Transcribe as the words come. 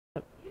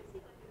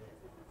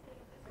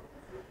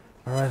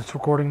All right, it's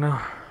recording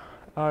now.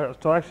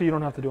 So actually, you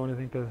don't have to do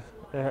anything because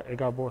it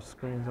got both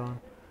screens on.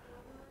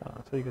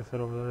 So you can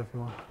sit over there if you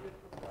want.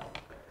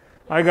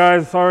 Hi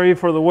guys, sorry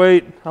for the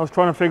wait. I was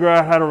trying to figure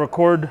out how to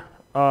record.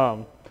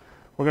 We're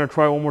gonna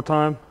try one more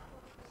time,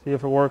 see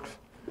if it works.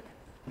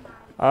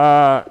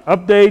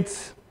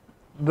 Updates.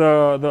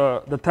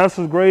 The test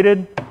was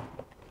graded.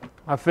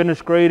 I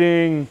finished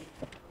grading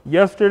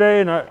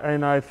yesterday,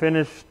 and I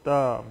finished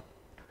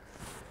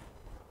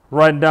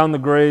writing down the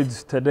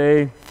grades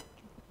today.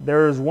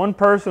 There's one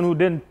person who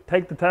didn't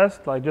take the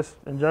test, like just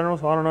in general,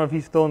 so I don't know if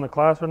he's still in the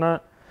class or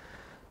not.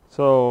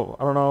 So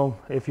I don't know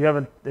if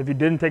you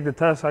didn't take the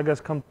test, I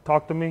guess come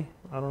talk to me.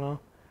 I don't know.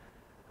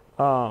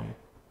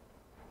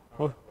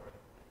 What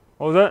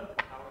was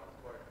that?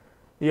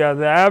 Yeah,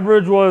 the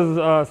average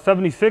was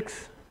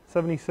 76.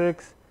 So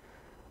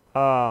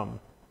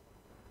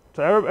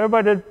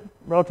everybody did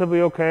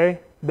relatively okay.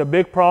 The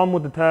big problem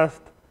with the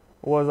test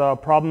was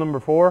problem number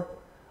 4,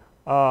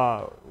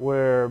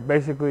 where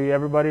basically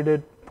everybody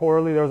did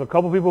poorly. There was a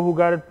couple people who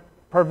got it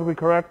perfectly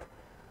correct.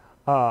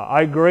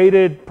 I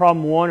graded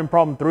problem 1 and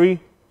problem 3,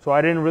 so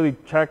I didn't really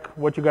check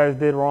what you guys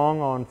did wrong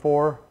on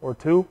 4 or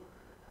 2.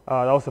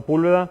 That was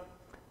Sepulveda.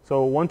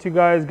 So once you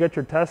guys get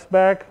your tests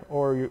back,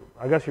 or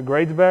I guess your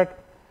grades back,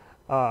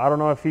 I don't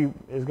know if he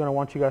is going to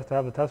want you guys to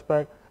have the test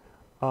back.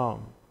 I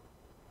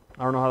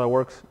don't know how that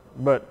works,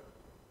 but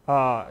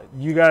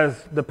you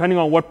guys, depending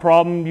on what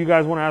problem you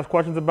guys want to ask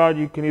questions about,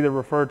 you can either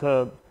refer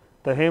to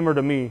him or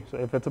to me. So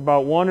if it's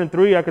about 1 and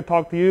 3, I could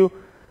talk to you.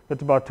 If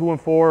it's about 2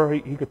 and 4,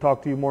 he could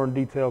talk to you more in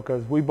detail,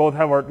 because we both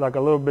have our like a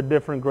little bit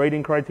different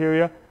grading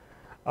criteria.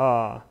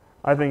 I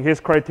think his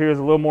criteria is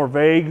a little more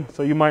vague,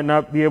 so you might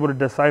not be able to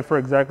decipher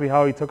exactly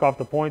how he took off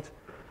the points.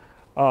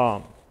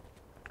 But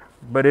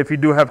if you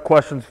do have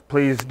questions,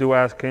 please do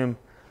ask him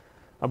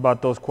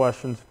about those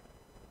questions.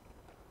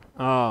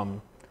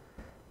 Any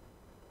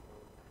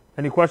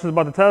questions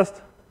about the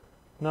test?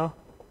 No?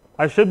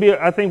 I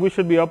think we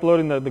should be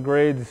uploading the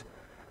grades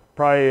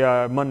probably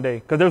Monday,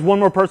 because there's one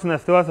more person that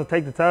still has to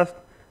take the test,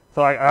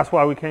 so that's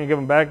why we can't give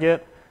him back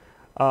yet.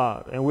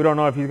 And we don't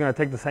know if he's going to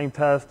take the same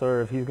test or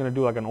if he's going to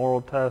do like an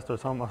oral test or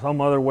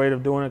some other way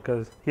of doing it,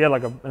 because he had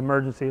like an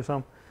emergency or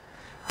something.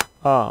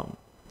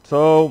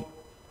 So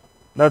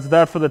that's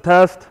that for the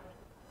test.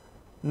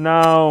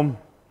 Now,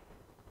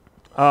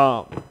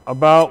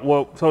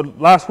 so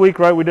last week,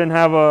 right, we didn't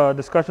have a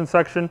discussion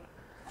section,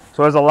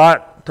 so there's a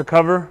lot to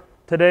cover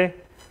today.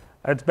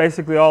 It's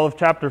basically all of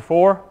chapter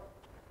 4.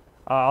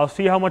 I'll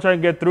see how much I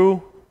can get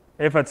through.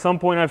 If at some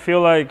point I feel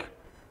like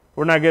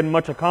we're not getting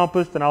much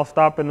accomplished, then I'll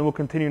stop and we'll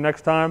continue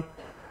next time.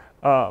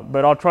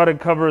 But I'll try to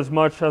cover as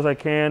much as I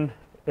can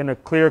in a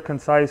clear,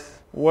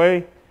 concise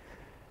way.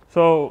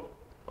 So,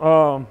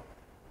 up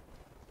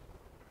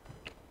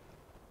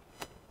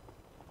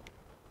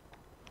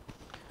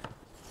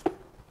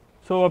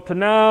to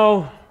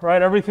now,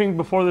 right, everything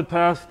before the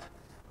test,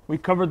 we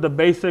covered the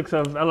basics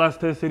of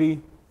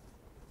elasticity.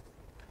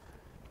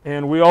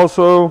 And we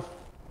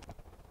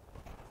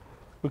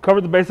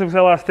covered the basics of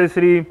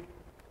elasticity,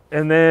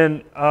 and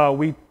then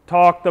we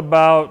talked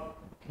about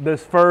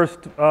this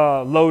first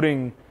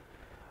loading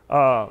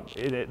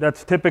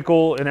that's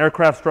typical in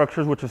aircraft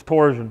structures, which is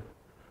torsion,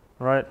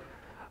 right?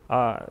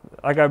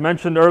 Like I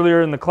mentioned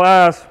earlier in the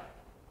class,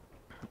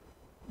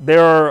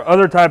 there are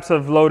other types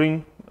of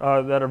loading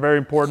that are very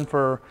important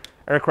for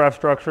aircraft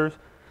structures,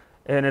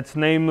 and it's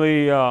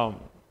namely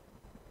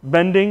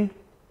bending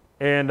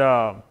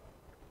and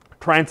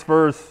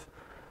transverse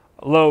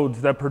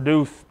loads that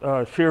produce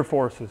shear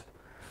forces.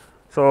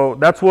 So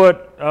that's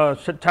what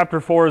chapter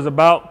 4 is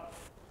about,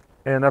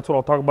 and that's what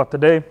I'll talk about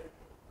today.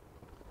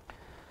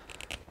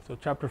 So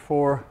chapter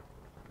 4.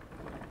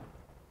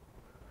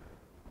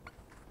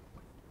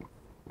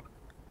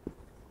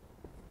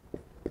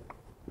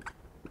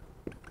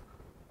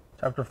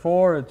 Chapter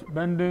 4, it's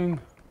bending.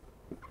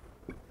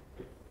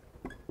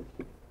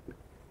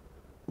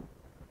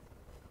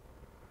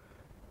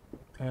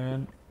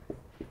 And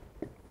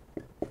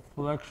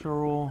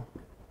flexural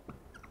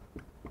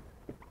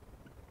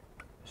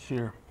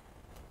shear.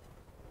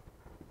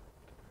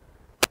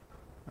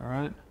 All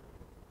right.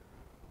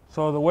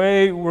 So the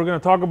way we're going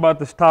to talk about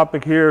this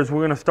topic here is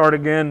we're going to start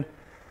again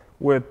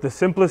with the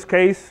simplest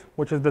case,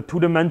 which is the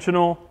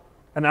two-dimensional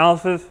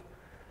analysis.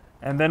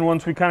 And then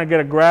once we kind of get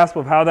a grasp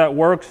of how that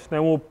works,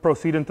 then we'll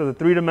proceed into the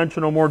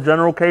three-dimensional, more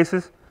general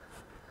cases.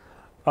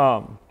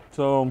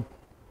 So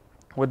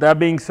with that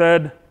being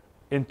said,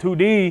 in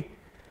 2D,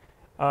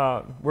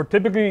 we're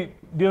typically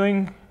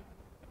dealing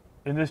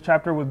in this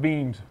chapter with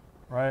beams,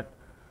 right?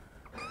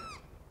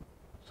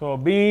 So a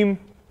beam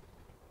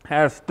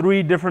has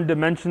 3 different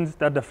dimensions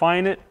that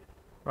define it,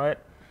 right?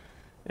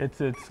 It's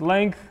its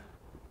length,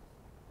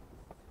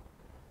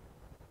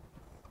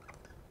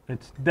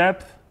 its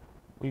depth,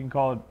 we can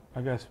call it,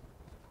 I guess,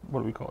 what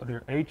do we call it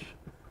here, H,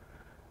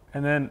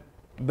 and then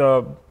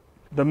the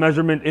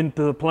measurement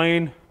into the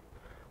plane,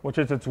 which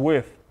is its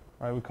width,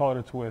 right? We call it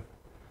its width.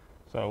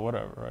 So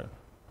whatever, right?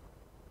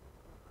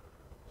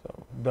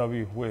 So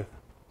W width.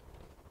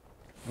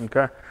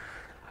 Okay.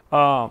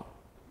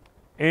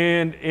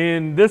 And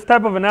in this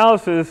type of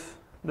analysis,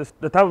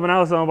 the type of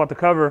analysis I'm about to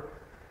cover,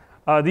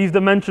 these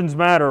dimensions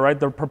matter, right?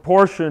 The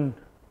proportion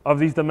of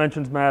these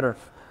dimensions matter.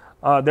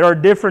 There are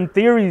different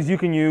theories you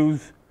can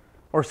use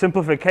or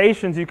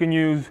simplifications you can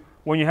use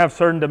when you have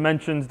certain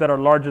dimensions that are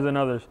larger than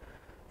others.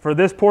 For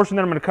this portion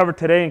that I'm going to cover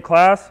today in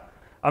class,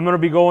 I'm going to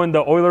be going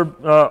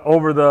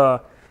over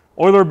the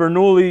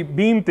Euler-Bernoulli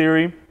beam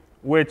theory,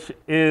 which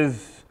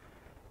is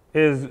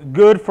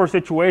good for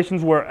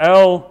situations where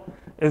L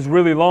is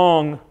really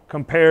long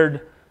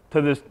compared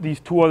to these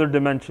two other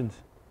dimensions.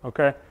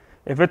 Okay,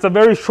 if it's a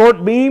very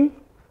short beam,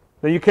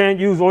 then you can't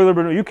use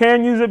Euler-Bernoulli. You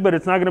can use it, but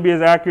it's not going to be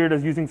as accurate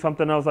as using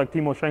something else like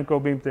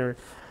Timoshenko beam theory.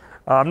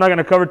 I'm not going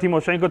to cover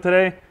Timoshenko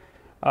today.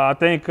 I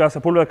think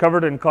Sepulveda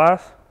covered it in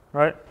class,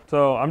 right?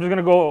 So I'm just going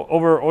to go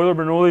over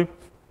Euler-Bernoulli.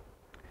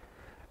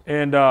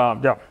 And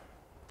yeah,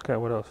 okay,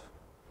 what else?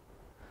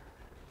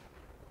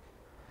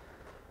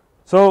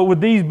 So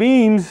with these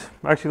beams,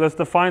 actually let's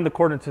define the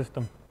coordinate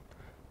system.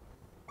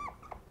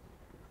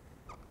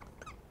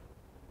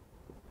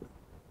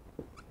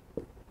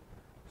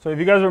 So if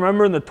you guys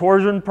remember in the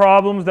torsion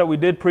problems that we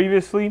did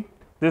previously,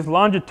 this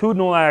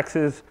longitudinal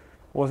axis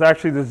was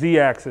actually the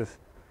z-axis.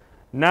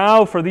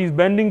 Now for these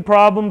bending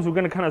problems, we're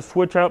going to kind of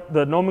switch up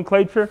the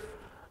nomenclature,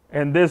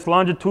 and this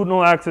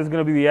longitudinal axis is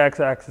going to be the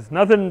x-axis.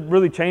 Nothing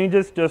really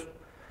changes, just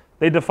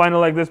they define it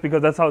like this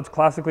because that's how it's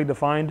classically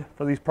defined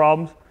for these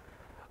problems.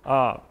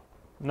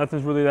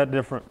 Nothing's really that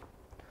different.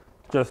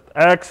 Just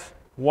x,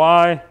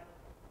 y,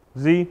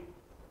 z.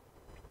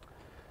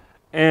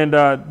 And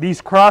these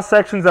cross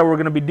sections that we're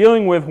going to be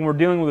dealing with when we're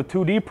dealing with a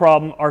 2D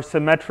problem are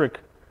symmetric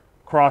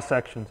cross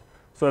sections.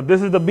 So if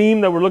this is the beam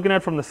that we're looking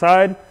at from the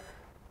side,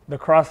 the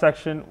cross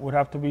section would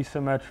have to be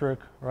symmetric,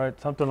 right?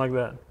 Something like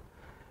that.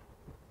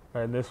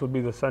 Right, this would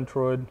be the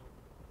centroid.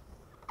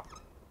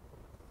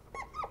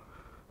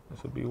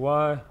 This would be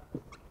y.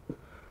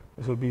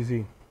 This would be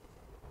z.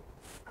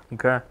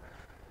 Okay.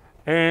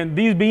 And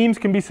these beams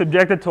can be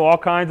subjected to all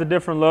kinds of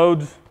different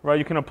loads, right?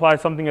 You can apply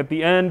something at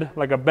the end,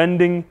 like a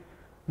bending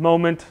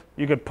moment.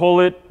 You could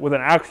pull it with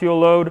an axial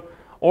load,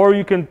 or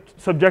you can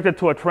subject it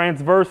to a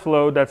transverse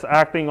load that's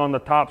acting on the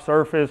top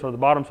surface or the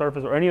bottom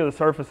surface or any of the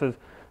surfaces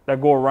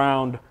that go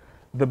around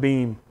the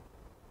beam.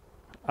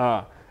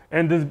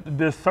 And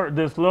this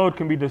load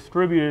can be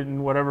distributed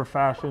in whatever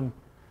fashion,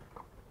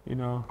 you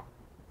know,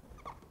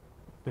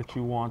 that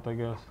you want, I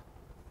guess.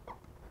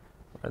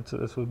 Right, so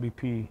this would be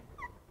P.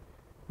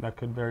 That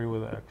could vary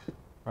with X,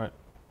 right?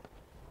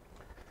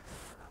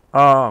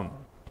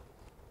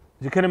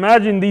 You can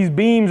imagine these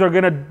beams are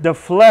going to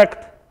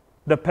deflect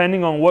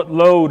depending on what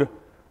load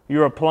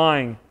you're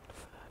applying.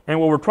 And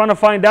what we're trying to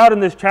find out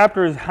in this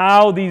chapter is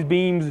how these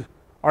beams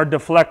are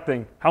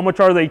deflecting. How much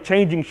are they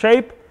changing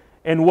shape,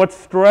 and what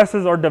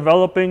stresses are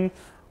developing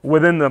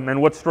within them,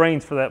 and what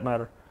strains for that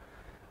matter.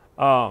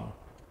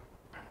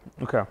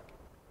 Okay.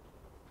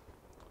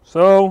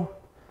 So,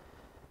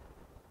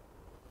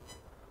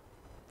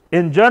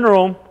 in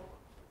general,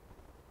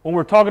 when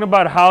we're talking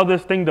about how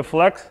this thing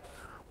deflects,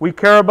 we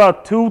care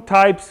about two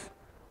types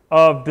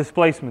of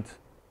displacements.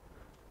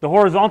 The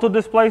horizontal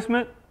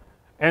displacement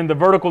and the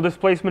vertical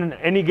displacement at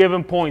any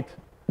given point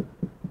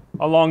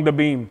along the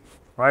beam,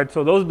 right?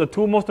 So those are the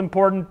two most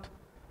important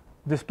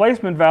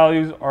displacement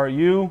values are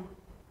U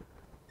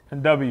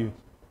and W,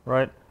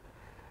 right?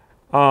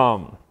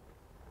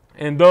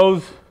 And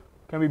those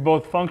can be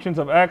both functions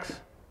of X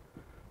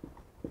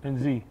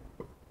and Z.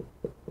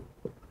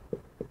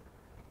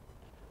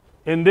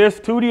 In this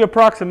 2D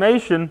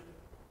approximation,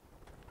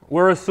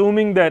 we're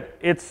assuming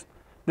that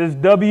this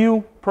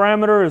W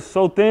parameter is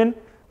so thin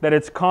that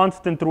it's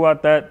constant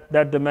throughout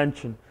that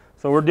dimension.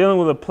 So we're dealing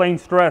with a plane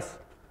stress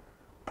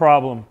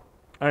problem.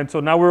 And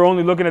so now we're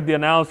only looking at the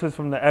analysis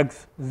from the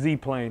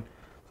XZ plane.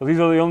 So these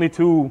are the only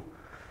two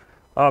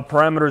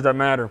parameters that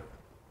matter.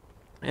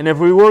 And if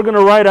we were going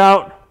to write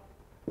out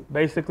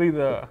basically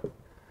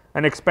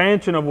an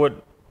expansion of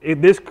what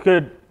this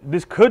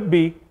could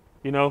be,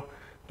 you know,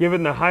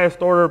 given the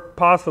highest order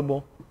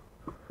possible,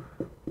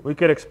 we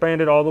could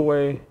expand it all the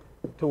way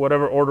to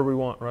whatever order we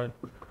want, right?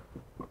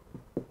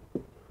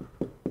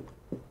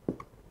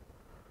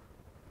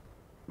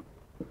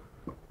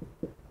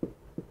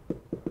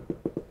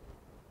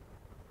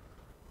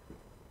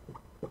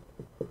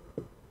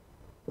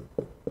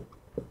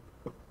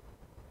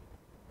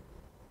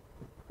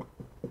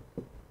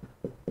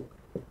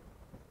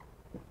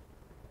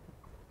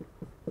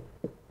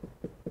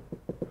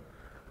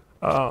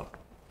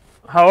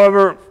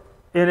 However,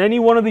 in any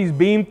one of these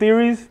beam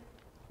theories,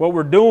 what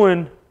we're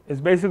doing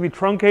is basically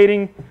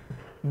truncating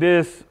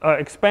this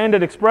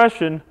expanded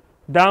expression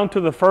down to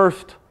the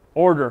first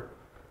order,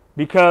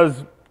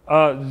 because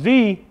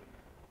Z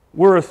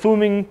we're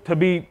assuming to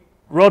be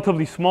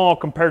relatively small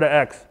compared to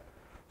X.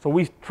 So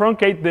we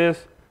truncate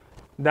this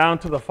down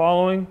to the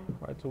following,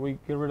 right? So we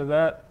get rid of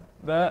that,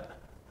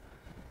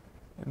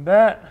 and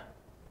that.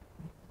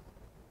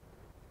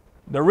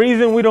 The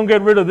reason we don't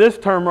get rid of this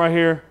term right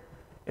here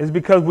is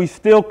because we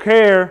still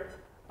care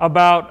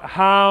about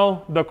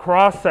how the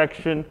cross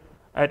section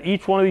at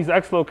each one of these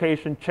X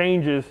location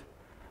changes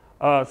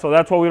So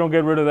that's why we don't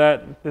get rid of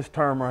this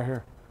term right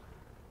here.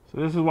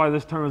 So this is why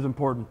this term is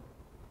important.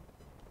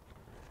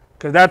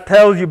 Because that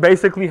tells you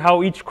basically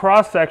how each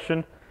cross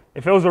section,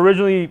 if it was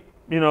originally,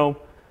 let's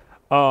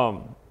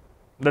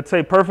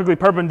say perfectly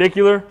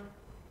perpendicular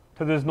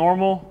to this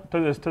normal, to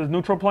this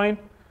neutral plane,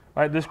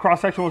 right? This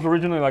cross section was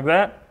originally like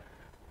that.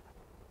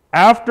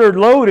 After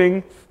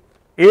loading,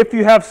 if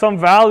you have some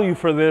value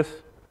for this,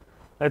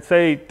 let's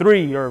say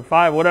 3 or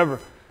 5, whatever,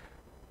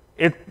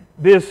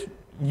 this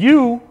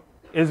u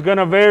is going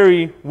to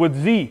vary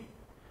with z,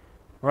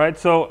 right?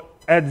 So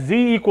at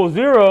z equals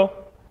 0,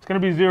 it's going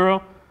to be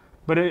 0,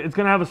 but it's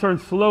going to have a certain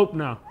slope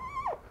now,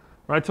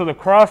 right? So the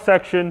cross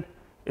section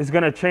is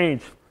going to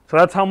change. So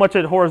that's how much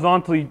it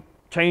horizontally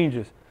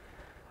changes.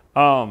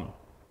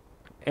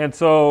 And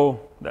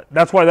so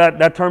that's why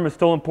that term is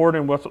still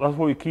important. That's why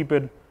we keep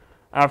it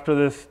after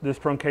this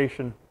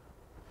truncation.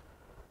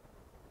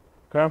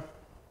 Okay?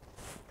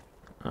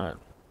 All right.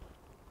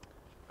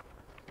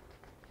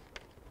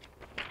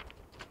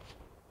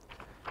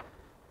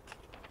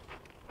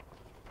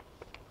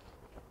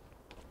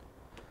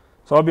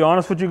 So I'll be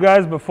honest with you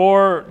guys,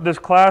 before this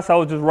class I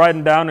was just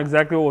writing down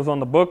exactly what was on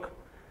the book.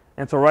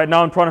 And so right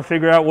now I'm trying to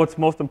figure out what's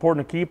most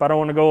important to keep. I don't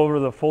want to go over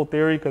the full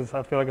theory because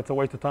I feel like it's a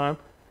waste of time.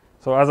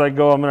 So as I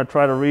go, I'm going to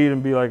try to read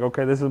and be like,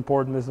 okay, this is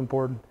important, this is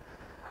important.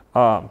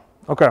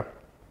 Okay.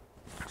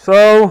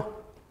 So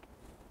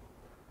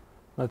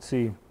let's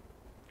see.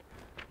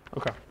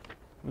 Okay,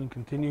 let me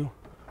continue.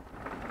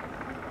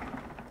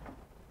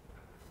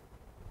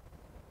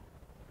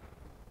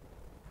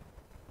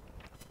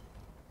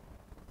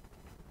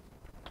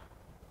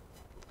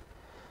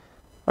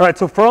 All right,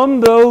 so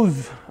from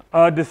those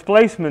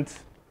displacements,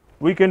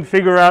 we can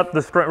figure out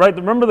the strain, right?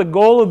 Remember, the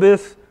goal of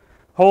this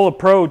whole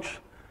approach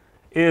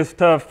is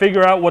to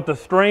figure out what the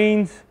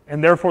strains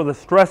and therefore the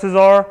stresses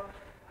are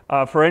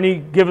for any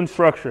given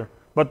structure.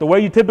 But the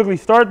way you typically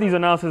start these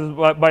analyses is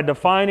by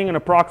defining an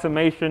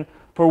approximation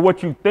for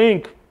what you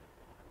think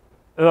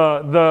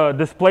the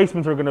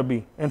displacements are going to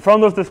be. And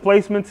from those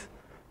displacements,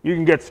 you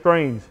can get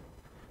strains.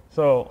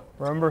 So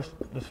remember,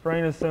 the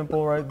strain is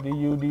simple, right?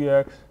 du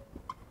dx.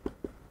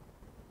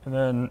 And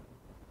then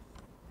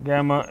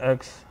gamma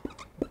x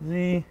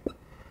z.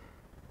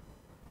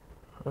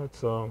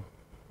 That's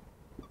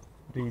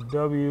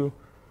dw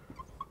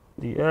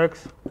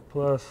dx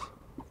plus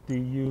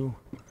du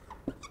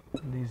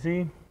dz.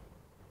 And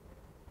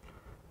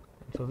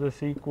so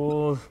this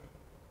equals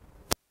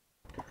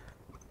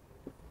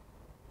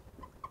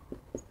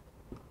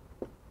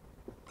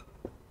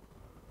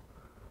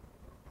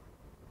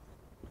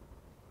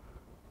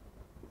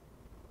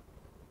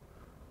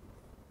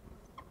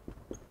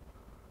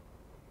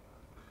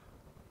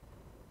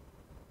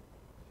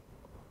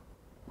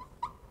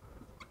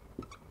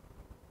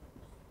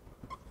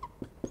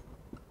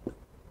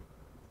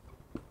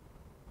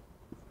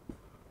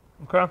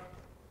okay.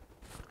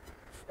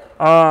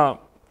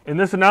 In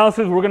this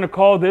analysis, we're going to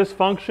call this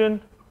function,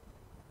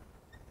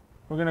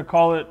 we're going to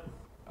call it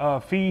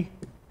phi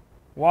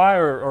y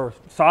or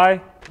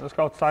psi. Let's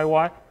call it psi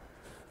y.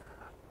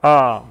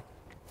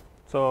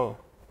 So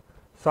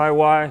psi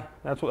y,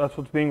 that's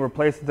what's being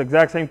replaced. It's the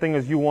exact same thing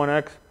as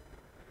u1x,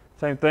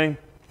 same thing.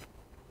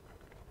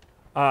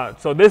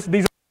 So these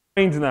are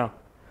strains now.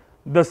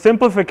 The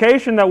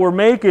simplification that we're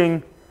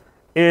making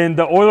in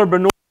the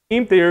Euler-Bernoulli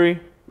beam theory,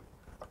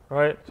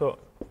 right? So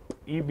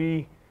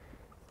EB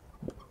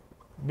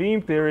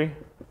beam theory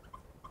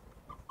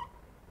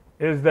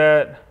is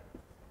that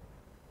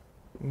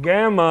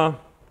gamma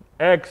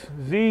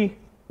xz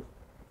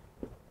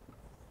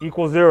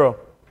equals 0.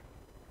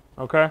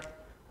 Okay?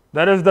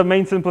 That is the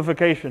main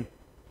simplification.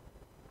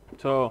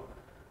 So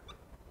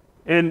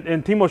in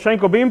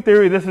Timoshenko beam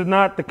theory, this is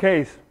not the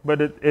case.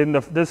 But in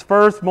this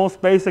first,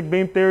 most basic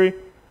beam theory,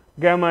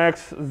 gamma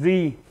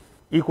xz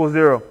equals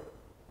 0.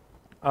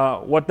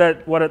 What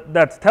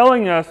that's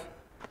telling us,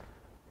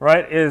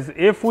 right, is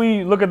if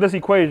we look at this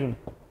equation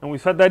and we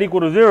set that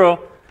equal to 0,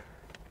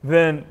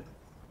 then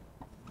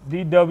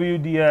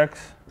dw dx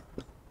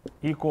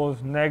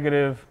equals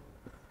negative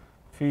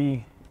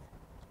phi,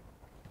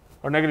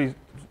 or negative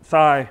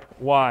psi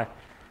y.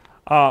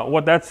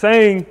 What that's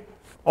saying,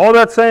 all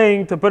that's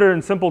saying, to put it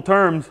in simple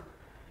terms,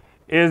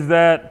 is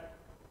that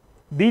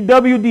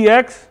dw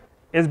dx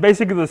is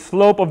basically the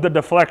slope of the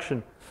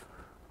deflection,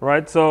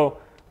 right? So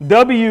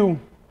w,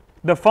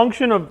 the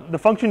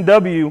function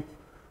w,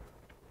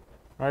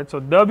 right?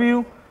 So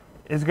w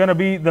is going to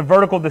be the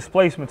vertical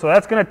displacement. So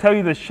that's going to tell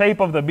you the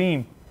shape of the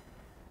beam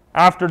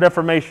after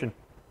deformation.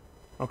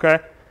 Okay?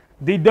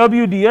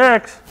 dw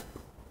dx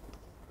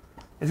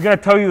is going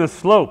to tell you the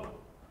slope,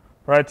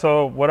 right?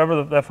 So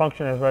whatever that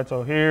function is, right?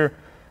 So here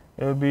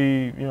it would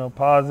be,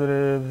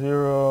 positive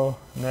 0,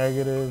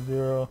 negative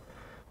 0,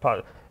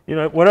 positive,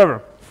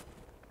 whatever.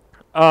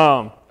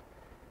 So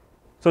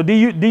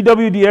dw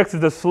dx is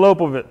the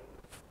slope of it.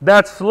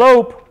 That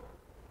slope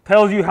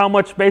tells you how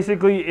much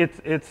basically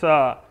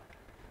the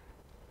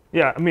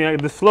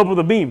slope of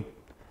the beam.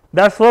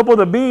 That slope of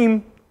the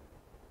beam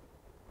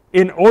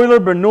in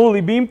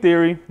Euler-Bernoulli beam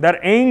theory, that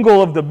angle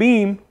of the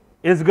beam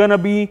is going to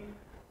be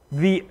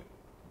the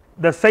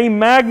same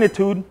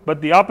magnitude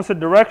but the opposite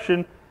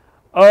direction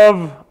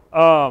of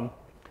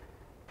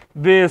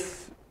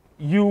this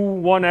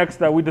u1x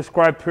that we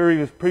described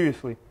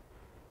previously.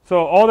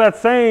 So all that's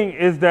saying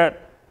is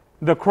that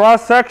the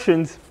cross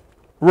sections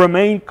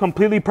remain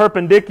completely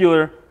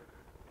perpendicular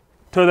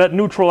to that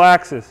neutral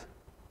axis,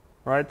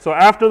 right? So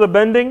after the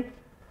bending,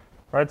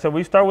 right? So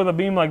we start with a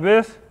beam like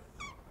this,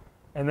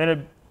 and then it,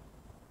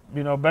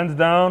 bends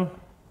down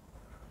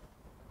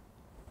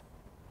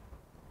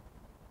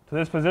to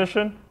this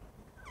position,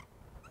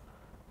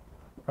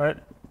 right?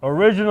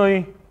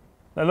 Originally,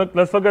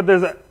 let's look at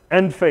this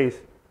end face.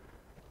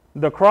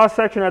 The cross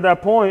section at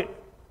that point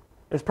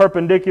is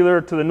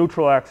perpendicular to the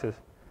neutral axis.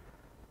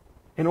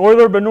 In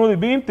Euler-Bernoulli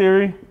beam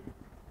theory,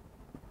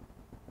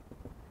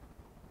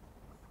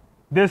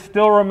 this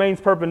still remains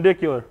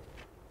perpendicular.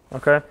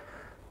 Okay,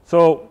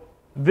 so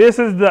this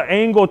is the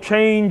angle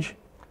change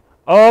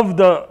of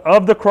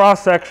the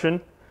cross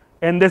section,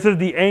 and this is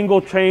the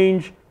angle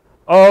change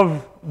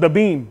of the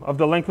beam, of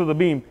the length of the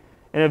beam.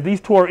 And if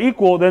these two are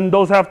equal, then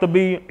those have to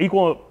be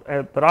equal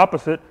but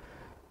opposite.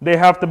 They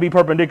have to be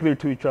perpendicular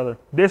to each other.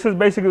 This is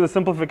basically the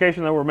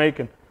simplification that we're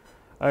making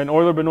in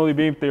Euler-Bernoulli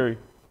beam theory.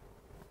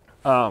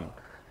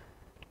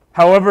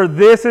 However,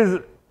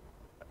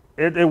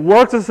 it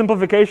works as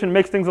simplification,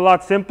 makes things a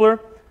lot simpler,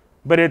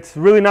 but it's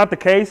really not the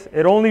case.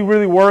 It only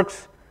really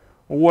works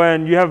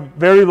when you have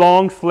very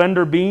long,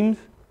 slender beams,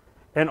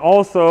 and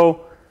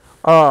also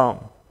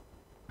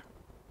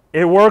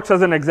it works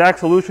as an exact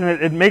solution.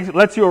 It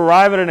lets you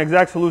arrive at an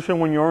exact solution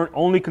when you're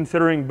only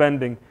considering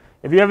bending.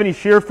 If you have any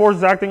shear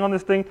forces acting on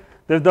this thing,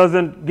 this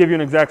doesn't give you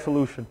an exact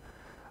solution.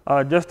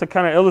 Just to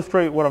kind of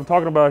illustrate what I'm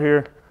talking about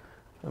here,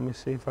 let me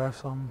see if I have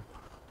some.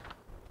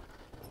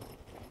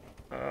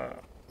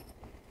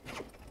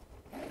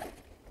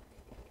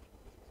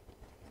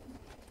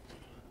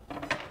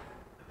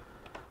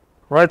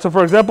 Right, so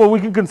for example, we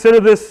can consider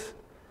this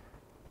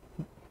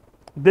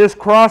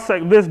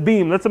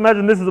beam. Let's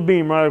imagine this is a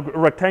beam, right, a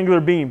rectangular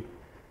beam.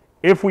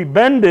 If we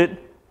bend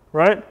it,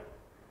 right,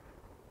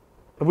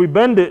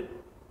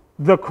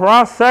 the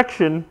cross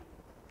section,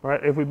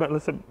 right,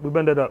 let's say we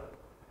bend it up.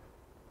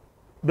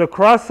 The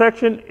cross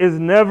section is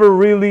never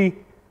really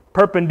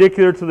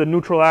perpendicular to the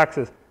neutral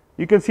axis.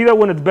 You can see that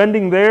when it's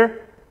bending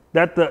there,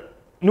 that the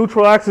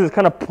neutral axis is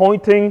kind of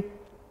pointing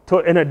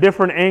in a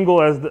different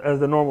angle as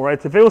the normal,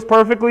 right? So if it was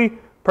perfectly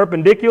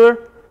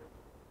perpendicular,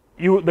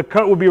 the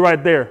cut would be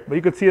right there, but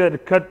you can see that the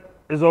cut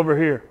is over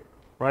here,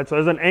 right? So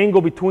there's an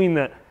angle between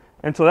that,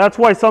 and so that's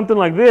why something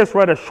like this,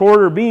 right, a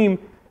shorter beam,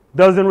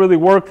 doesn't really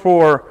work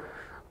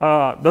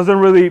doesn't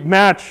really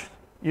match,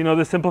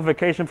 the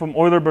simplification from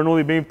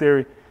Euler-Bernoulli beam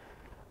theory.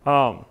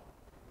 And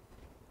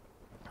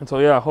so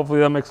yeah,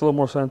 hopefully that makes a little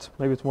more sense.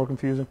 Maybe it's more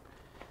confusing.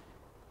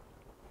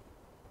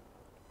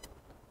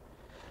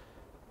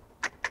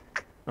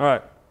 All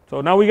right,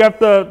 so now we got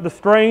the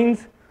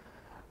strains,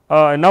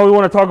 and now we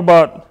want to talk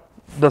about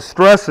the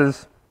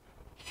stresses.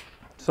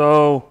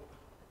 So,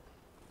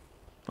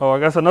 I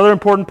guess another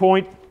important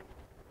point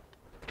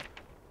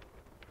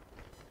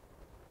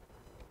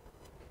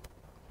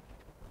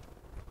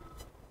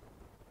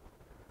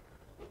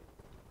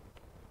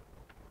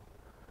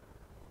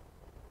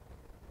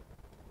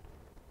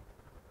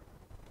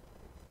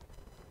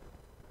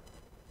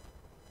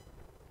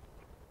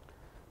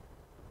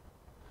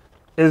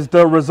is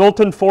the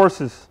resultant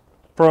forces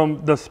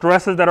from the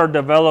stresses that are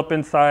developed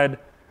inside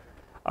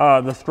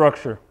the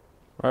structure.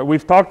 Right?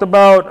 We've talked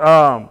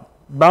about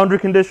boundary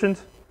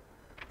conditions,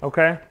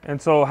 okay?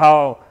 And so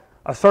how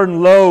a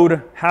certain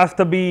load has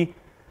to be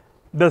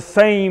the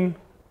same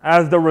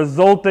as the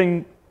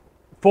resulting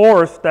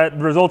force that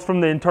results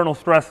from the internal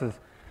stresses,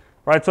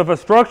 right? So if a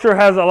structure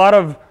has a lot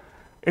of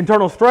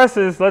internal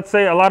stresses, let's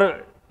say a lot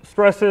of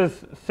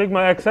stresses sigma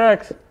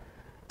xx,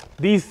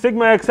 these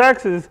sigma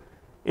xx's,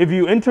 if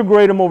you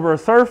integrate them over a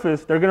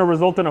surface, they're going to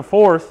result in a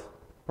force,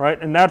 right?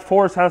 And that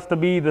force has to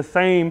be the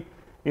same,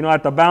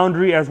 at the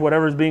boundary as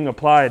whatever's being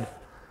applied.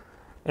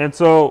 And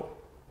so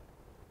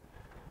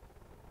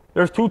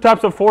there's two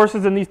types of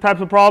forces in these types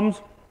of problems.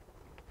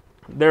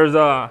 There's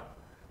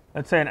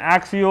let's say an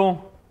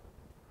axial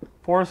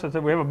force. Let's say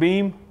we have a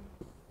beam,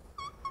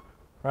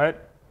 right?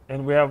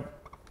 And we have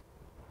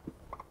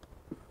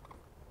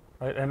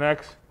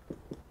mx,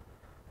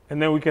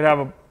 and then we could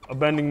have a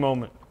bending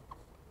moment,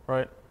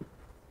 right?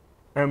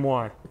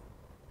 My.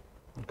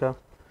 Okay.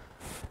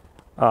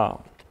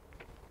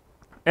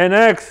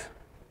 Nx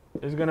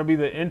is going to be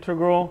the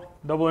integral,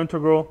 double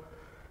integral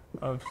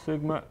of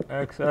sigma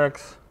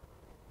xx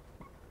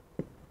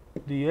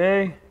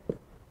dA,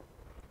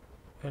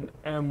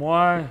 and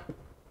my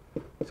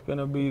is going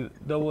to be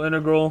double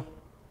integral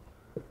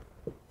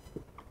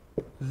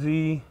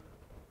z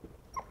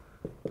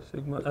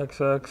sigma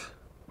xx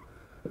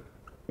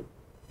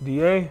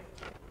dA.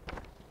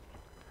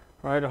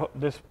 Right.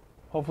 This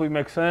hopefully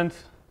makes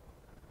sense.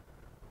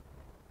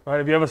 Right,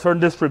 if you have a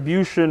certain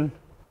distribution,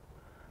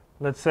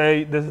 let's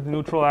say this is the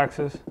neutral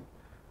axis,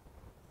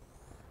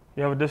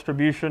 you have a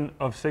distribution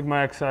of sigma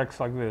xx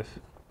like this.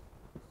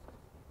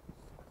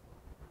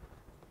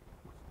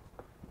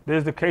 This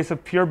is the case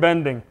of pure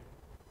bending,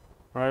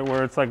 right,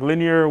 where it's like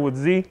linear with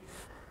z.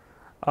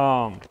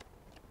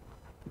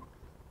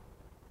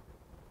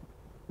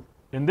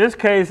 In this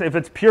case, if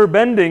it's pure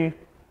bending,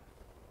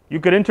 you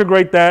could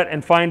integrate that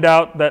and find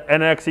out that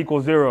nx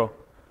equals 0.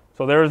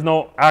 So there is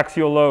no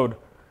axial load.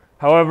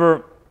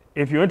 However,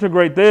 if you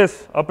integrate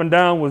this up and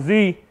down with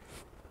z,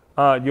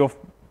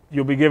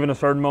 you'll be given a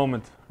certain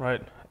moment,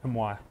 right,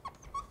 my.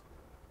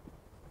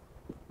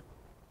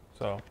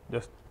 So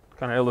just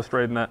kind of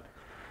illustrating that.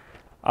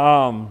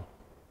 An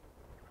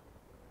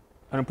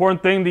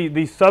important thing,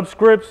 these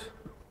subscripts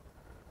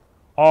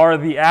are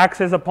the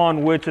axis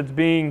upon which it's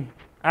being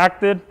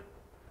acted,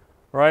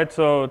 right?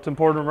 So it's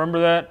important to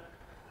remember that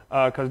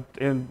because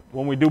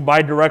when we do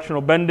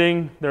bidirectional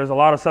bending, there's a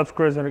lot of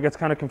subscripts and it gets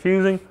kind of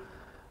confusing.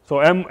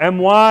 So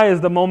my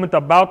is the moment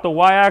about the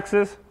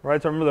y-axis,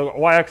 right? So remember the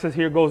y-axis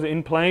here goes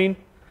in plane,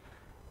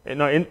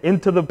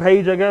 into the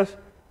page, I guess.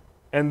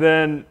 And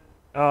then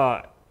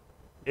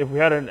if we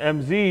had an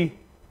mz,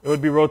 it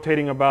would be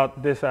rotating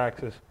about this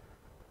axis,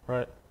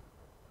 right?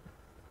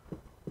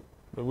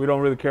 But we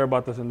don't really care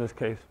about this in this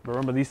case. But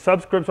remember, these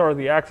subscripts are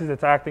the axis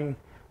it's acting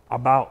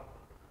about.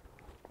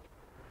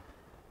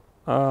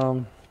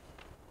 So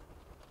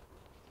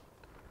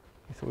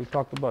we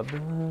talked about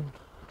that.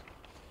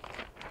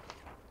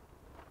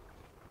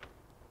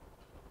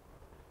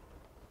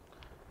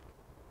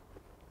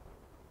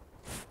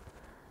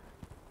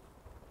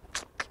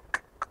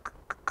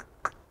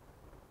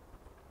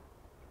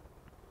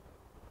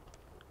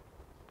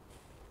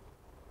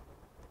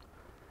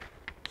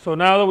 So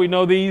now that we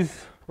know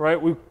these,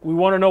 right, we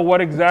want to know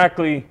what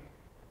exactly,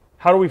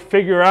 how do we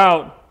figure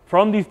out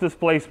from these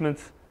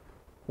displacements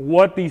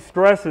what these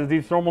stresses,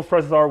 these thermal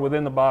stresses are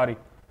within the body.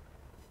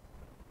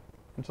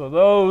 And so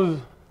those,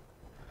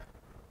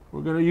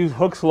 we're going to use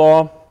Hooke's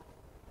law,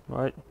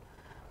 right,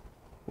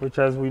 which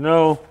as we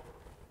know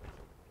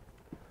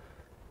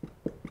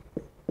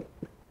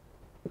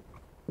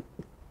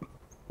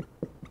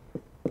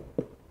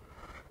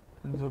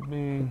ends up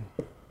being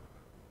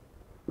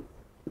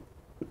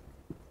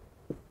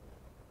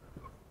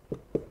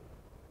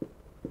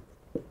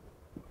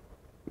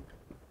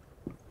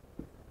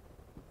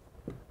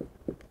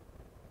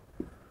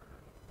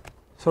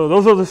so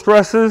those are the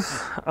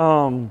stresses.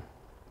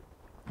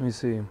 Let me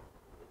see.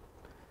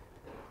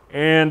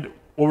 And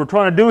what we're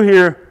trying to do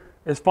here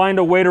is find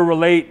a way to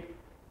relate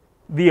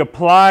the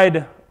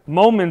applied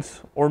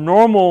moments or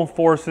normal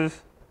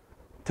forces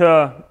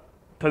to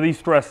these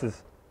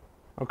stresses.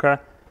 Okay?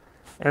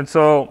 And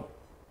so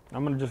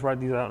I'm going to just write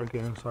these out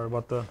again. Sorry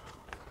about that.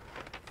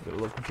 Get a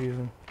little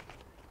confusing.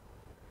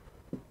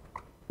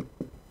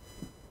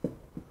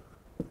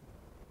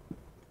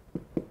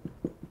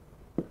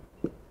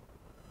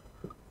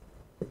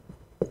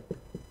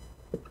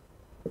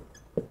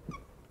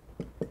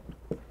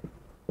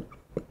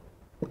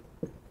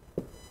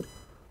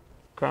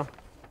 Okay.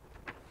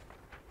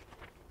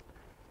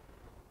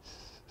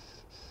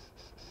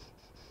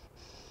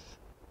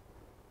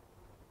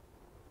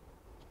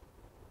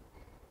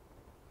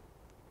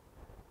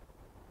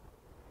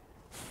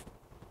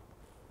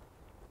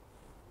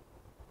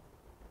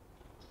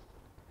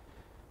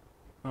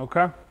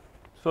 Okay.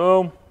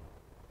 So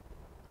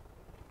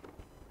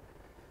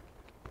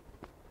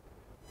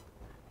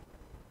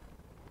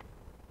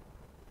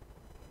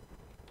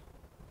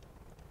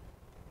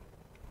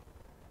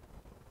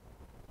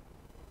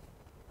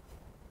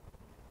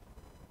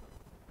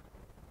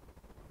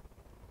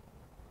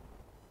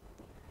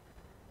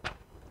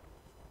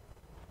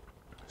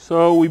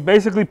we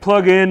basically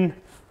plug in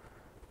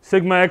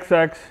sigma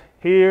xx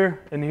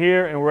here, and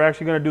we're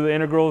actually going to do the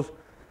integrals.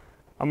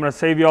 I'm going to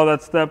save you all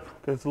that step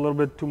because it's a little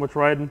bit too much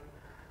writing.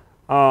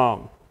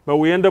 But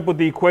we end up with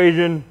the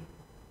equation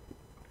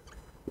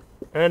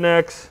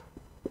nx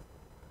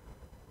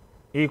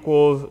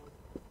equals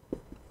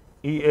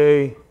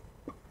EA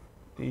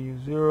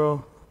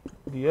du0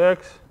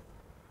 dx,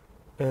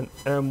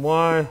 and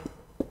my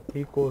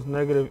equals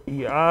negative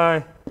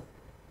EI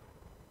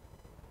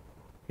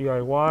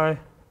EIY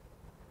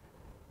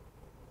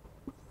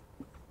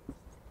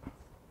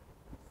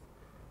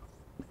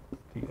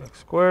dx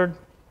squared,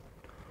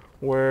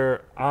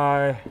 where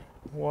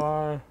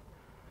IY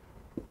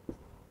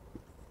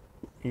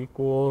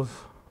equals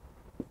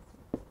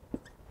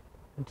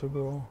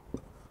integral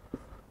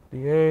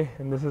dA,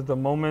 and this is the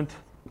moment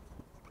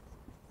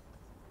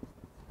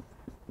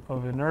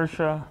of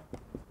inertia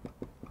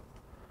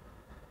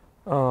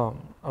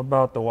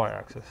about the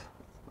y-axis.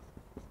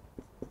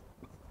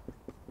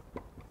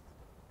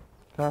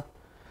 Okay.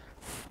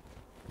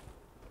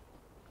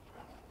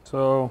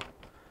 So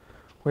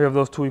we have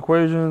those two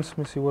equations. Let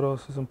me see what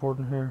else is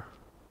important here.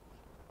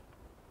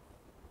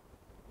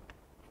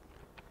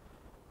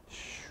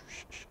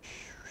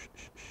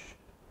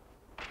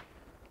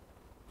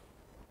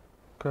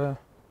 Okay.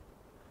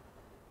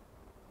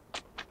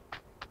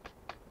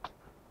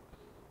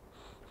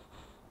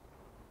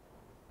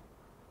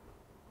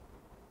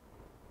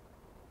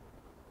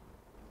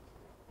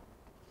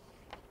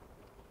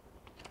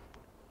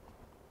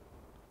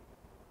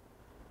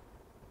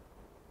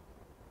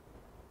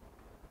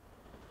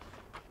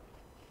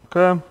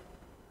 Okay.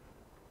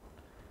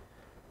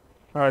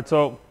 All right,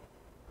 so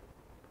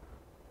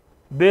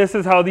this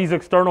is how these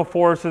external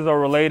forces are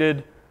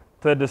related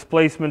to the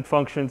displacement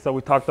functions that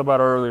we talked about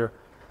earlier.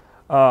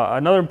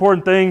 Another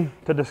important thing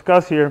to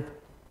discuss here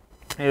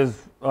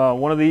is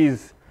one of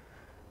these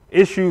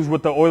issues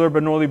with the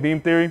Euler-Bernoulli beam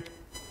theory.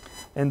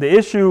 And the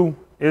issue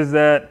is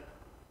that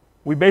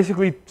we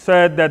basically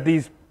said that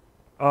these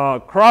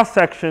cross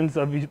sections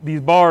of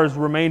these bars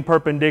remain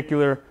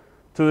perpendicular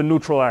to the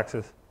neutral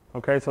axis.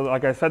 Okay, so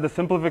like I said, the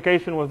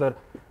simplification was that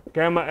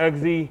gamma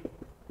xz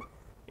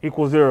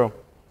equals 0.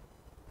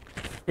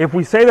 If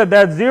we say that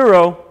that's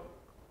 0,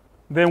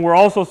 then we're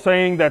also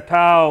saying that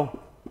tau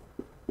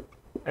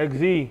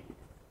xz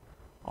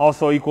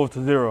also equals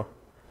to 0.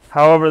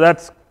 However,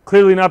 that's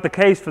clearly not the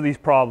case for these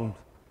problems.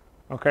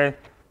 Okay,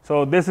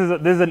 so this is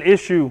an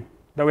issue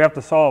that we have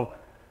to solve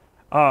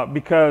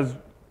because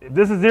if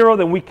this is 0,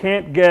 then we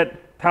can't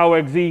get tau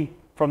xz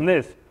from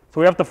this.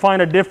 So we have to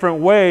find a different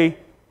way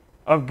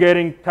of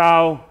getting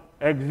tau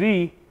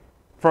xz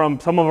from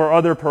some of our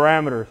other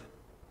parameters.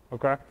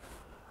 Okay.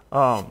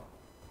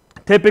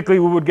 Typically,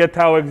 we would get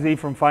tau xz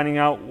from finding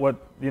out what,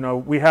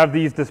 we have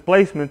these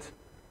displacements.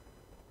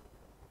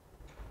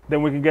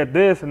 Then we can get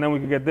this, and then we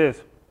can get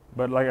this.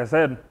 But like I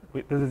said,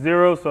 this is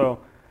 0, so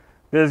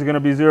this is going to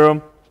be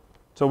 0.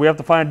 So we have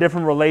to find a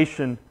different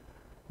relation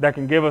that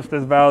can give us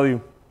this value.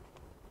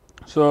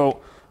 So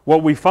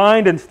what we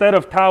find instead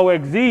of tau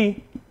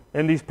xz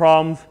in these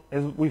problems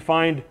is we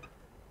find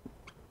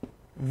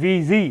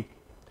Vz,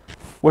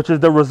 which is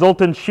the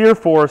resultant shear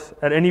force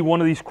at any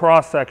one of these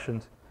cross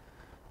sections.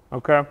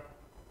 Okay?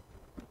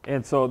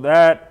 And so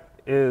that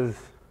is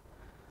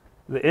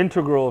the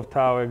integral of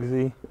tau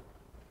xz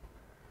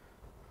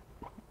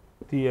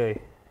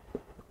dA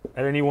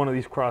at any one of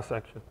these cross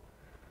sections.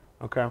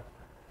 Okay?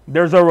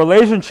 There's a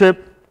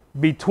relationship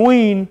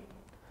between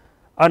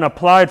an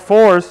applied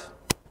force.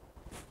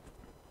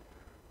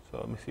 So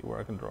let me see where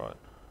I can draw it.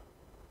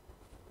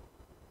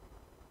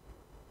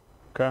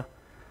 Okay?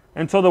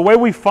 And so the way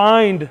we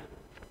find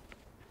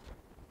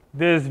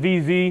this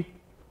Vz,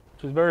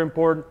 which is very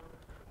important,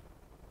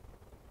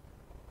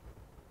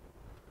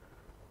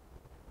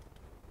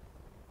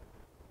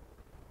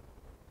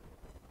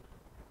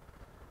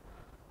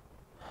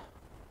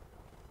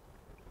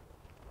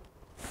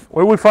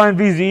 where we find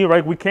Vz,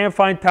 right? We can't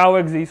find tau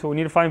xz, so we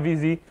need to find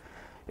Vz,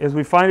 is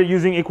we find it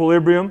using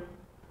equilibrium.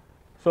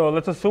 So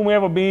let's assume we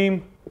have a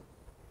beam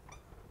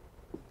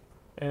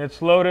and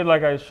it's loaded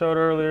like I showed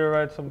earlier,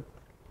 right?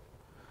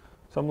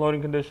 Some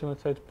loading condition,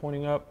 let's say it's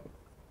pointing up.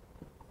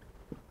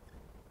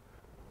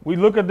 We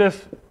look at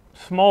this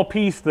small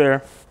piece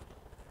there,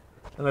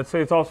 and let's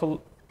say it's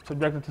also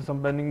subjected to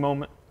some bending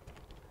moment.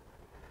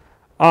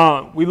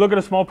 We look at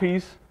a small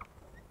piece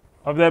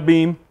of that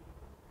beam.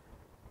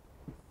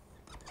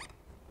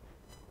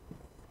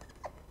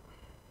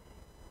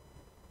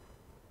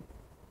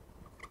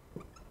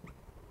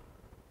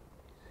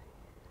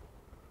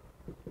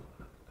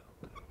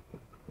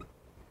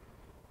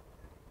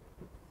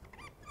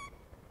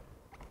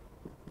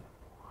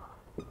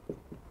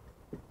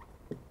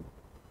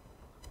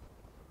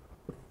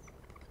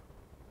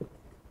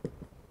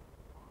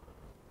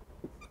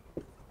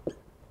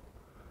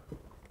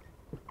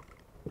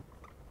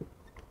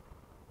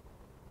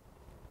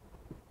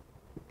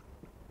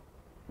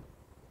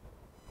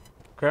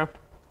 Okay,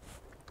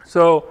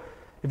 so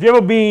if you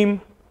have a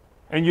beam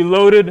and you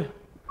loaded,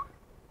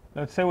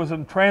 let's say with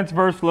some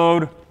transverse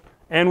load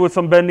and with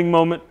some bending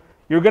moment,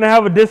 you're going to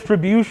have a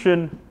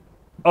distribution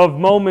of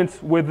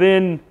moments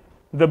within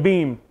the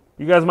beam.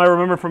 You guys might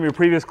remember from your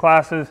previous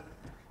classes,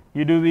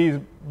 you do these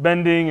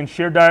bending and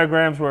shear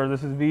diagrams where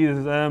this is V, this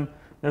is M,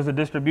 there's a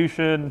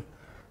distribution,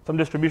 some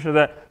distribution of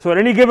that. So at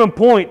any given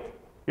point,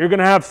 you're going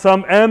to have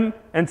some M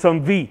and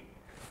some V.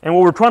 And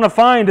what we're trying to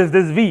find is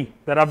this V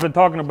that I've been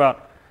talking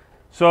about.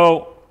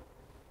 So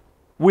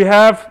we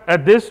have,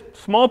 at this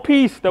small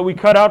piece that we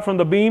cut out from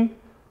the beam,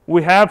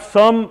 we have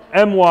some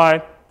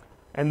my,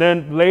 and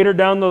then later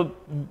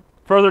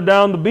further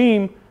down the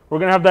beam, we're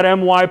going to have that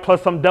my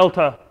plus some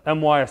delta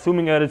my,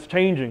 assuming that it's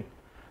changing.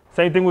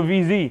 Same thing with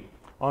Vz.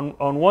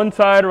 On one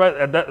side, right,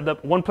 at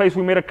that one place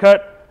we made a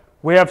cut,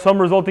 we have some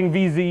resulting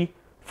Vz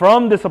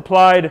from this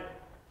applied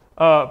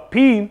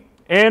P,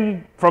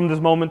 and from this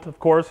moment, of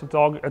course, it's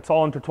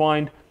all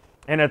intertwined.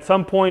 And at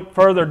some point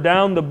further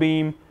down the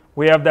beam,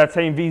 we have that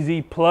same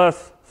Vz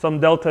plus some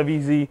delta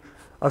Vz,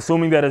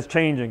 assuming that it's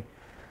changing.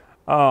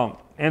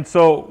 And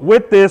so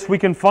with this, we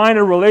can find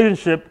a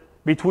relationship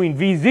between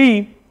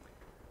Vz,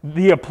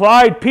 the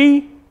applied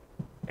P,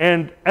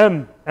 and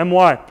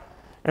my.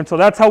 And so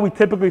that's how we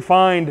typically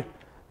find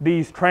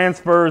these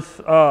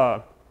transverse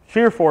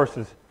shear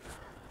forces.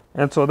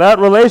 And so that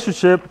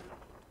relationship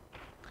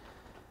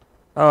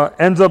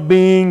ends up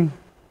being,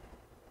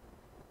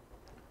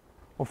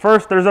 well,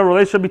 first there's a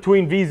relationship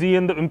between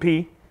Vz and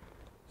P.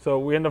 So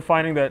we end up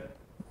finding that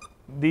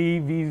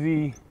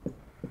dVz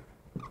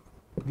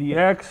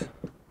dx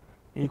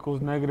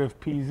equals negative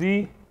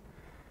Pz.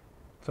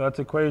 So that's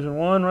equation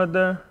 1 right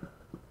there.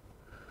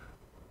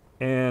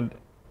 And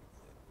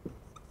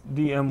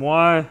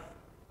dmy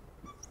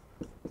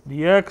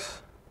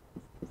dx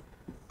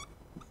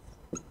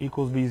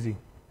equals vz.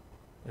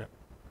 Yeah.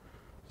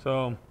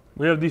 So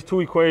we have these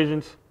two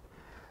equations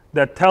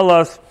that tell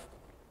us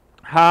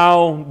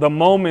how the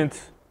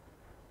moments,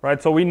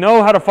 right? So we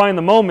know how to find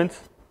the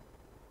moments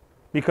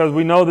because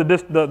we know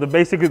the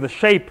basically the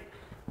shape.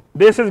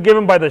 This is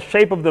given by the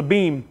shape of the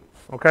beam,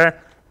 okay?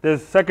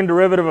 This second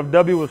derivative of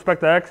w with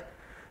respect to x.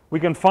 We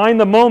can find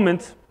the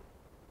moments,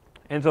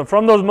 and so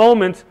from those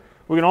moments,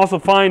 we can also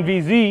find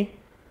vz,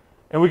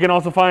 and we can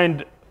also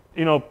find,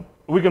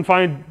 we can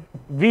find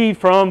v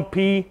from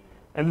p,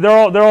 and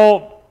they're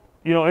all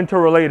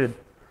interrelated.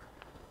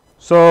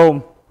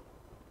 So,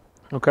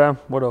 okay,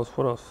 what else?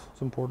 What else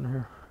is important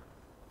here?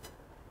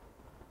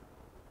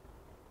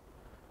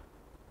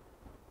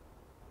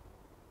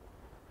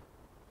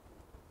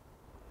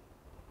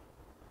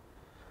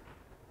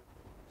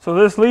 So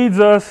this leads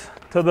us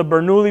to the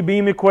Bernoulli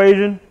beam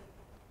equation.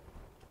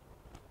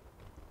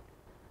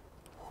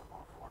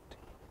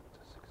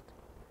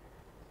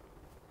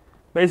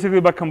 Basically,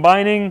 by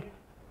combining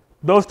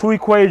those two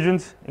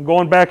equations and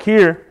going back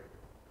here,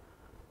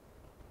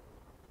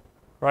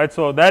 right?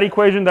 So that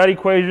equation,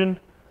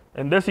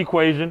 and this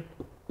equation,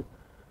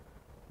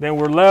 then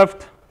we're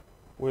left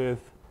with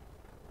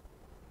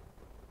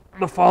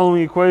the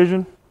following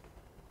equation,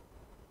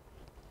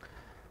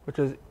 which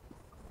is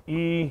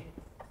E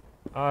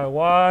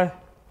IY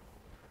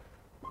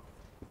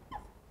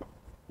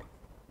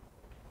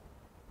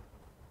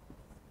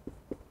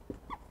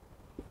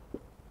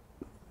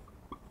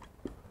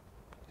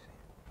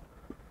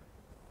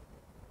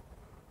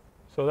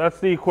so that's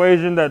the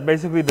equation that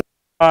basically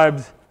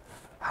describes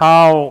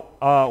how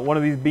one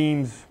of these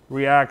beams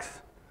reacts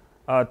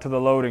to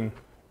the loading,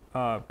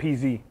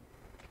 PZ.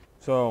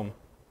 So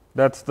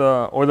that's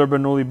the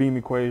Euler-Bernoulli beam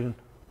equation.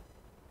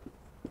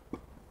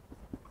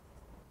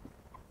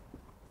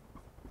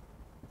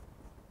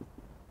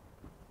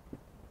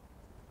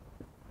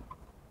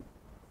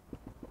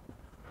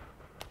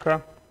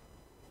 Okay.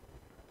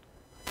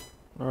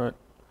 All right.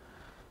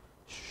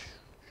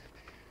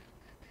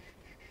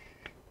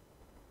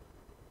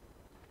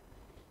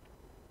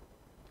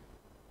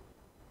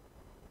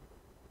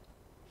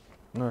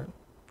 All right.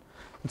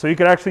 And so you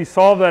could actually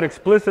solve that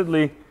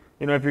explicitly,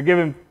 if you're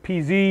given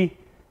PZ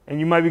and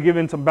you might be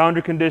given some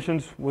boundary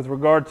conditions with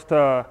regards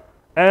to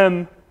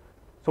M.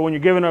 So when you're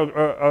given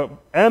a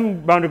M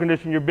boundary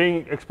condition, you're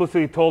being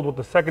explicitly told what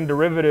the second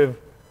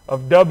derivative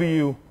of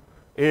W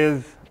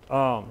is.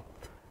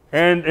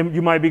 And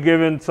you might be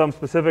given some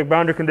specific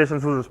boundary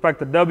conditions with respect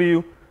to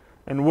W,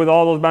 and with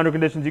all those boundary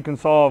conditions you can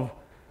solve.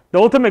 The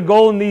ultimate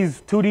goal in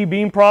these 2D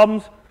beam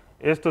problems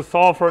is to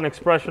solve for an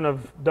expression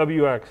of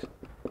Wx,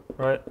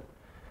 right?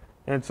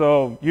 And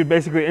so you'd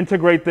basically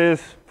integrate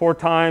this 4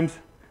 times,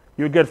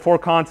 you would get 4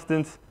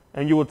 constants,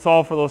 and you would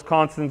solve for those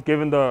constants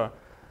given the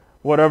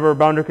whatever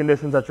boundary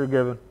conditions that you're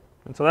given.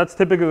 And so that's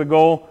typically the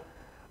goal.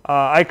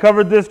 I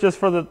covered this just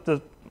for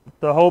the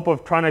hope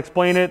of trying to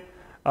explain it.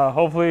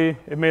 Hopefully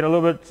it made a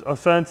little bit of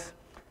sense.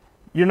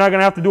 You're not going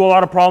to have to do a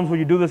lot of problems when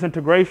you do this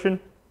integration,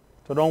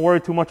 so don't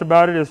worry too much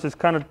about it. It's just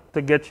kind of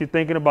to get you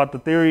thinking about the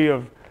theory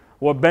of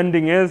what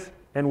bending is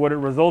and what it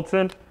results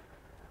in.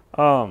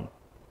 And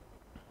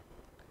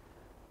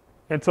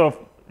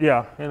so,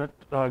 yeah, and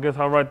I guess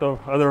I'll write the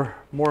other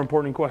more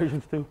important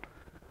equations too.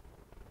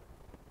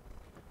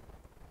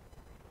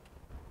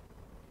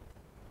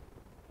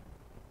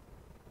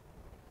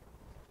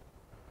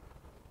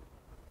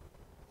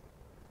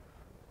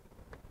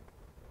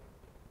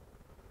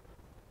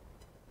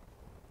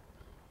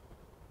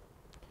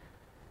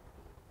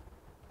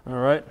 All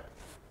right,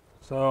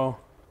 so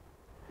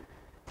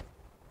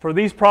for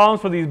these problems,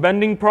 for these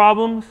bending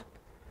problems,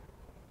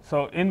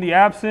 so in the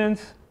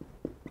absence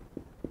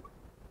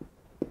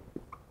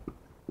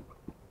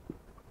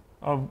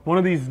of one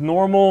of these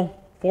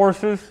normal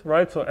forces,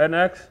 right, so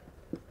Nx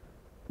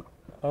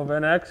of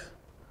Nx,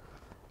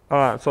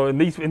 so in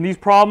these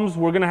problems,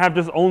 we're going to have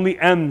just only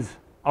M's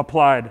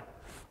applied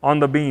on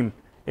the beam.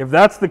 If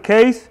that's the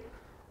case,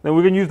 then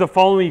we can use the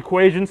following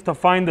equations to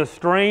find the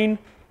strain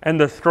and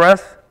the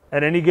stress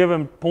at any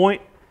given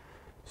point.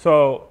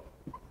 So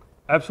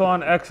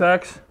epsilon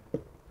xx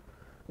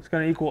is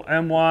going to equal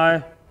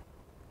my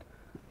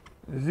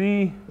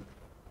z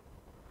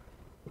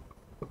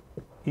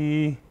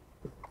e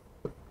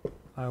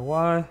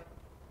iy,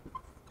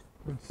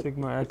 and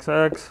sigma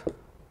xx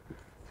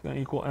is going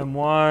to equal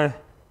my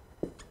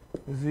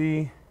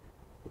z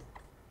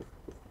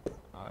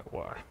iy.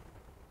 All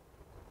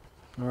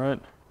right.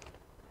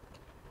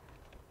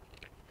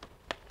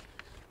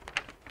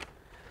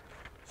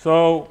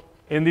 So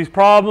in these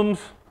problems,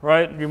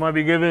 right, you might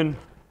be given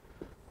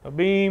a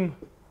beam,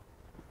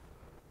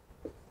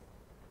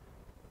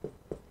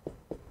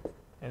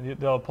 and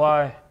they'll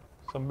apply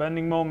some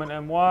bending moment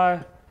my.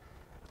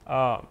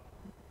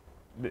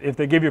 If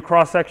they give you a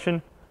cross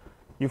section,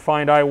 you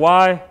find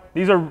iy.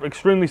 These are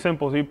extremely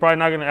simple, so you're probably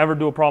not going to ever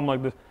do a problem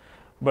like this.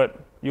 But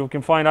you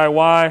can find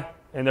iy,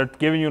 and they're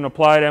giving you an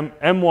applied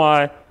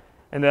my,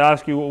 and they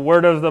ask you, well, where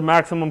does the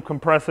maximum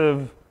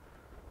compressive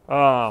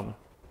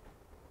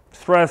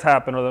stress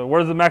happen, or where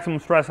does the maximum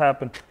stress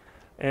happen?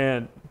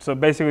 And so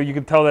basically you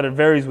can tell that it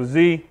varies with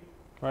Z,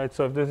 right?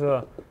 So if there's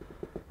a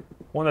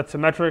one that's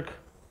symmetric,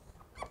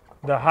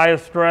 the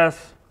highest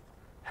stress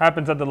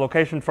happens at the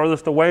location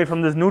furthest away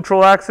from this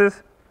neutral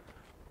axis,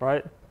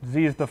 right?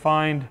 Z is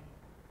defined,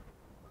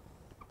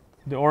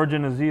 the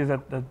origin of Z is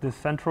at this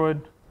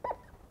centroid.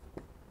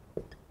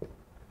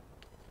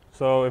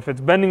 So if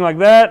it's bending like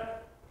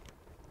that,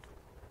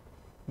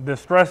 the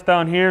stress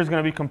down here is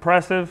going to be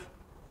compressive,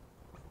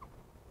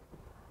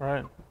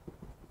 right?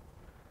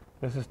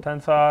 This is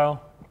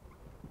tensile.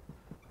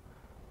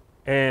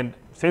 And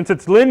since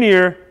it's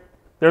linear,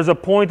 there's a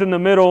point in the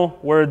middle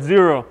where it's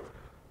 0.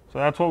 So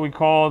that's what we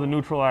call the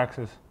neutral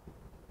axis.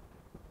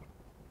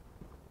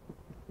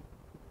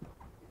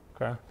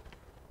 Okay.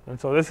 And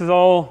so this is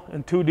all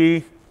in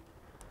 2D,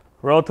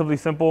 relatively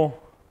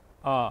simple.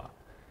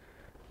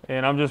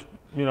 And I'm just,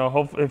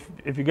 hope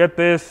if you get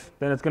this,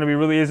 then it's going to be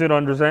really easy to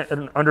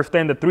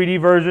understand the 3D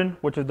version,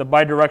 which is the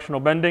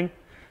bidirectional bending.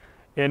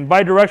 In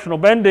bidirectional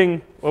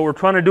bending, what we're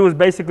trying to do is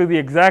basically the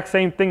exact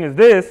same thing as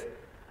this,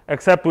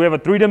 except we have a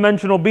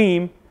 3-dimensional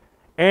beam,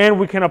 and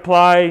we can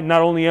apply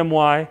not only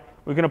my,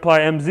 we can apply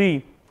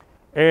mz.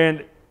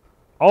 And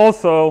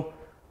also,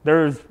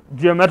 there's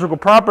geometrical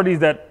properties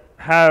that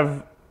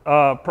have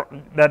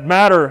that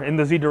matter in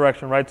the z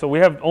direction, right? So we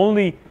have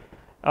only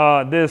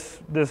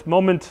this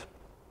moment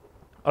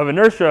of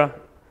inertia,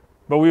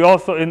 but we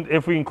also,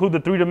 if we include the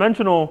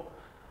 3-dimensional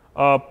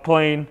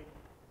plane,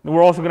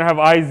 we're also going to have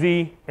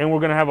IZ, and we're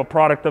going to have a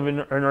product of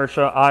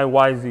inertia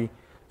IYZ.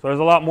 So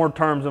there's a lot more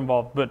terms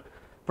involved. But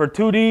for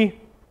 2D,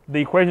 the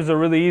equations are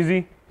really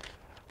easy.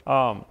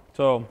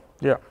 So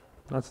yeah,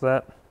 that's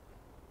that.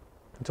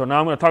 And so now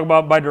I'm going to talk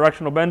about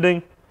bidirectional bending.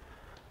 Is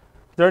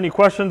there any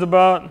questions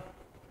about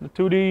the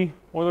 2D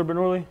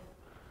Euler-Bernoulli?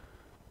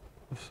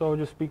 If so,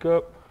 just speak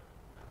up.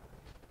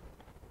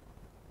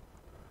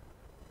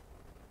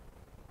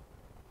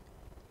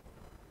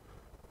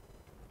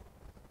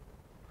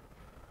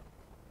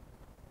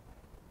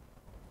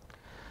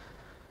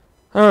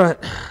 All right,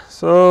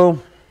 so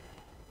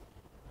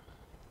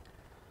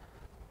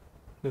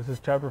this is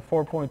chapter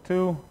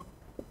 4.2,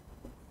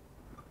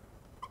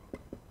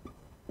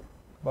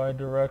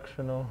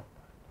 bidirectional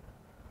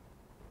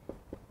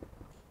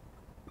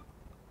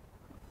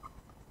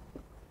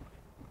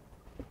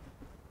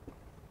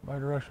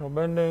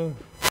bending.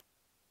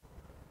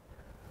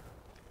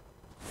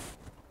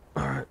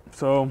 All right,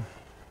 so I'm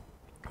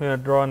going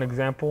to draw an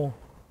example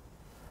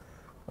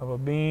of a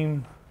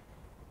beam.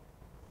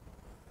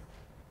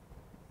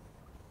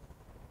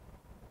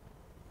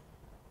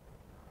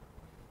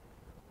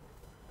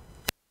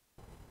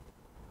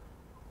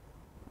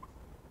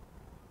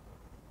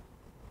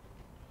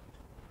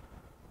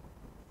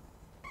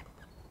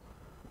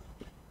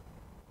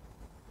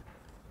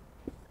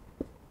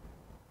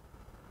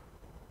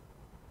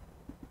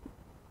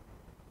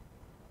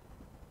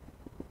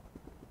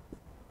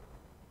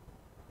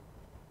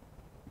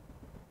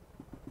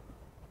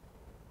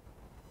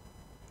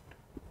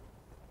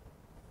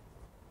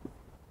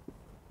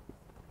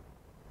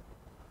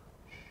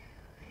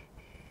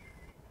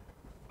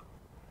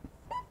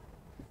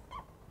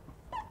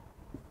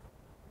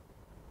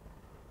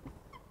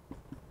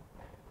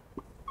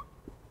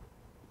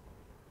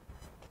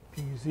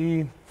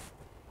 PZ.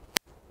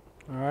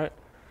 All right.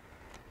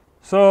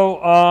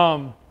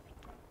 So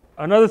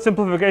another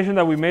simplification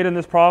that we made in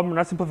this problem,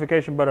 not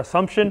simplification, but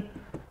assumption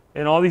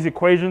in all these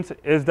equations,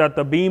 is that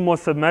the beam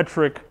was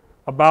symmetric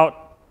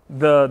about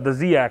the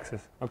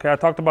z-axis. Okay, I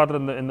talked about that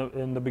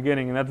in the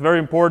beginning, and that's very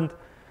important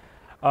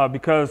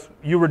because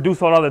you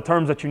reduce a lot of the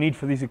terms that you need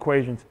for these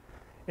equations.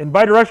 In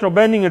bidirectional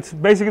bending, it's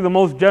basically the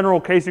most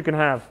general case you can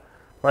have.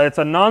 Right? It's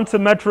a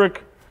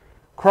non-symmetric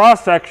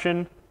cross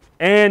section,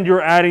 and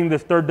you're adding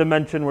this third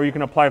dimension where you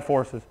can apply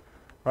forces,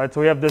 right?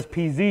 So we have this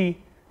PZ,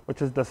 which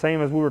is the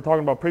same as we were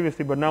talking about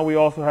previously, but now we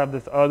also have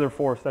this other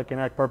force that can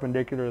act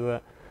perpendicular to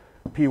that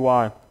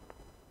PY.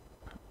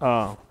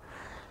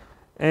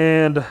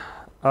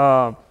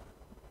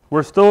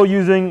 We're still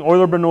using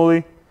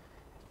Euler-Bernoulli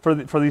for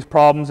these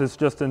problems. It's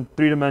just in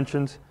 3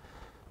 dimensions.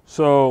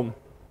 So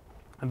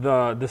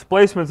the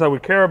displacements that we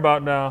care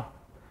about now,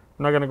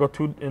 I'm not going to go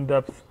too in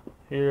depth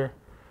here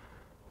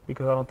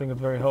because I don't think it's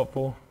very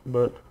helpful,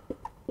 but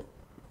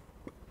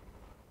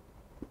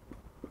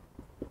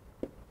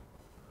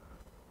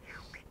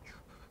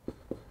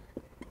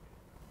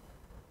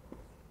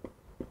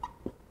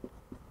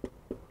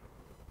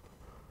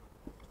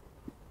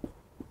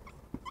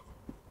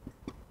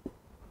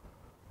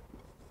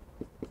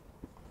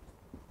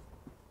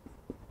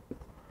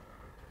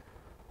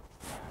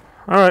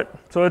all right,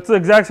 so it's the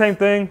exact same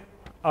thing.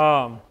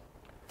 The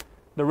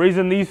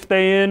reason these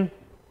stay in,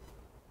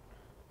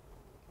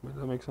 does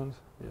that make sense?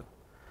 Yeah.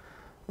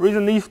 The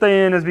reason these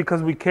stay in is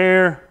because we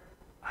care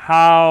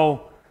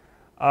how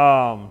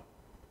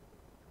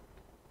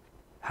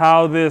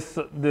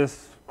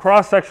this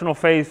cross-sectional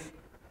face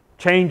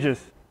changes.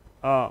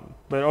 But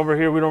over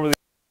here we don't really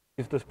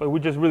use this, but we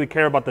just really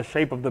care about the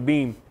shape of the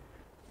beam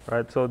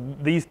right? So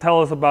these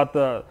tell us about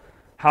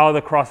how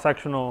the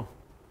cross-sectional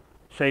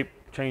shape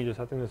changes.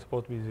 I think it's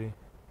supposed to be Z.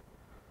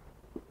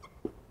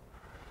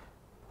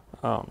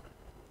 Oh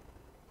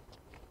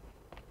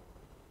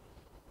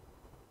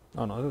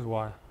no, this is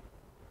Y.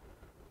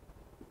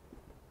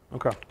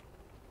 Okay.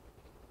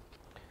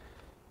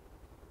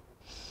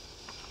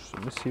 So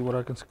let me see what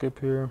I can skip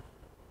here.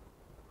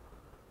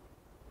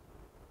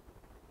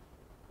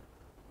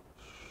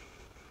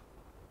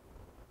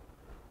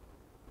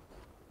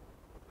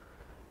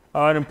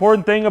 An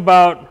important thing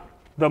about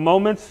the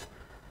moments,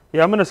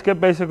 yeah, I'm going to skip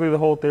basically the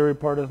whole theory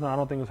part. I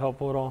don't think it's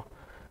helpful at all.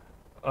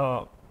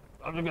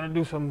 I'm just going to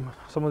do some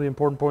of the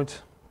important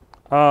points.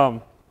 The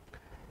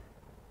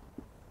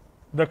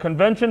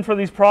convention for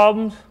these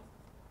problems,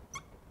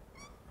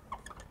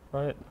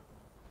 right?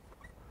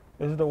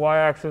 This is the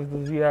y-axis,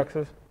 the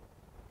z-axis.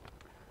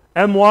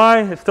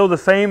 My is still the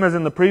same as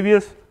in the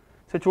previous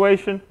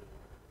situation,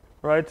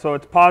 right? So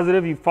it's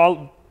positive. You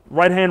follow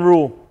right-hand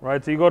rule,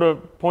 right? So you go to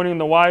pointing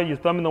the y, you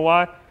thumb in the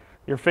y,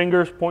 your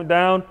fingers point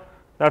down.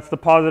 That's the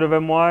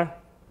positive my.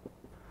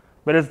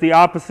 But it's the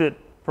opposite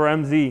for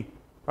mz,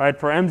 right?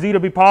 For mz to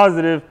be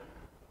positive,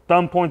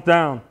 thumb points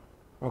down.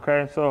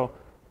 Okay, so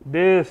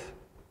this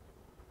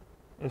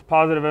is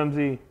positive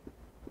mz.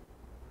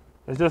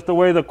 It's just the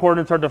way the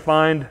coordinates are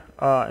defined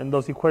in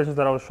those equations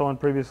that I was showing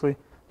previously,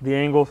 the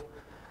angles.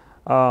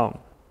 So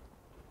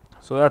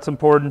that's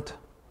important.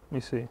 Let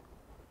me see.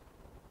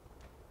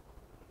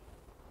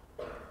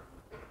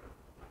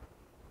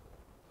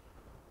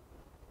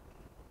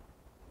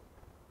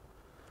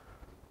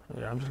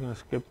 Yeah, I'm just going to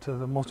skip to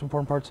the most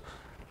important parts.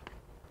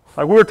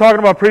 Like we were talking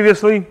about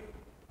previously,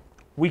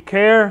 we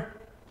care,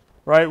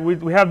 right?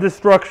 We have this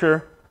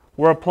structure.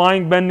 We're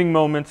applying bending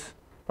moments,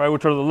 right,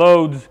 which are the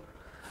loads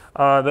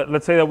that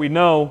let's say that we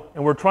know,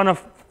 and we're trying to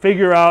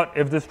figure out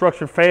if this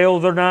structure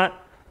fails or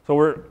not. So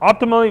we're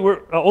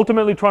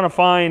ultimately trying to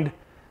find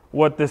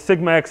what the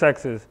sigma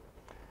xx is.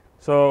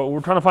 So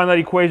we're trying to find that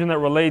equation that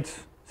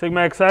relates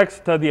sigma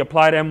xx to the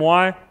applied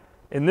my.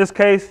 In this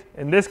case,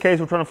 we're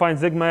trying to find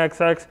sigma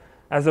xx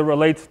as it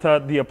relates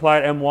to the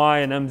applied my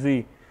and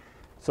mz.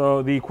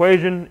 So the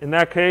equation in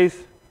that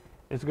case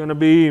is going to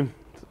be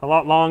a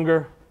lot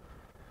longer.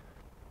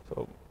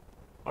 So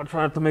I'll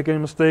try not to make any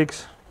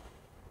mistakes.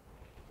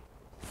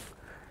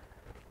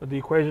 But the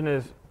equation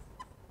is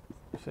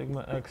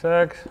sigma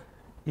xx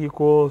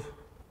equals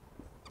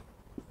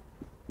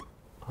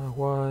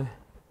iy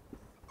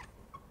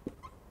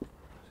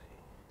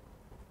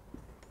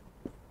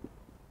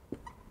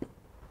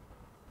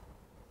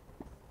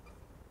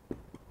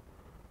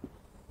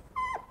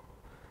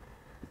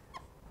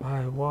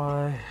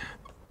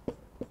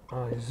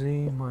iy iz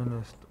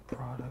minus the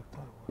product iy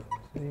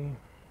z.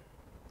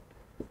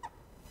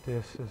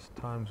 This is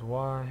times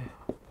y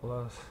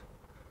plus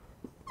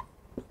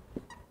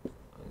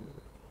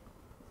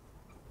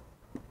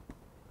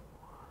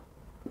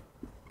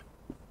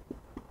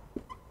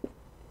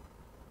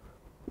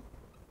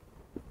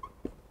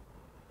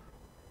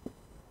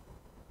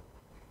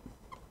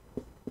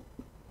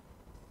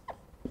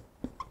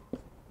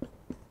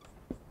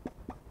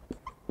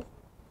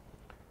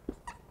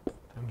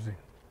mz.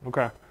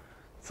 Okay,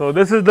 so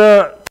this is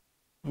the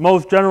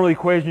most general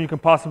equation you can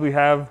possibly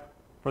have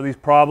for these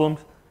problems.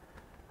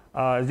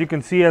 As you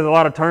can see, it has a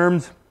lot of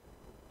terms.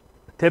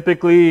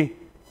 Typically,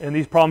 in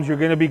these problems, you're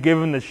going to be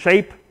given the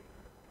shape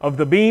of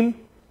the beam.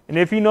 And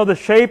if you know the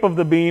shape of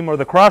the beam or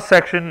the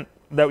cross-section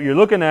that you're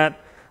looking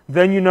at,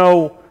 then you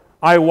know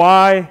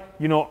IY,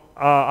 you know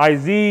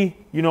IZ,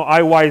 you know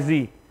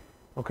IYZ.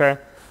 Okay?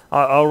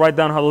 I'll write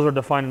down how those are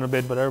defined in a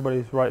bit, but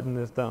everybody's writing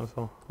this down,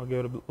 so I'll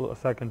give it a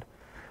second.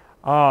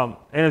 And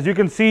as you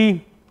can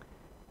see,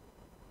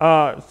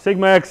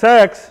 sigma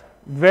xx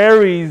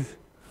varies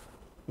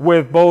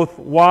with both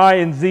y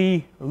and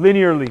z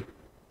linearly.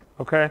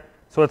 Okay,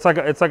 so it's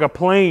like a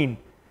plane,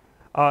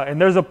 and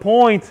there's a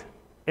point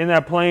in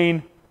that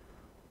plane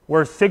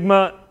where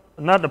sigma,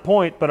 not the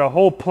point, but a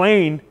whole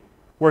plane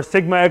where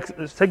sigma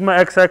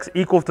xx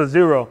equals to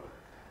 0.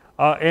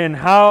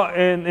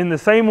 And in the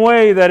same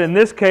way that in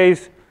this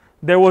case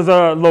there was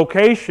a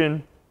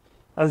location,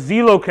 a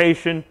z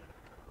location,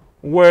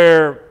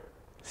 where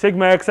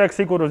sigma xx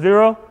equal to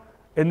 0.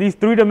 In these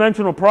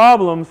three-dimensional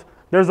problems,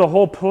 there's a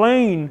whole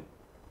plane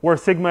where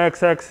sigma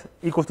xx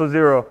equals to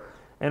 0.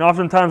 And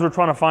oftentimes we're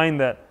trying to find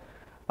that.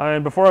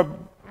 And before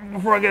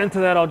I get into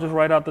that, I'll just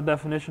write out the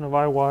definition of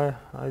IY,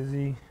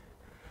 IZ.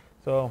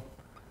 So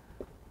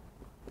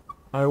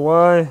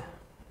IY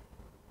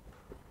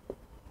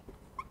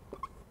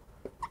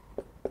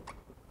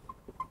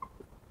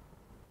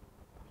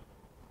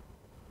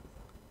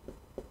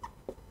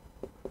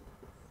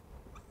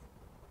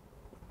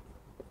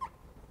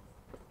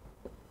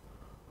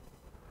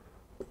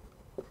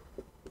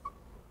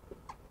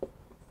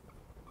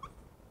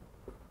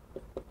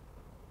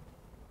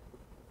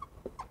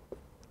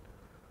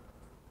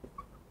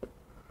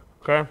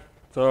Okay,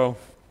 so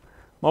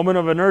moment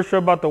of inertia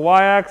about the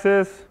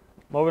y-axis,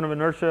 moment of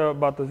inertia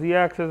about the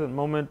z-axis,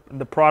 and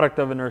the product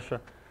of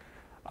inertia.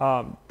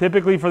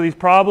 Typically for these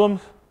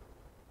problems,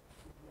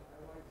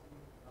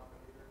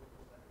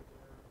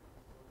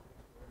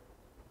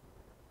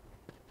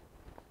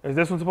 Is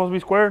this one supposed to be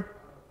squared?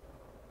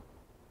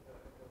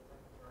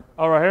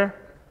 Oh, right here?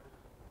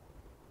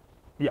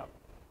 Yeah.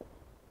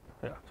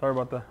 Yeah, sorry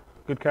about that.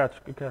 Good catch,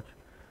 good catch.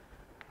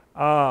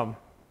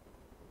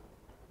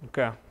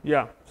 Okay,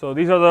 yeah. So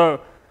these are the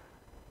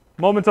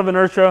moments of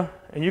inertia,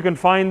 and you can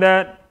find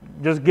that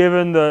just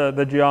given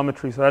the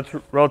geometry. So that's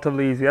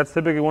relatively easy. That's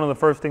typically one of the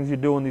first things you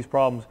do in these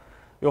problems.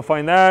 You'll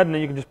find that, and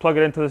then you can just plug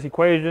it into this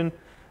equation,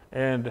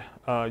 and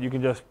you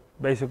can just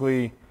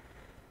basically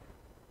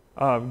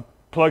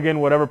plug in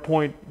whatever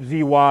point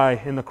zy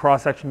in the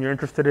cross section you're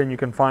interested in. You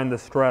can find the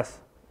stress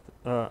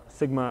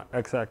sigma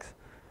xx.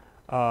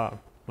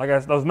 Like I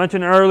was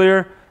mentioning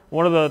earlier,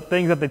 one of the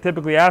things that they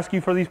typically ask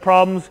you for these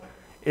problems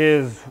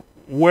is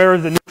where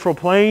is the neutral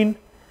plane?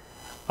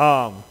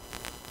 So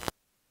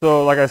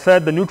like I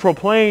said, the neutral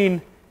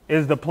plane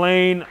is the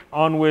plane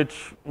on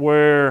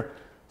where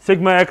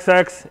sigma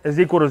xx is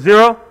equal to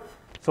 0.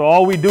 So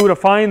all we do to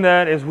find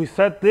that is we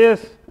set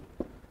this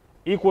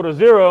equal to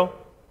 0,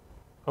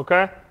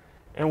 okay?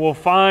 And we'll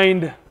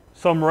find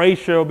some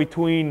ratio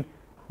between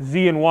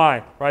z and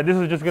y, right? This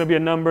is just going to be a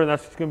number, and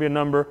that's just going to be a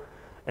number.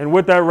 And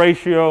with that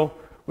ratio,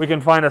 we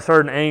can find a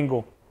certain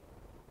angle.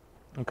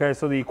 Okay,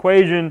 so the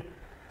equation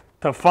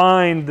to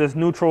find this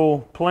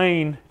neutral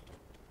plane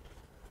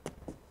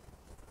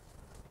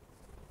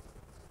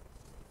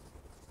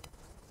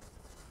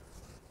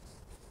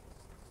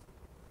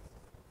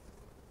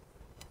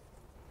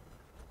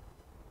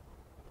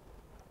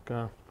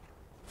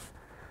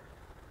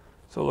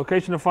so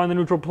location to find the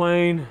neutral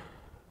plane,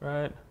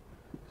 right?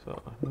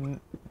 So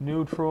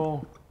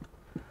neutral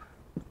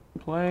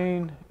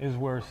plane is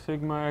where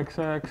sigma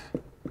xx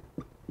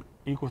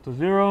equals to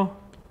 0.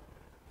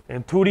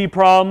 In 2D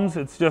problems,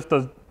 it's just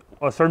a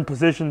certain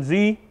position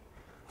z.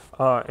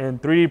 In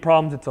 3D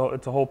problems, it's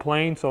a whole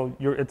plane, so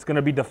it's going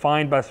to be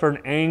defined by a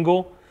certain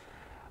angle.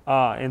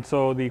 And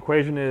so the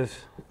equation is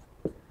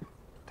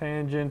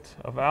tangent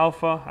of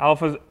alpha.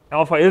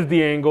 Alpha is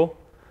the angle.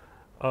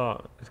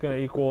 It's going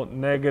to equal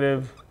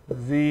negative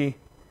z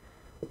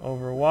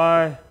over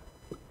y,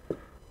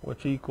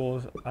 which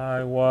equals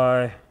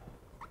iy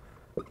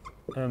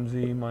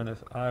mz minus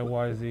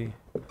iyz.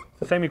 It's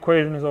the same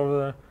equation as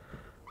over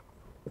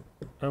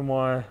there.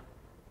 My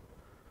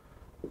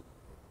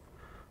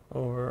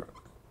over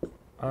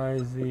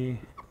iz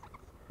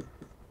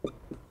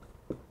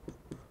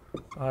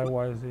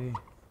iyz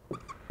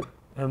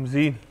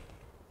mz.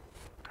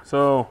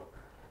 So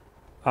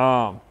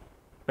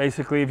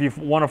basically, if you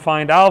want to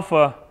find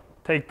alpha,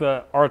 take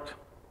the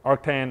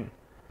arctan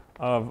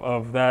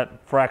of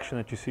that fraction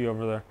that you see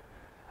over there.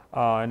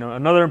 And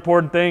another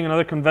important thing,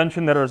 another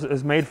convention that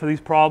is made for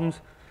these problems,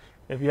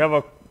 if you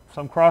have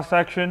some cross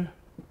section,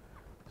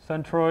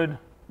 centroid.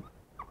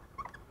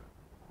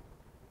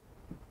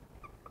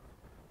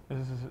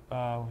 This is we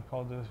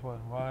call this what,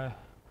 y,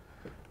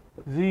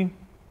 z.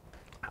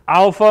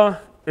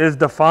 Alpha is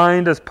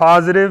defined as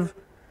positive,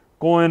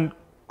 going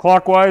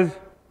clockwise.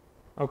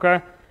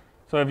 Okay,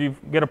 so if you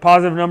get a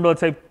positive number, let's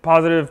say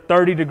positive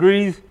 30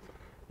 degrees,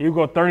 you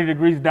go 30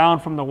 degrees down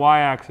from the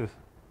y-axis.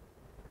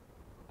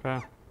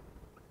 Okay,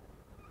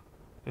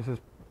 this is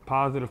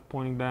positive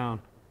pointing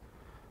down.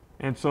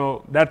 And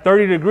so that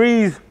 30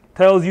 degrees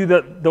tells you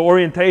that the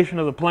orientation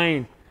of the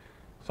plane.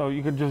 So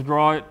you could just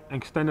draw it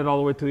and extend it all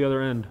the way to the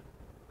other end.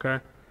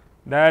 Okay,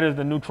 that is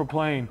the neutral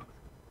plane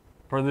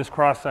for this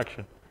cross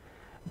section.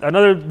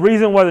 Another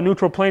reason why the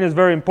neutral plane is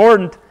very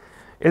important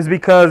is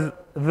because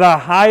the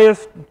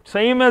highest,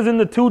 same as in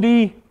the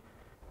 2D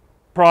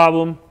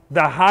problem,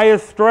 the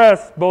highest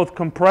stress, both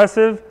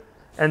compressive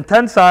and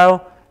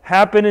tensile,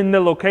 happen in the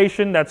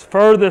location that's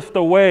furthest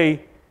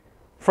away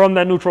from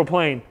that neutral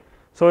plane.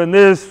 So in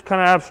this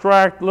kind of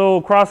abstract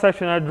little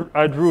cross-section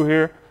I drew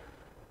here,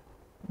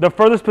 the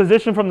furthest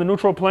position from the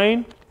neutral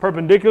plane,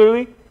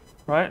 perpendicularly,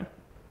 right,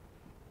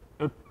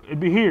 it'd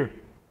be here,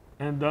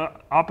 and the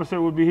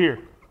opposite would be here,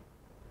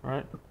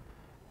 right?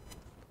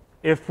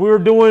 If we were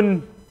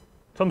doing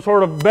some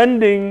sort of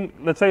bending,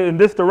 let's say in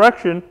this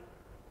direction,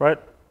 right,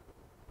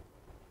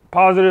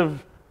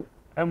 positive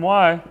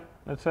my,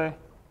 let's say,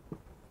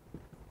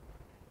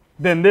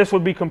 then this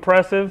would be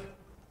compressive,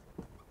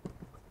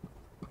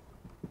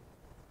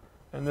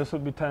 and this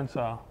would be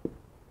tensile.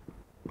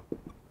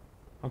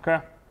 Okay?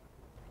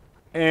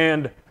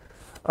 And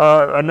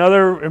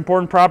another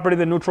important property of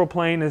the neutral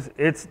plane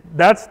is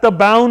that's the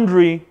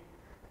boundary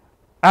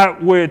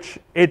at which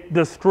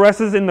the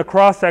stresses in the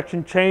cross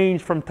section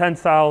change from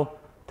tensile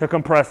to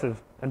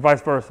compressive, and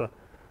vice versa.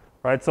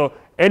 Right? So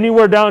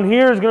anywhere down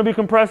here is going to be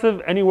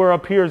compressive, anywhere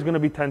up here is going to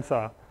be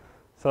tensile.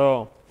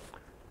 So,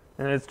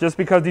 and it's just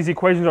because these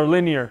equations are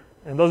linear.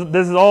 And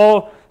this is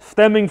all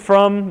stemming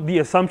from the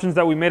assumptions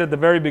that we made at the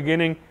very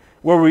beginning,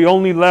 where we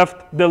only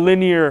left the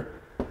linear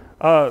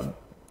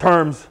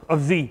terms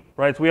of z,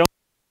 right? So we only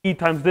have e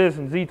times this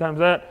and z times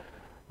that.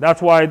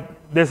 That's why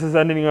this is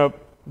ending up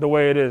the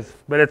way it is.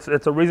 But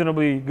it's a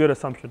reasonably good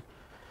assumption.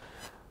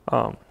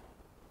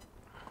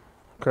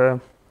 Okay.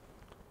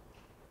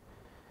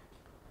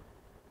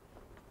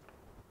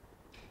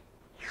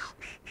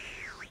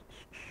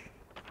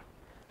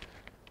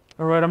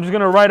 All right, I'm just going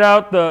to write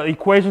out the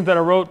equations that I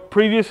wrote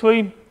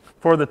previously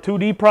for the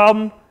 2D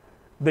problem,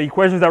 the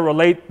equations that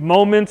relate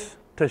moments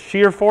to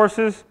shear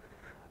forces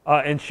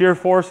and shear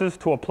forces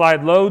to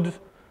applied loads,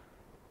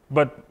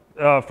 but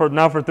for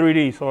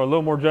 3D, so a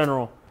little more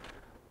general.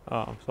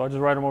 So I'll just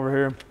write them over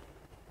here.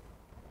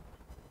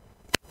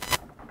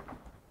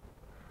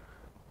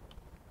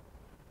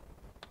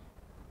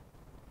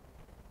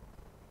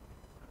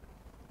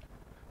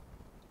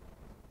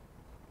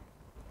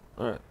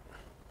 All right.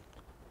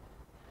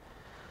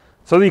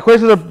 So the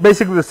equations are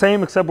basically the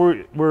same, except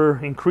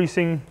we're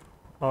increasing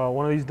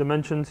one of these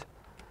dimensions.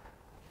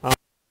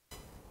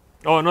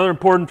 Another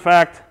important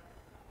fact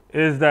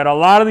is that a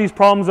lot of these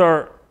problems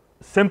are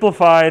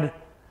simplified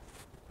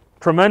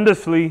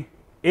tremendously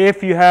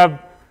if you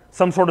have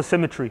some sort of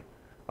symmetry.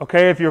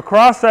 Okay, if your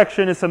cross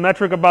section is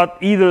symmetric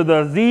about either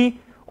the z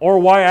or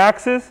y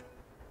axis,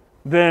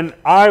 then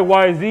I,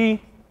 y, z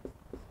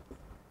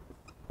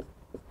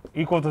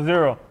equal to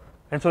 0.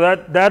 And so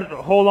that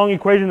whole long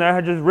equation that I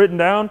had just written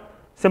down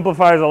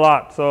simplifies a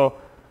lot. So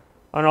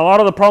on a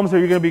lot of the problems that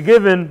you're going to be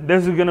given,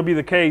 this is going to be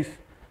the case.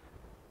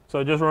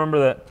 So just remember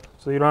that.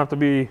 So you don't have to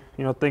be,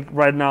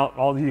 writing out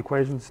all these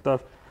equations and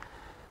stuff.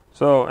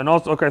 So, and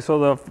also, okay,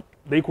 so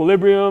the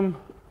equilibrium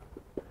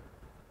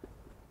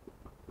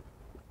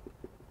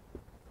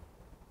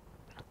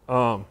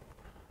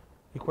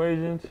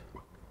equations.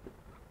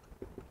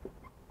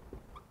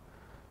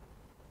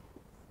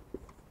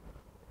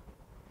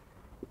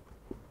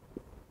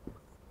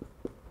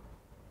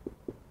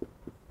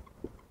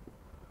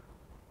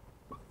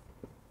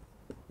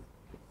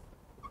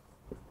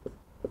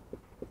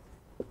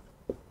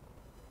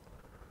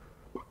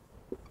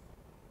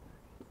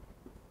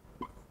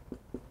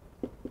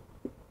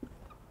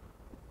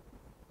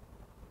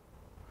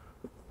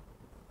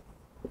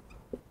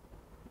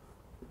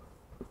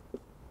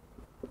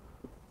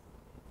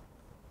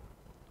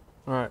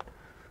 All right,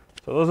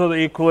 so those are the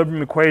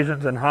equilibrium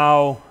equations and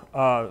how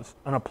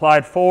an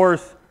applied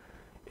force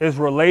is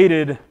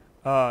related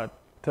to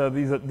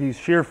these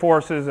shear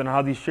forces, and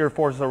how these shear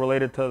forces are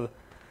related to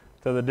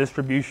the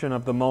distribution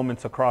of the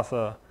moments across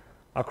a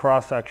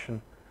cross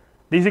section.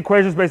 These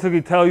equations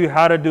basically tell you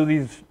how to do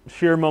these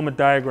shear moment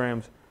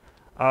diagrams.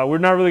 We're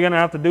not really going to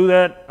have to do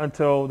that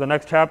until the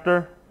next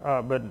chapter,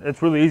 but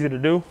it's really easy to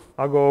do.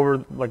 I'll go over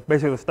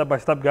basically the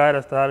step-by-step guide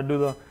as to how to do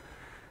the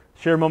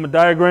shear moment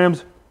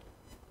diagrams.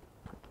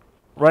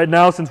 Right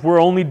now, since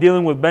we're only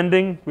dealing with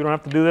bending, we don't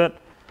have to do that.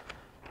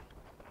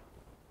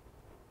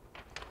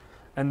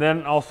 And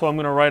then also I'm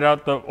going to write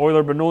out the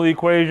Euler-Bernoulli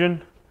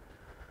equation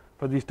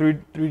for these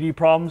 3D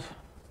problems.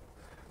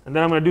 And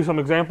then I'm going to do some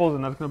examples,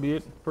 and that's going to be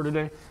it for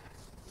today.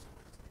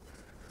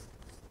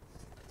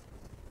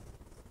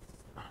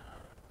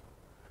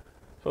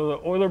 So the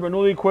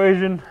Euler-Bernoulli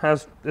equation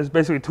is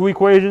basically two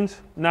equations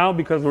now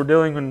because we're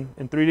dealing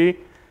in 3D.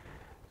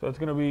 So it's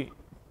going to be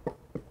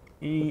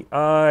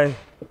EI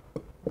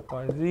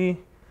by Z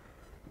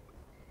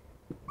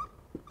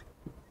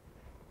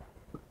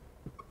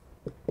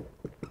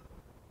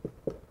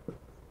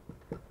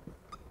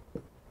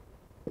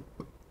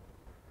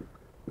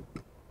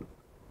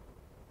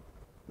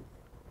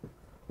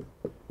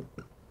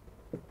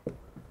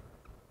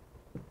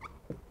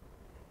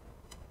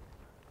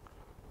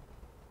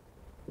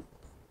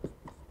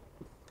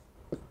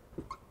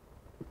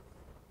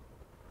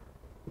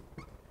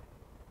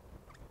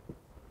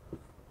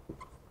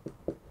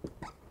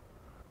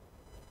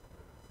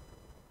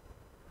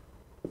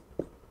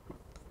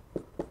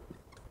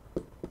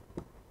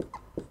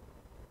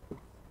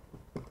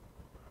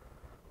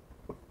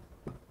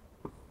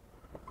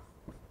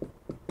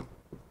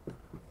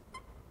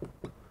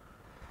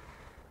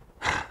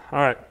All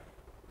right,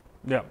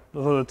 yeah,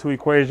 those are the two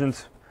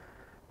equations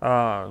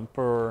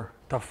to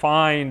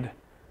find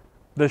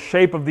the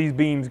shape of these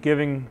beams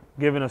given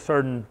a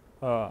certain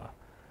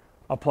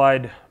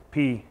applied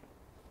P.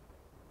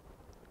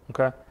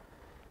 Okay,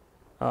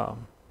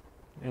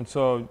 and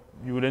so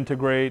you would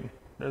integrate.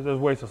 There's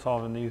ways to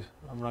solving these.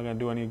 I'm not going to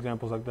do any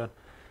examples like that,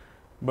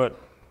 but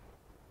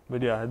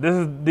yeah, this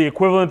is the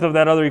equivalent of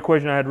that other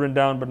equation I had written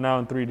down, but now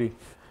in 3D.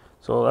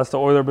 So that's the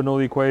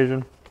Euler-Bernoulli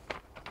equation.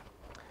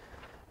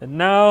 And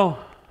now,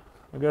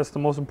 I guess the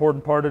most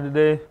important part of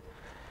today,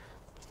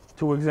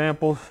 two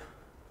examples.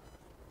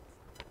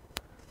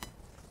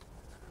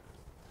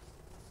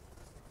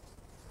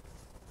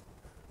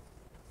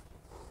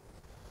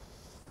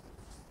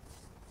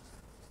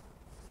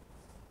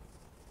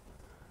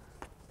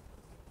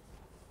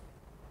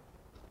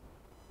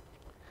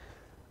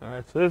 All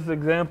right, so this is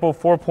example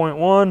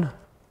 4.1.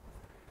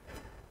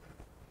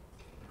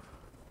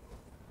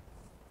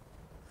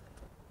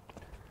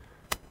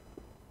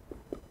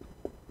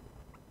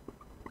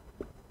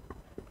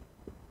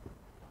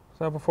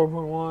 Example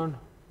 4.1.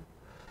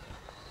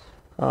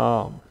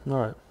 All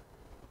right.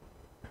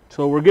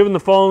 So we're given the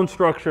following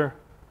structure.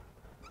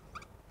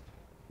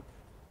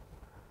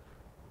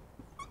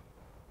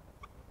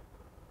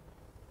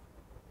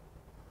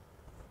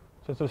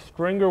 So it's a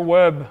stringer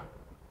web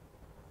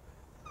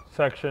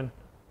section,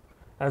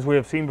 as we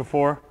have seen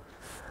before.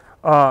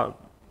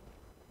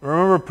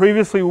 remember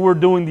previously we were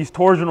doing these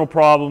torsional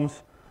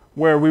problems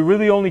where we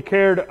really only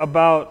cared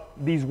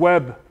about these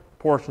web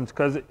portions,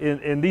 because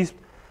in these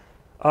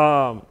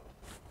spar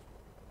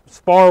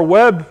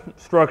web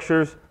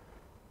structures,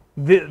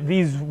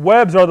 these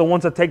webs are the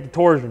ones that take the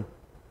torsion.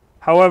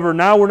 However,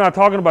 now we're not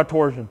talking about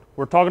torsion.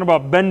 We're talking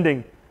about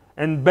bending.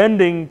 And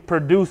bending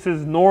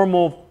produces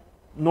normal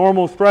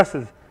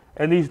stresses.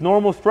 And these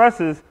normal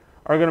stresses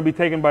are going to be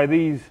taken by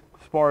these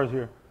spars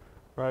here.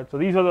 Right? So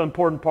these are the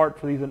important part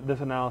for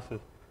this analysis.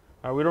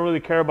 We don't really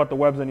care about the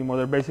webs anymore.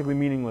 They're basically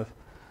meaningless.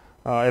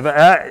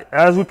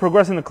 As we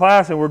progress in the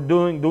class and we're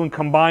doing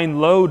combined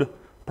load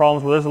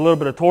problems where there's a little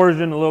bit of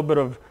torsion, a little bit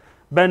of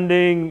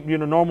bending,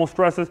 normal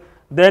stresses,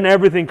 then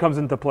everything comes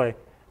into play.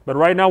 But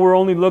right now we're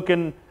only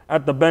looking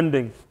at the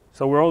bending.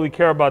 So we only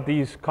care about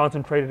these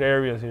concentrated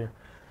areas here.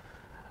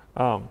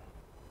 So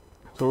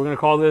we're going to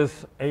call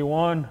this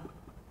A1.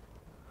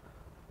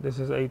 This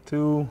is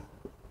A2,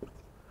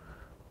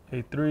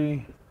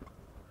 A3,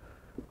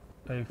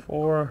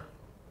 A4.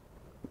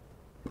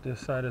 This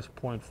side is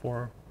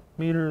 0.4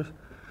 meters,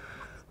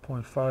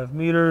 0.5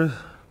 meters,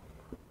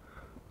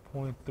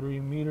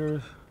 0.3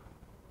 meters.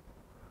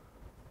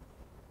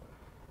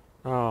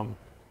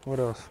 What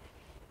else?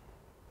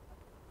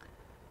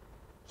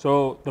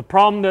 So the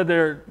problem that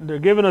they're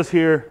giving us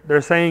here,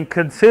 they're saying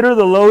consider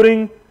the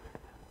loading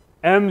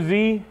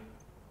mz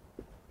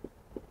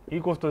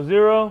equals to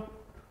 0,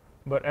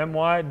 but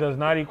my does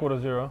not equal to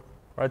 0.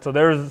 Right? So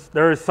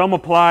there is some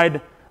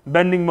applied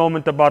bending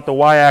moment about the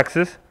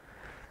y-axis.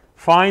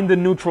 Find the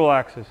neutral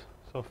axis.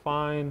 So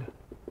find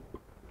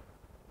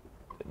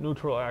the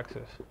neutral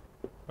axis,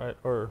 right?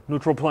 Or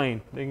neutral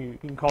plane. You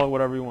can call it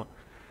whatever you want.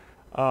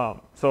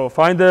 So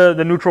find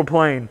the neutral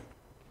plane.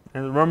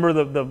 And remember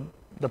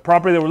the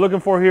property that we're looking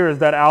for here is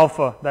that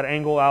alpha, that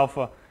angle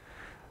alpha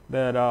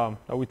that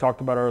we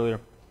talked about earlier.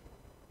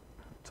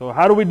 So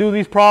how do we do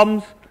these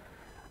problems?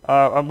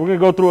 We're going to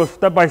go through a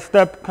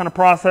step-by-step kind of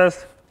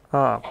process.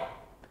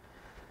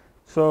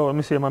 So let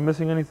me see, am I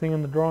missing anything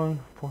in the drawing?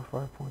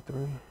 0.5,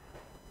 0.3.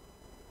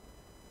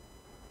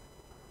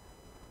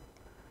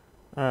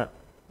 All right,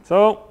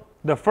 so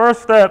the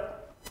first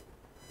step,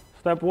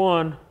 step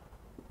 1,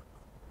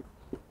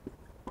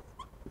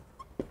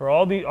 for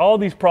all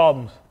these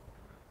problems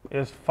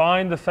is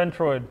find the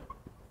centroid.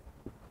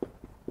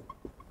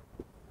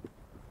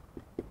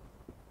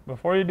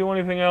 Before you do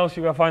anything else,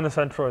 you got to find the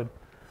centroid.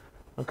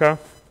 Okay?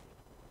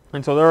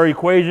 And so there are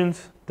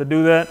equations to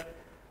do that.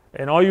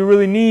 And all you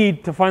really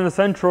need to find the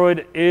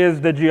centroid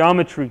is the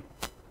geometry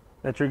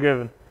that you're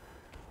given.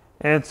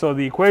 And so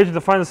the equation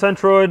to find the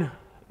centroid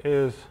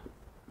is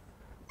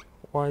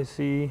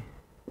YC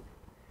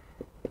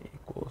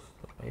equals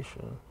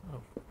summation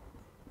of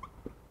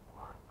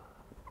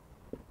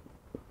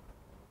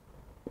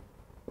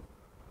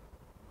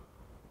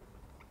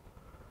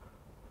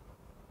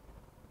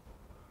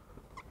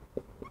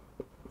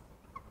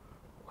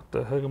what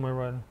the heck am I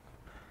writing?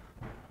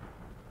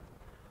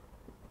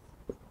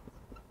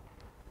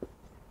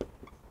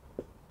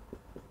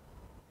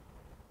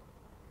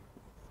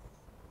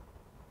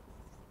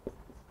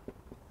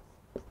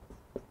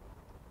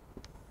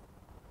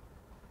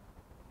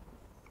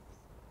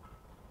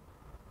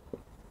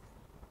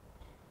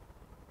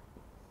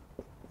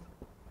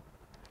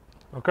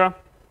 Okay,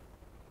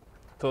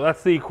 so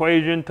that's the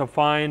equation to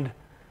find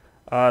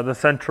the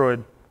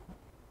centroid.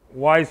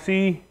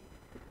 YC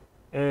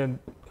and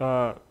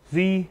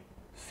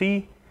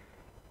ZC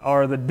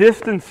are the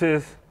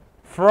distances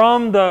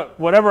from the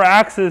whatever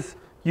axis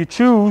you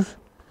choose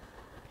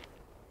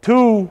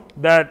to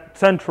that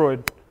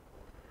centroid.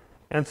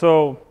 And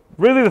so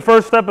really the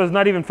first step is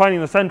not even finding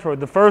the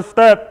centroid. The first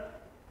step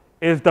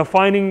is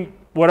defining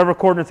whatever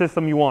coordinate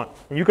system you want.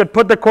 And you could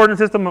put the coordinate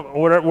system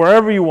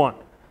wherever you want.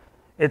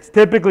 It's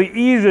typically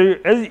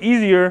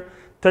easier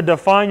to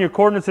define your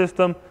coordinate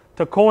system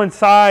to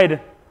coincide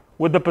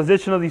with the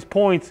position of these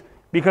points,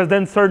 because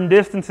then certain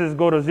distances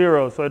go to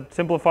 0. So it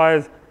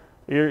simplifies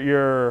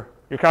your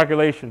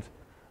calculations,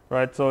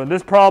 right? So in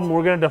this problem,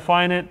 we're going to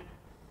define it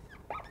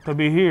to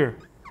be here.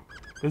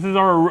 This is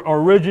our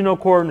original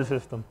coordinate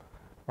system,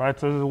 right?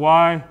 So this is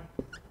y,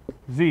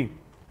 z.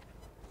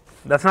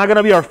 That's not going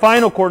to be our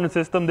final coordinate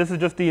system. This is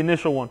just the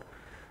initial one.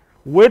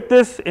 With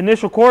this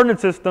initial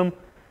coordinate system,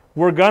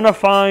 we're going to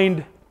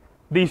find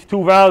these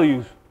two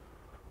values,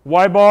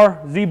 y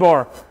bar, z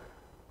bar.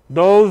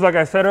 Those, like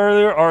I said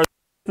earlier, are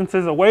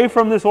distances away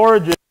from this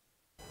origin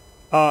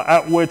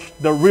at which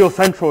the real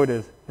centroid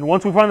is. And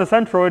once we find the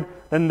centroid,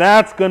 then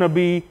that's going to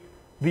be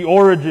the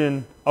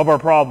origin of our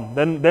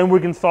problem. Then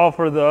we can solve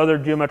for the other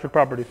geometric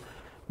properties.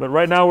 But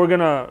right now we're going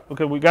to,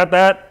 okay, we got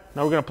that.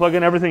 Now we're going to plug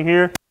in everything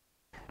here.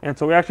 And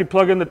so we actually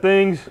plug in the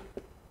things.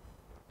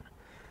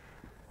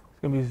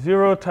 It's going to be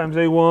 0 times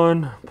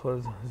A1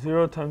 plus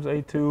 0 times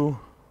A2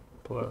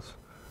 plus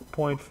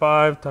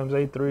 0.5 times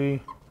A3.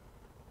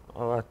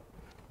 Oh, let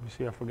me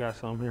see, I forgot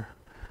some here.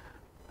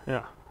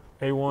 Yeah,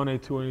 A1,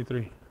 A2, and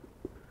A3.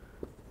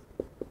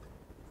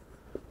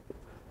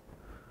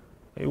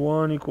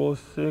 A1 equals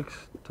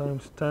 6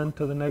 times 10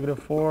 to the negative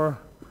 4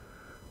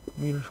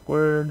 meters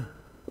squared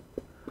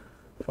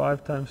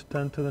 5 times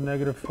 10 to the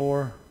negative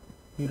 4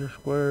 meters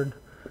squared.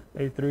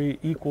 A3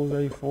 equals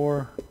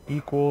A4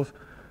 equals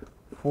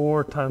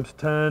 4 times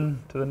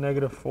 10 to the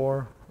negative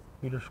 4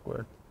 meters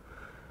squared.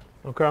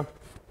 Okay?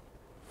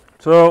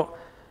 So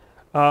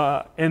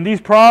in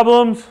these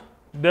problems,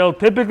 they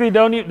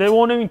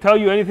won't even tell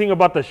you anything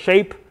about the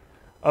shape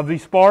of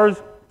these spars.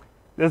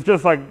 It's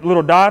just like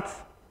little dots,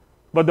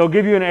 but they'll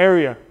give you an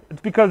area. It's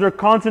because they're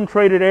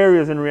concentrated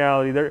areas in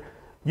reality.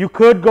 You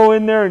could go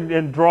in there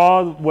and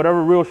draw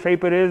whatever real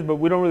shape it is, but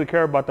we don't really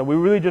care about that. We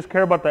really just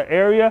care about the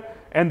area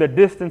and the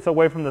distance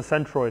away from the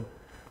centroid.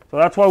 So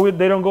that's why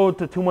they don't go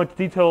into too much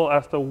detail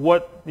as to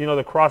what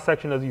the cross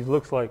section of these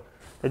looks like.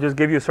 They just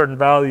give you a certain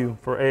value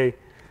for A.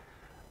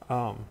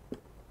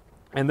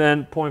 And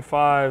then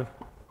 0.5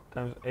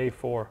 times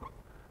A4.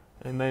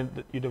 And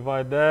then you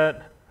divide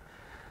that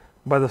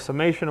by the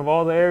summation of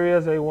all the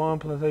areas, A1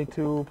 plus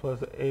A2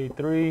 plus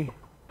A3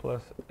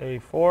 plus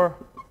A4,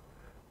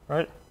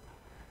 right?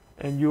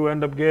 And you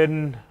end up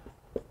getting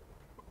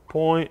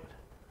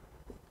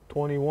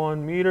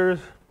 0.21 meters.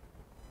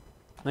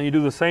 And you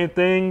do the same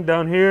thing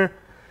down here.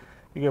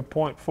 You get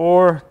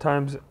 0.4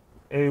 times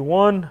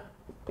A1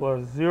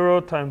 plus 0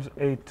 times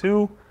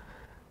A2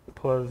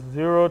 plus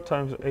 0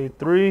 times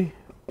A3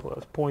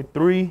 plus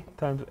 0.3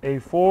 times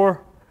A4.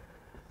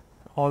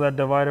 All that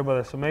divided by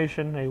the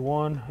summation,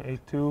 A1,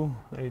 A2,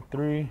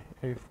 A3,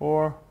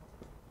 A4.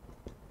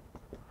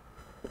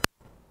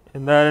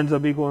 And that ends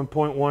up equaling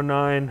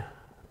 0.19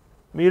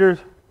 meters.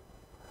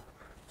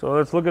 So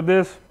let's look at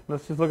this.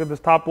 Let's just look at this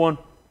top one.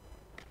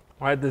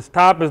 All right, this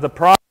top is the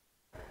product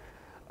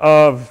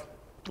of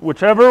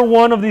whichever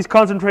one of these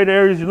concentrated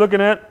areas you're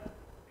looking at,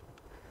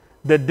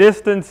 the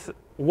distance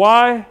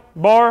y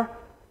bar,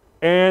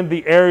 and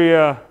the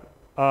area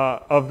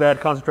of that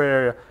concentrated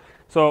area.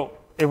 So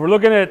if we're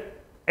looking at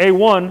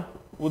A1,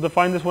 we'll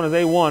define this one as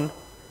A1.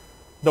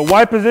 The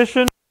y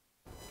position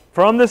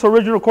from this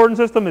original coordinate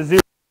system is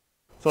 0.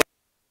 So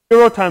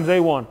 0 times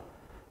A1.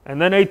 And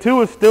then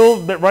A2 is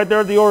still right there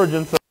at the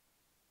origin, so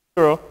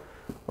 0.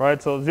 Right,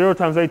 so 0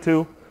 times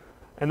A2.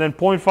 And then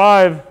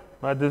 0.5,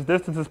 right, this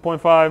distance is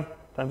 0.5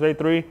 times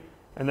A3.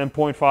 And then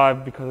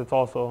 0.5 because it's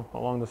also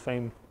along the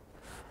same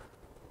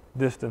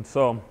distance.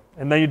 So,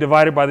 and then you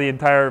divide it by the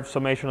entire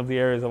summation of the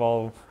areas of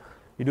all of them.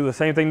 You do the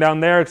same thing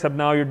down there, except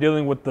now you're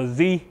dealing with the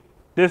z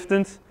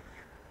distance.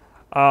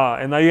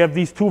 And now you have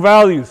these two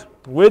values.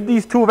 With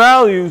these two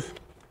values,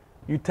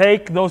 you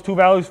take those two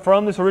values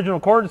from this original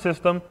coordinate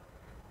system,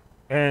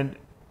 and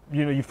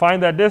you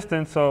find that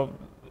distance. So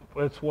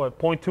it's what,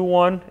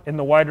 0.21 in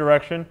the y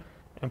direction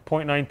and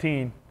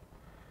 0.19.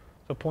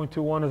 So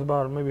 0.21 is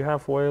about maybe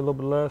halfway, a little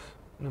bit less,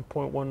 and then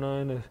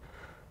 0.19 is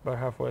about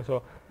halfway.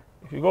 So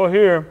if you go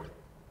here,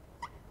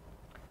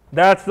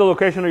 that's the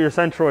location of your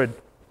centroid.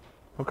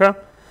 Okay?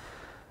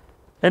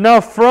 And now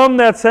from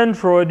that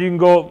centroid, you can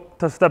go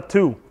to step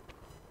 2.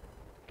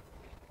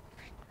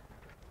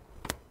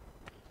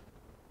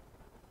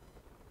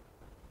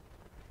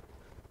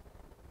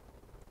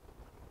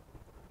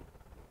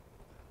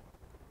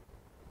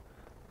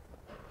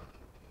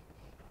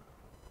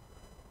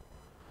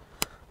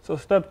 So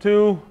step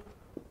 2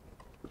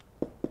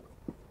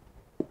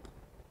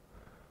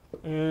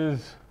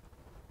 is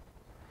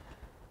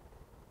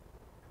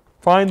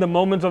find the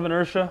moments of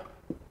inertia.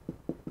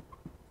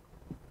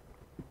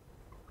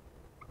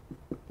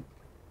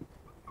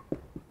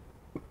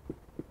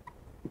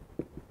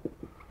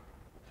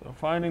 So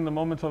finding the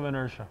moments of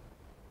inertia.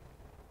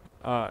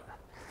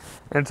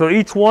 And so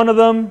each one of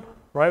them,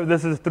 right,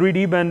 this is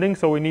 3D bending,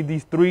 so we need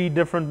these 3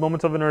 different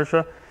moments of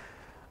inertia.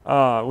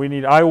 We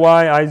need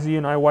IY, IZ,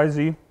 and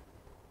IYZ.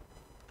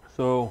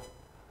 So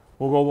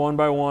we'll go one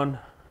by one.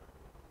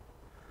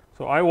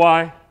 So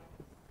IY,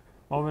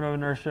 moment of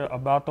inertia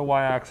about the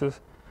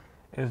y-axis,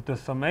 is the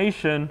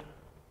summation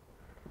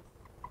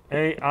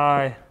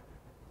AI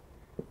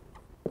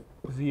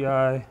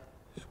ZI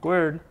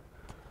squared.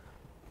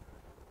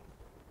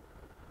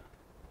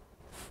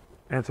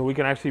 And so we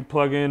can actually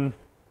plug in.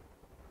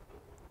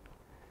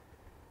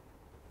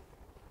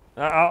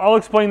 I'll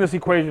explain this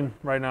equation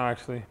right now,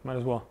 actually. Might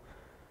as well.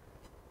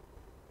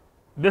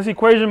 This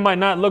equation might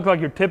not look like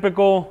your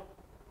typical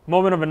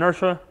moment of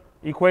inertia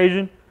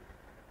equation.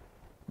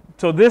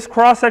 So this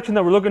cross section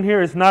that we're looking here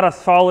is not a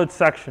solid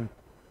section.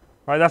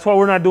 Right? That's why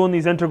we're not doing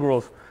these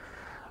integrals.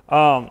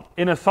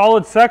 In a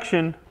solid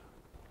section,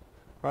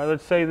 right,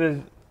 let's say this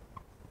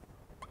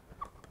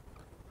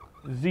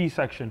Z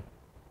section.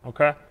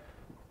 Okay?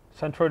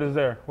 Centroid is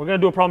there. We're going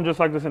to do a problem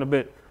just like this in a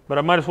bit, but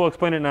I might as well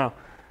explain it now.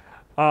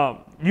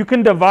 You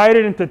can divide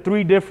it into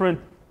 3 different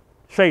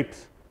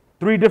shapes,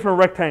 3 different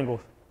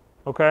rectangles.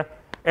 Okay?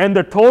 And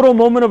the total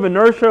moment of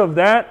inertia of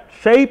that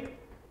shape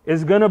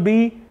is going to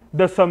be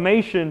the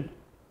summation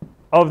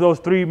of those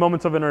 3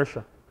 moments of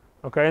inertia.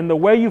 Okay? And the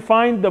way you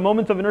find the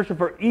moments of inertia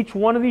for each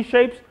one of these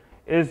shapes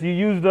is you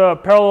use the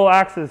parallel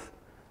axis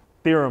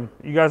theorem.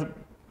 You guys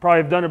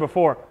probably have done it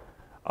before.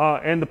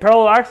 And the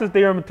parallel axis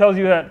theorem tells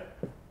you that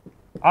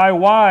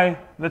IY,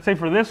 let's say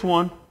for this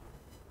one,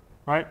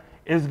 right,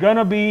 is going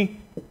to be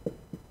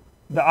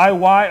the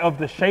IY of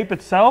the shape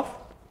itself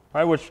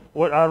right?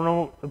 What I don't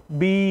know,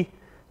 b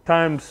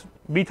times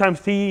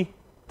t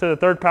to the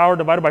third power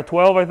divided by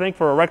 12, I think,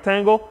 for a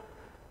rectangle,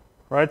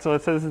 right? So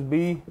let's say this is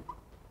b,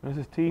 this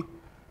is t,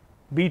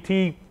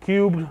 bt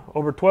cubed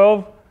over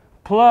 12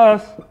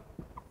 plus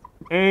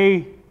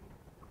ad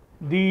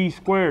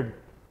squared,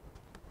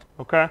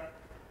 okay?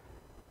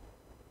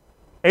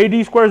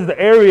 AD squared is the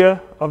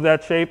area of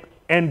that shape,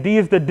 and d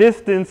is the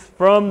distance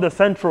from the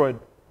centroid,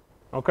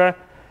 okay?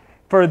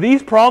 For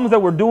these problems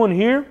that we're doing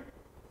here,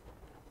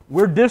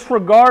 we're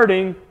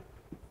disregarding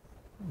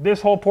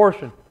this whole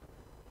portion,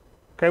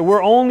 okay?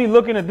 We're only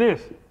looking at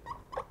this.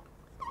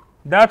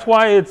 That's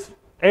why it's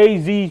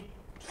AZ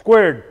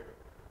squared,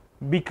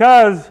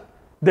 because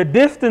the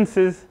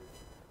distances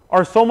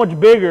are so much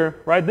bigger,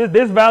 right?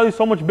 This value is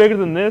so much bigger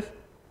than this,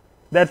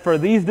 that for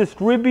these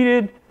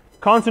distributed,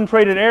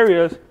 concentrated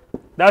areas,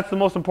 that's the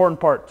most important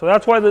part. So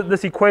that's why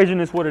this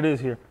equation is what it is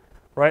here,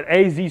 right?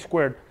 AZ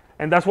squared.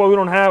 And that's why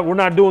we're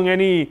not doing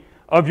any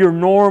of your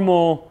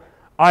normal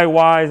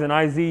IYs and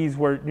IZs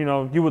where,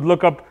 you would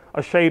look up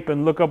a shape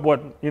and look up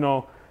what,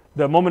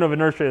 the moment of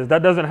inertia is.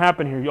 That doesn't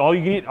happen here. All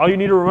you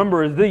need to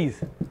remember is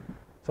these.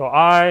 So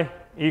I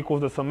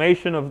equals the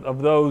summation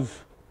of those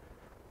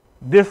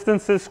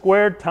distances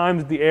squared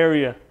times the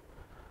area.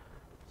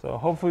 So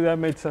hopefully that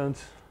made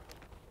sense.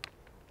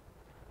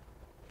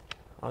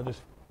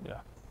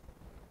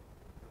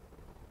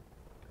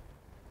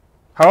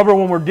 However,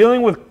 when we're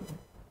dealing with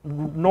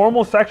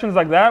normal sections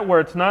like that, where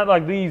it's not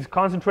like these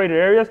concentrated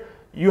areas,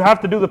 you have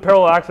to do the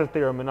parallel access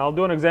theorem, and I'll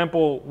do an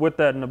example with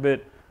that in a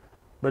bit.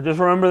 But just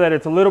remember that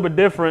it's a little bit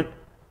different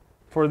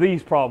for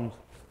these problems.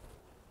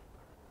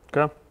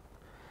 Okay?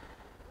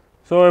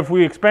 So if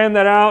we expand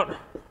that out,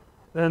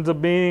 it ends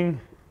up being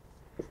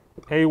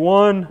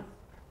A1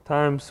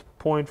 times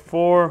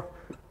 0.4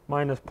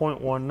 minus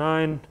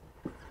 0.19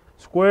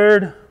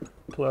 squared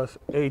plus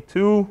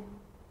A2,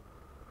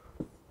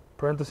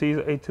 parentheses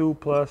A2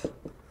 plus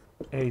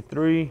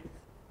A3,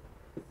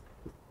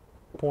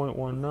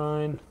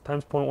 0.19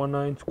 times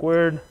 0.19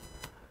 squared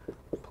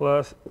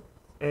plus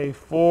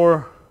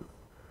A4,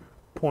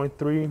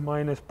 0.3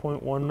 minus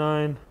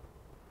 0.19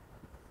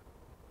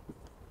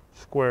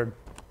 squared.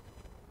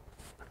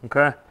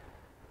 Okay?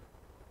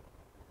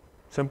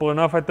 Simple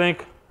enough, I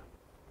think.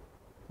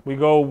 We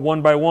go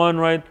one by one,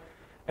 right?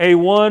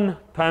 A1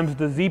 times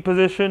the z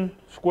position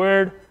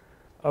squared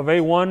of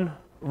A1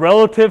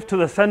 relative to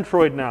the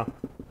centroid now.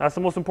 That's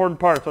the most important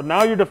part. So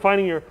now you're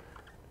defining your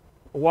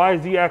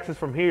y-z axis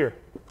from here.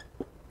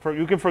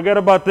 You can forget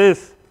about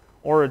this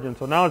origin.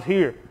 So now it's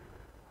here.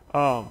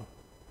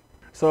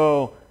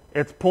 So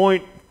it's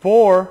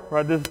 0.4,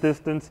 right, this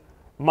distance,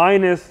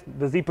 minus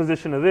the z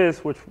position of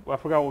this, which I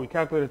forgot what we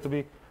calculated it to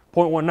be,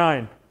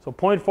 0.19. So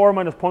 0.4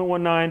 minus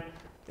 0.19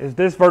 is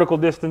this vertical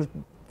distance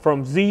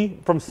from C,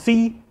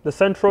 the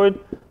centroid,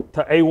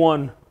 to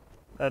A1.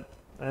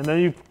 And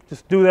then you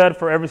just do that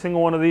for every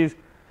single one of these.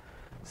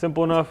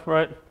 Simple enough,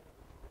 right?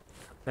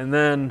 And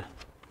then,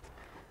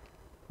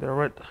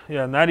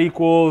 and that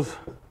equals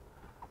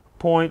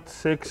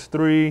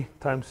 0.63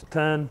 times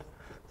 10 to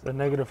the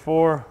negative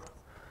 4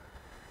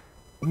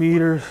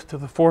 meters to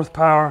the fourth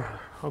power.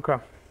 Okay.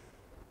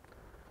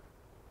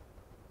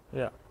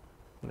 Yeah.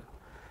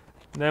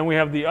 Then we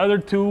have the other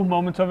two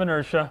moments of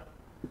inertia.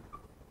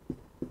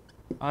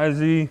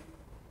 IZ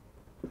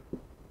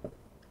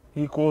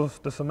equals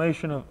the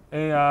summation of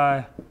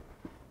AI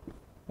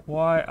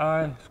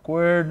yi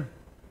squared.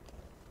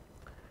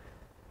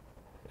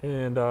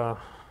 And I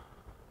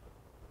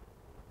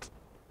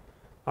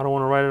don't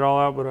want to write it all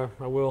out, but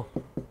I will.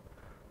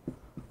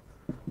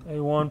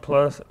 A1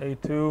 plus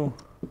A2,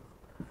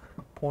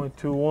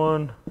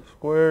 0.21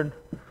 squared.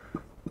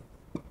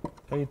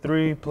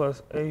 A3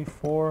 plus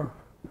A4,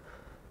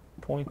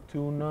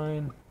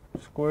 0.29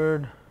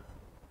 squared.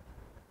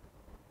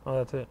 Oh,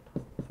 that's it.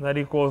 And that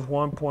equals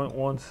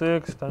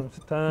 1.16 times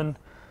 10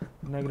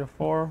 negative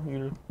 4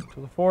 meters to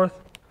the fourth.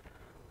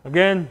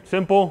 Again,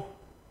 simple,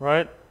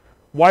 right?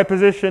 Y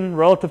position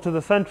relative to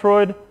the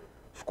centroid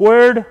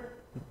squared,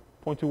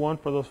 0.21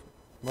 for those,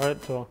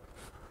 right? So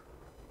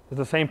it's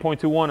the same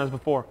 0.21 as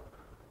before,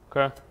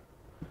 okay?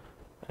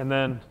 And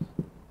then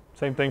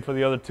same thing for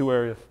the other two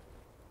areas.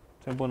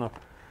 Simple enough.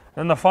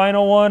 And the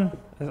final one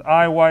is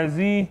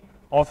IYZ,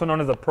 also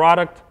known as the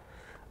product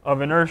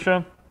of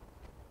inertia.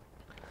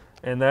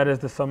 And that is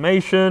the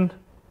summation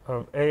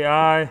of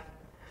AI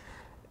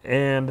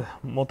and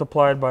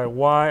multiplied by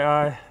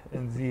yi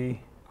and zi.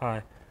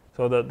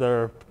 So that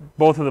they're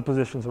both of the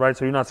positions, right?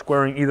 So you're not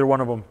squaring either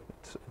one of them.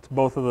 It's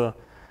both of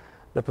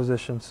the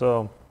positions.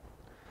 So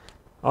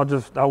I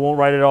won't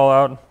write it all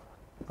out.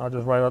 I'll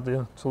just write out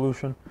the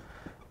solution.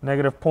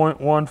 Negative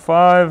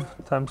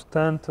 0.15 times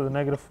 10 to the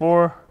negative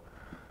 4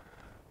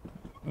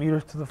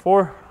 meters to the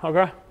 4.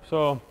 Okay,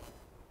 so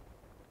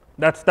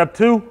that's step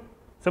 2.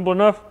 Simple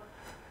enough.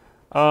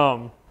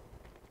 Now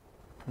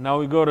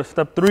we go to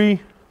step 3.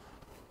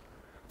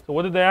 So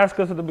what did they ask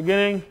us at the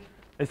beginning?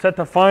 They said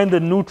to find the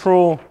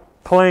neutral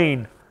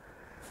plane.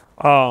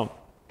 So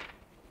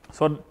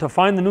to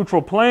find the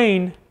neutral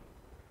plane,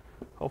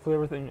 hopefully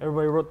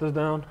everybody wrote this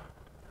down.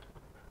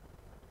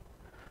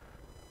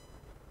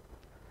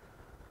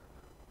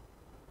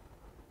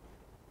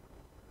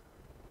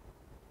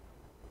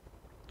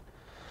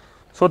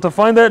 So to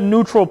find that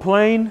neutral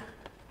plane,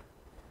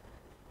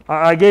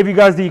 I gave you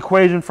guys the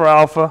equation for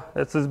alpha.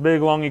 It's this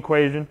big long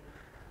equation.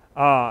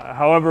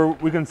 However,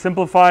 we can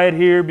simplify it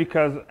here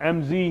because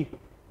mz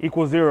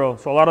equals 0.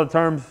 So a lot of the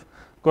terms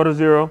go to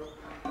 0.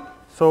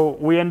 So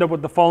we end up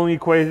with the following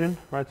equation,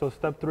 right? So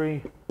step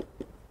 3,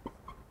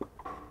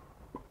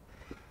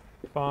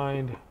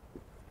 find,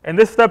 and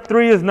this step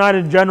 3 is not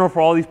in general for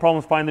all these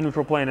problems, find the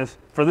neutral plane. It's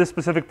for this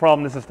specific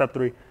problem, this is step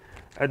 3.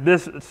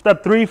 This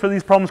step 3 for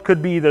these problems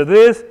could be either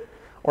this,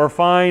 or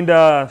find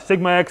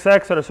sigma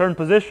xx at a certain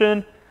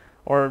position,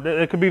 or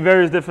it could be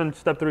various different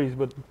step 3s.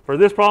 But for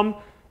this problem,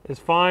 is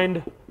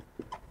find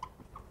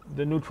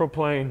the neutral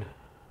plane,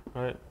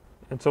 right?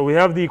 And so we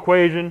have the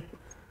equation,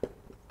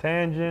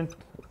 tangent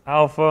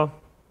alpha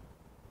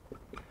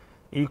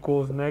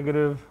equals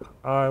negative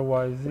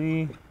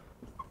IYZ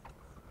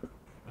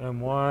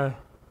my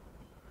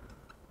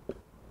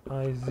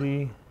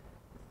IZ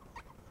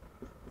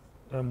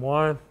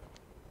my.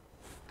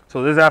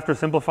 So this is after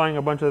simplifying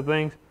a bunch of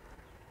things.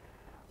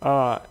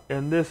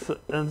 And this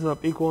ends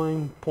up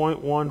equaling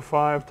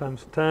 0.15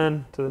 times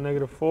 10 to the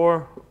negative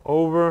 4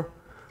 over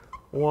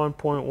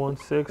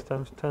 1.16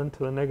 times 10 to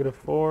the negative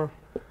 4,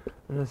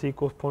 and this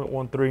equals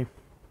 0.13.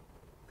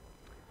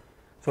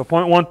 So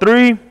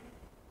 0.13,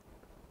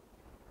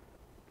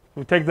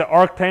 we take the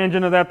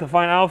arctangent of that to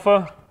find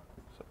alpha,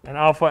 and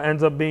alpha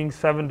ends up being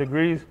 7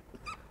 degrees,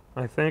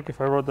 I think,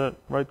 if I wrote that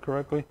right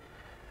correctly.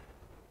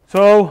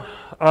 So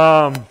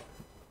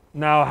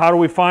now how do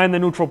we find the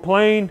neutral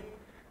plane?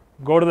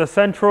 Go to the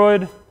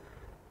centroid,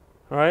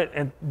 right,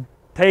 and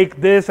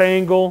take this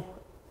angle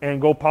and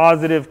go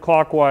positive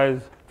clockwise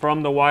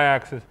from the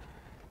y-axis.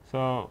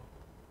 So,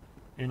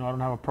 I don't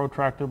have a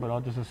protractor, but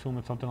I'll just assume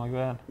it's something like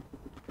that,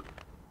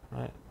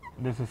 right?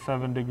 This is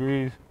 7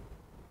 degrees,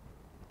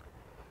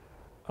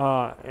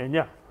 and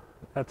yeah,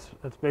 that's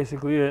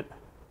basically it.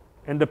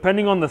 And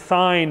depending on the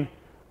sign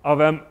of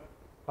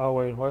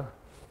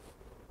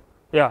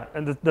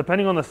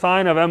depending on the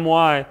sign of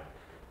my.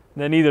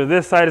 Then either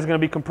this side is going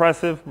to be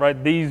compressive,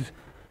 right?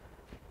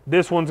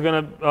 This one's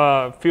going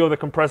to feel the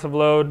compressive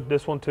load,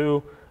 this one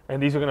too,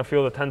 and these are going to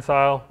feel the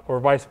tensile, or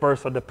vice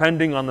versa,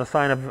 depending on the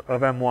sign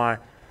of my.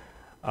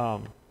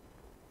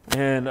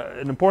 And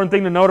an important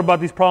thing to note about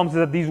these problems is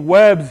that these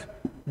webs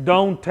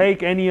don't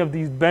take any of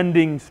these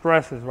bending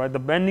stresses, right? The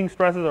bending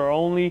stresses are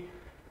only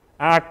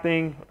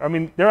acting,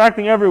 they're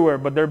acting everywhere,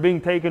 but they're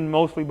being taken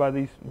mostly by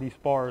these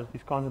spars,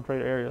 these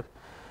concentrated areas.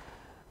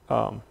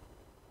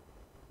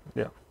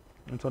 Yeah.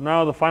 And so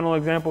now the final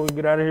example, we can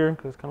get out of here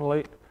because it's kind of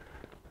late.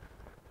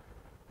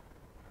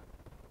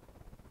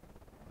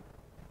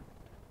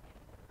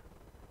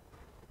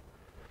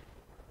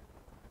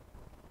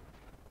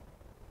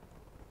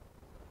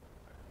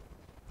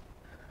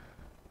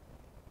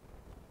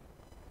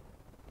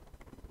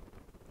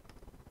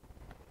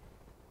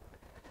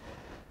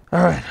 All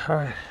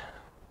right.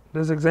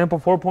 This is example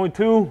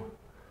 4.2.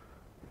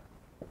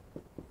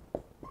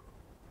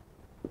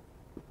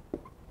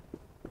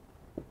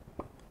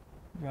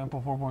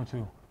 Example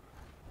 4.2.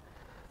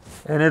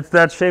 And it's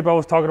that shape I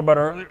was talking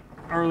about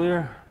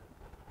earlier.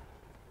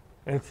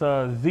 It's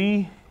a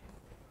Z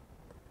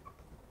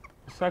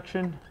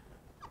section.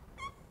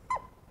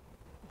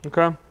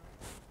 Okay.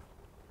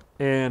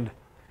 And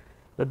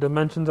the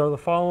dimensions are the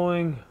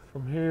following.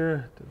 From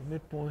here to the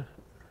midpoint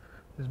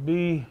is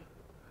B.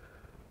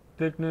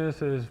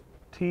 Thickness is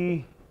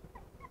T.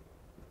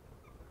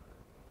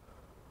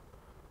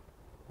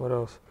 What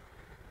else?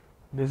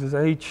 This is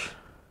H.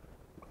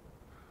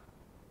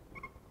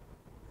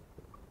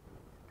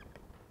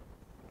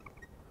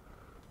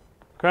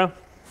 Okay.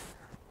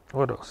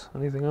 What else?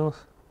 Anything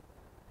else?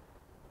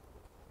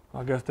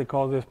 I guess they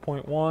call this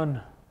 0.1.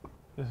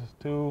 This is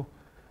 2,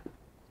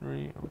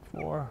 3, and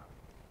 4.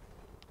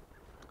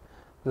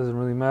 Doesn't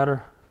really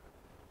matter.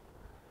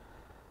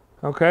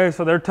 Okay,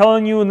 so they're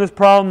telling you in this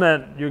problem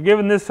that you're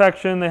given this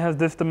section that has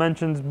this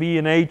dimensions B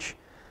and H.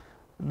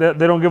 They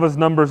don't give us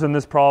numbers in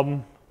this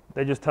problem.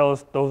 They just tell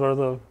us those are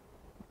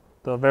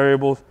the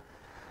variables.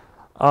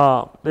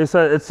 They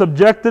said it's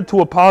subjected to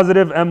a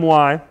positive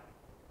my.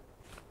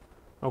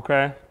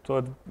 Okay, so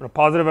it's a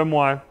positive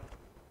my.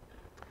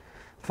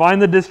 Find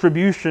the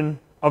distribution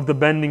of the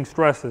bending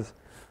stresses.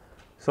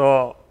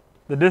 So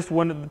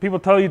when people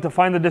tell you to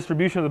find the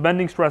distribution of the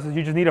bending stresses,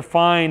 you just need to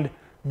find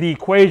the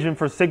equation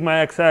for sigma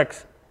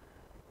xx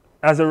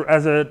as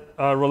it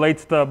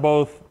relates to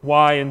both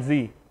y and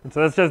z. And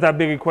so that's just that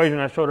big equation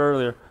I showed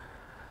earlier.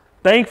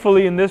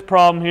 Thankfully, in this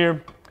problem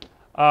here,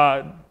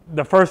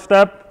 the first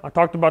step, I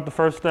talked about the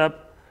first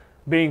step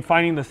being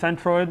finding the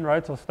centroid,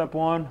 right? So step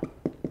 1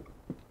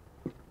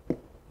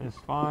 is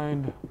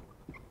find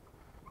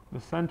the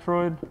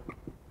centroid.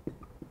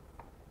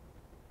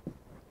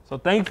 So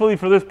thankfully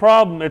for this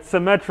problem, it's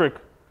symmetric,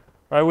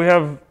 right? We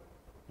have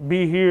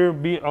B here,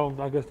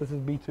 I guess this is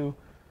B2.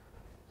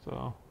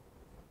 So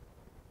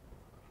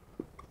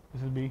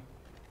this is B.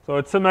 So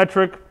it's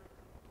symmetric.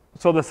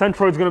 So the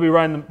centroid is going to be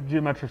right in the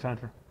geometric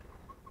center.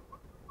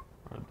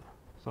 Right.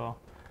 So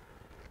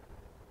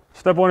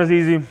step 1 is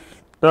easy.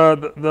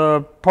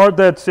 The part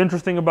that's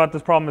interesting about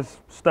this problem is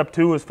step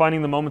 2 is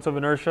finding the moments of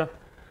inertia.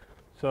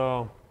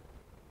 So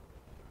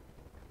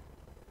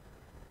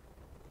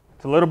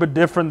it's a little bit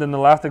different than the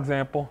last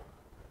example.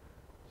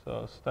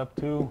 So step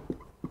 2,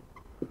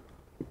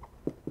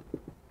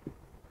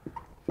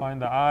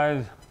 find the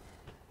I's.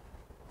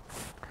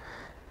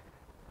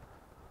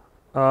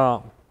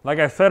 Like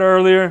I said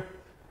earlier,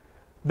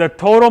 the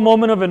total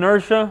moment of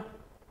inertia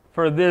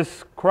for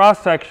this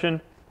cross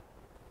section,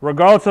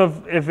 regardless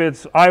of if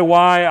it's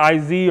IY,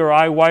 IZ, or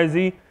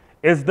IYZ,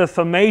 is the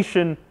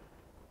summation.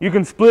 You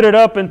can split it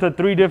up into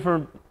 3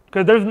 different,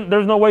 because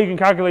there's no way you can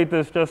calculate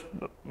this just,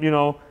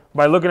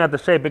 by looking at the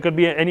shape. It could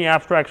be any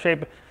abstract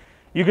shape.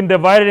 You can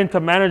divide it into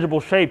manageable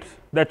shapes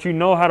that you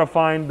know how to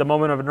find the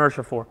moment of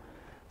inertia for.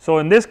 So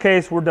in this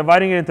case, we're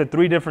dividing it into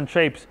 3 different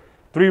shapes,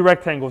 3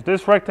 rectangles.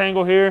 This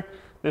rectangle here,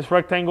 this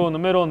rectangle in the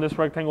middle, and this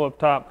rectangle up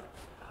top.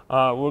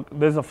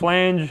 There's a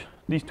flange,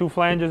 these 2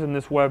 flanges, and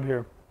this web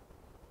here.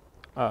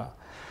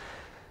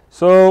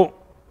 So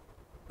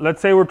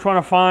let's say we're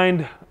trying to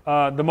find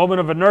the moment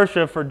of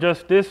inertia for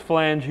just this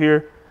flange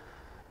here.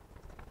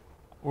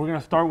 We're going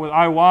to start with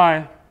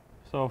IY.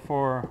 So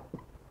for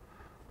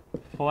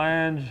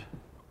flange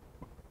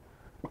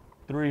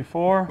 3,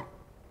 4,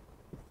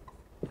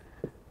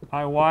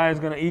 IY is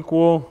going to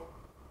equal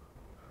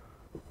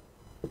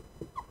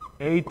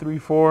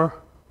A34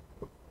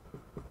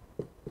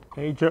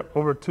 H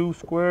over 2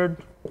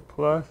 squared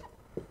plus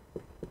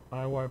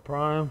IY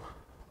prime.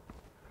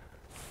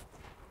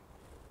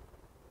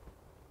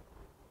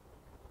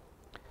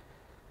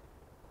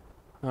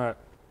 All right,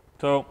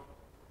 so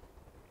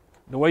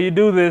the way you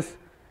do this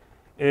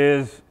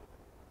is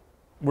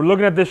we're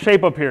looking at this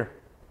shape up here,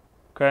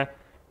 okay?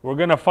 We're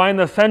going to find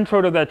the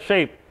centroid of that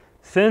shape.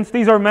 Since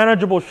these are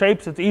manageable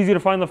shapes, it's easy to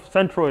find the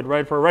centroid,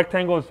 right? For a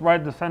rectangle, it's right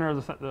at the center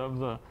of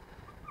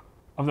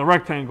the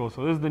rectangle.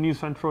 So this is the new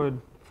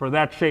centroid for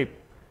that shape.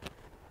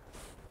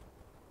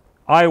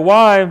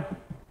 IY,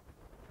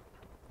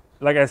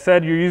 like I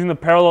said, you're using the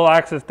parallel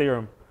axis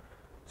theorem.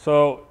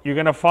 So you're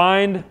going to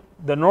find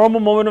the normal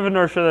moment of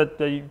inertia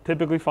that you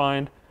typically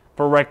find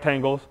for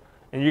rectangles,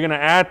 and you're going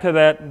to add to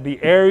that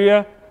the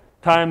area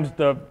times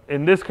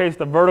in this case,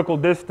 the vertical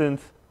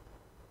distance,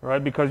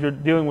 right? Because you're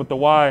dealing with the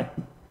y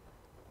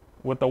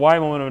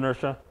moment of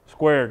inertia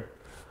squared.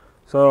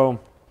 So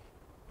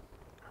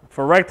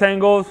for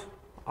rectangles,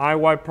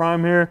 IY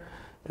prime here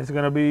is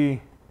going to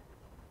be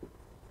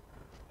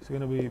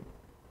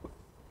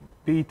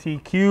BT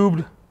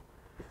cubed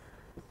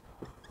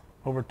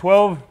over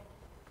 12.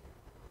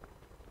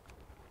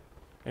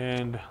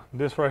 And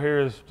this right here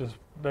is just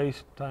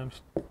base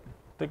times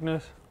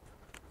thickness,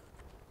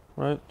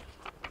 right?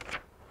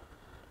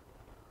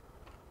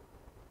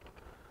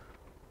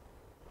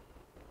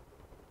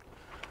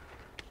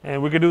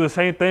 And we could do the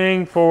same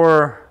thing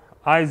for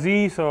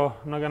IZ, so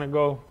I'm not going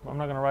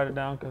to write it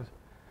down because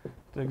it's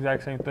the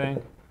exact same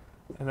thing.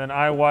 And then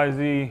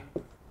IYZ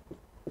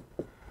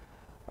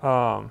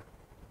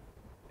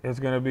is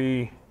going to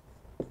be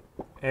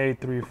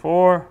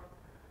A34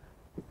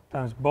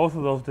 times both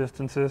of those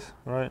distances,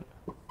 right?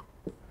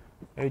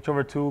 H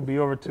over 2, B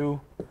over 2,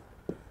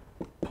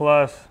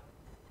 plus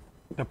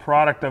the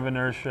product of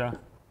inertia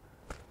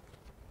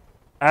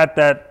at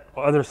that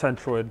other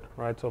centroid,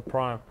 right? So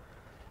prime.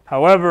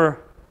 However,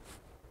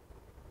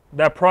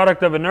 that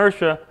product of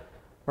inertia,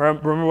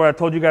 remember what I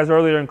told you guys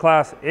earlier in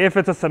class, if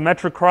it's a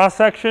symmetric cross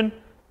section,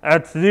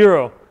 that's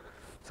 0.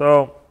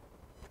 So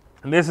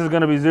this is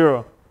going to be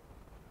 0.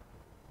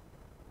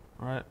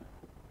 All right?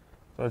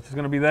 So it's just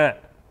going to be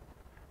that.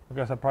 I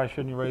guess I probably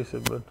shouldn't erase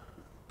it, but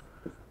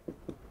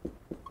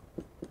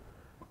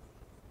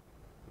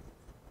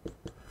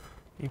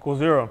equals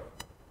 0.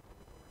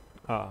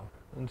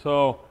 And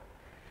so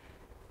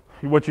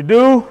what you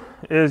do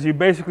is you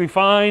basically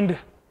find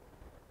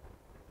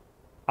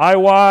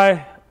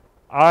IY,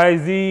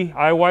 IZ,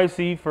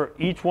 IYC for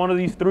each one of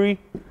these 3.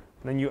 And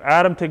then you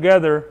add them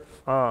together.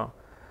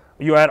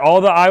 You add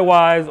all the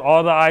IYs,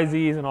 all the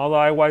IZs, and all the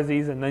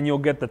IYZs, and then you'll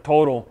get the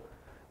total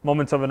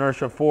moments of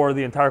inertia for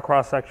the entire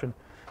cross section.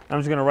 I'm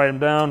just going to write them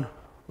down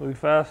really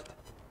fast.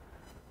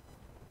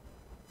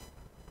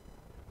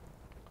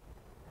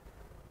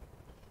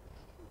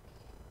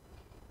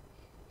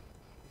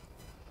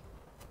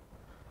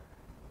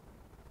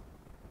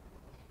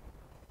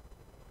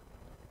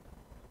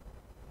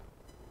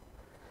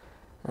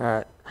 All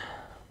right.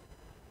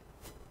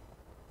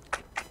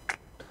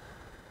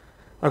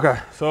 Okay,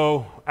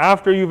 so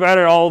after you've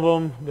added all of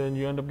them, then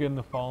you end up getting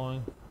the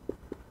following.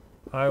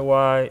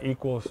 IY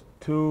equals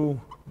 2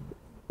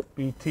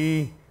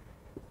 BT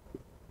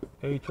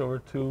H over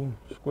 2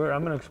 squared.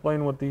 I'm going to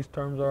explain what these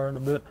terms are in a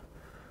bit.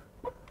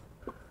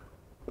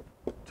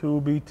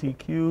 2 BT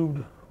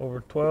cubed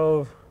over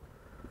 12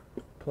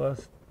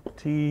 plus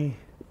T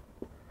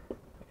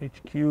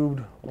H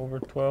cubed over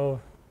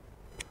 12.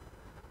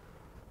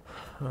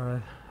 All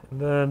right, and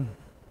then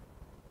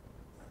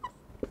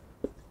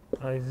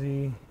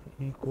IZ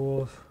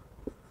equals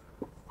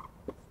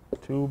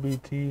 2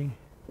 BT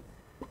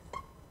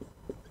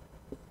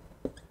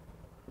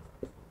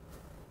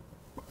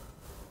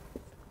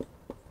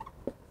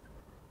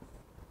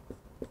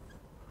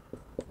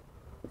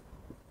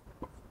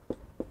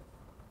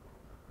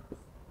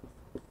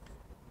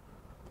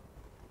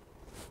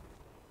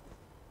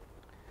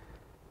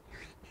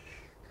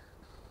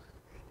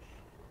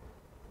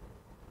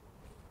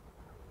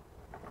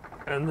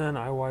and then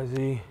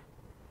IYZ.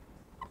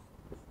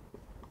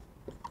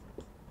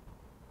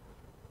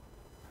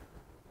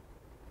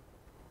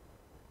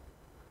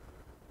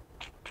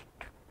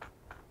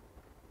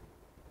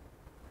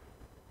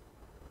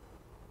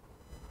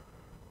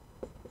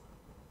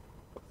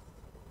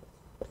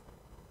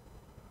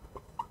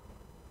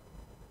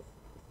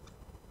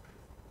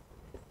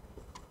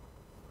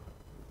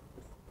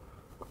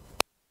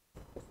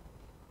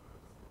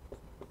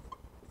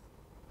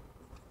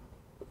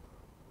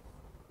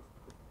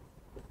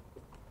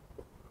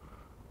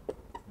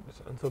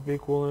 This ends up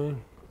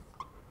equaling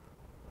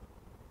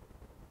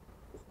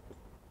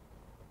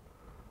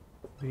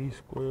v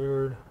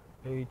squared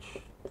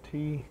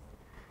ht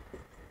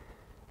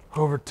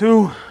over 2.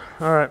 All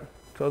right,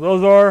 so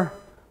those are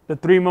the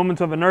 3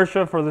 moments of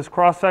inertia for this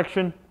cross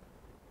section.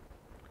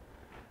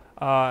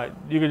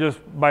 You can just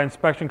by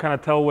inspection kind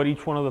of tell what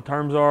each one of the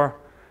terms are.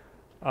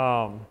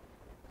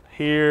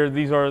 Here,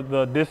 these are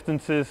the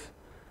distances,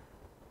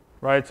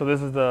 right? So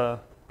this is the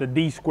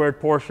d squared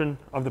portion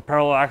of the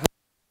parallel axis.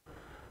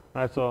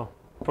 Right, so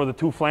for the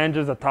 2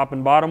 flanges, the top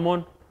and bottom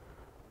one,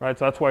 right?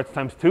 So that's why it's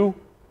times 2.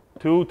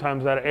 2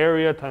 times that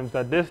area times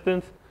that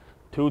distance.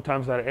 2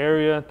 times that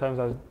area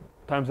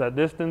times that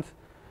distance.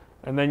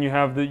 And then you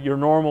have your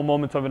normal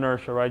moments of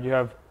inertia, right? You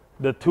have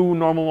the 2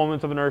 normal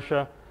moments of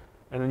inertia,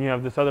 and then you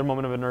have this other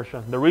moment of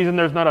inertia. The reason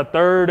there's not a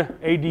third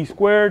AD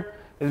squared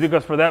is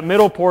because for that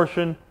middle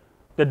portion,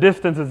 the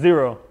distance is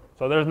 0.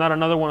 So there's not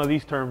another one of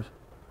these terms,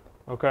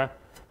 okay?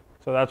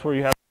 So that's where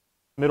you have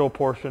middle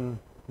portion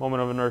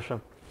moment of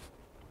inertia.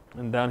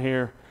 And down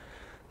here,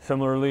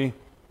 similarly,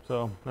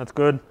 so that's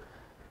good.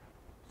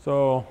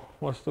 So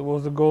what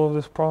was the goal of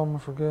this problem? I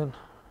forget.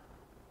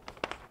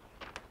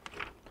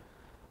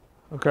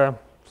 Okay,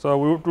 so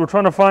we're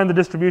trying to find the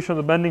distribution of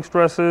the bending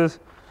stresses,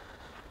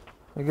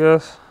 I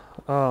guess.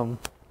 Yeah.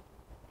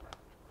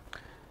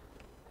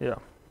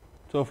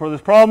 So for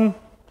this problem,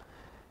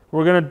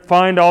 we're going to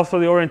find also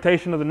the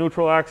orientation of the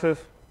neutral axis.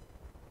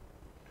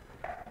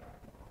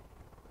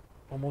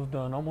 Almost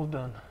done, almost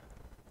done.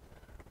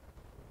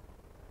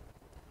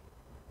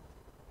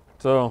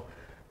 So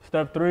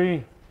step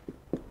 3,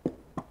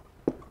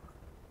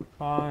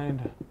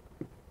 find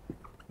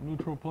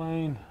neutral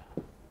plane.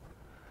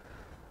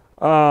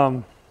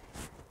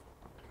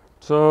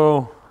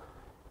 So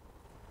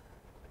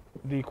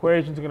the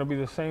equation is going to be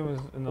the same as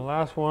in the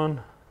last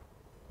one.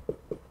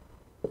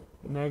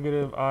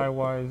 Negative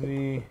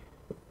IYZ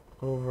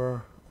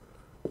over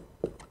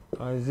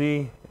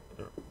IZ.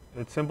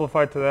 It's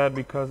simplified to that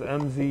because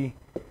MZ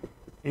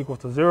equals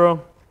to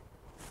 0.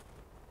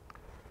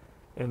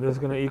 And this is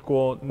going to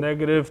equal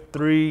negative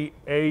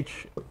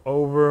 3H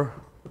over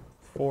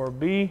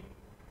 4B.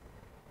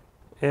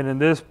 And in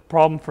this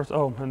problem,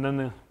 and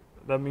then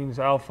that means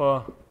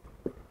alpha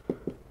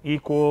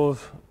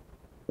equals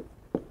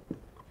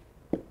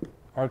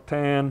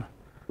arctan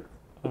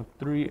of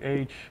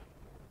 3H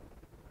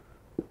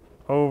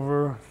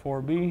over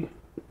 4B.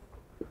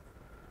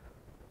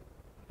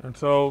 And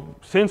so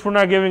since we're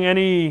not giving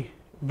any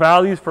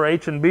values for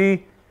H and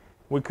B,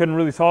 we couldn't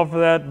really solve for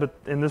that. But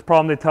in this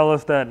problem, they tell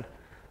us that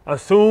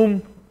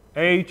assume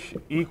H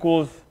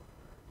equals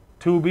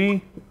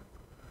 2B.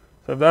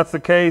 So if that's the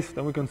case,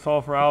 then we can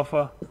solve for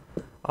alpha.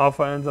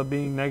 Alpha ends up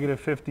being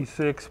negative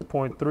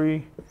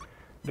 56.3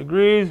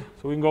 degrees.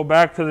 So we can go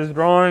back to this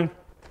drawing.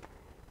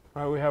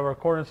 All right, we have our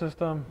coordinate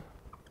system,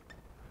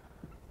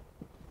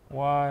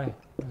 Y,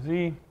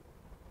 Z.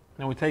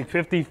 And we take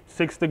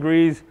 56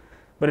 degrees,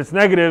 but it's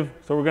negative.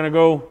 So we're going to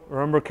go,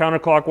 remember,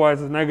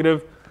 counterclockwise is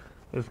negative.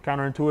 It's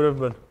counterintuitive,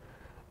 but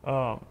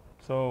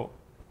so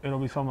it'll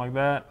be something like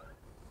that.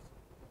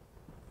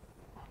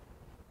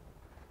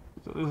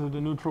 So this is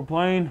the neutral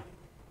plane.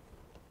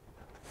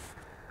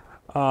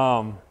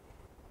 And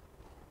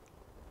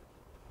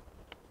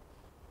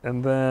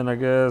then I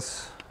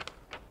guess,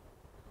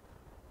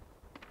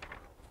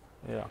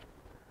 yeah.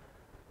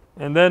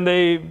 And then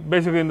they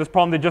basically in this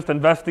problem, they just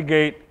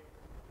investigate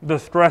the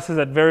stresses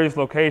at various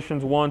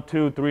locations, 1,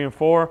 2, 3, and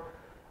 4.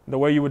 The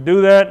way you would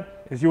do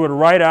that is you would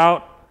write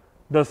out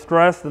the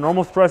stress, the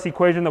normal stress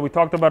equation that we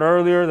talked about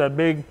earlier, that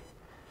big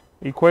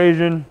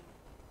equation.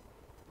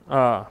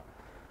 Just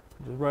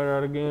write it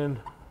out again.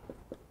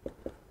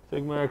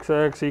 Sigma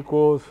xx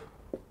equals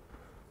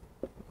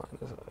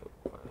minus I.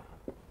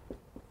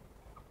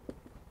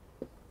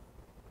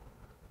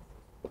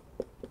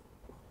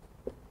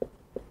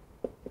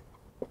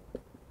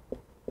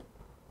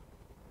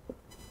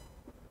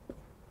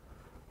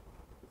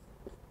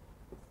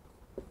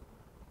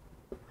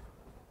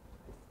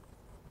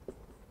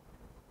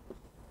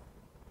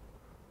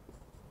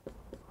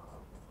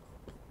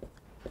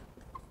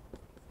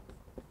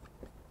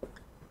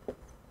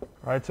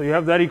 Right, so you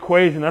have that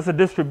equation. That's a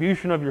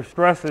distribution of your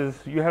stresses.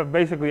 You have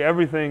basically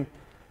everything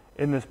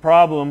in this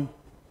problem,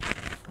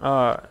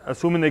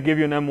 assuming they give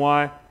you an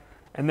MY,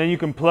 and then you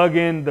can plug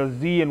in the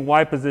Z and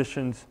Y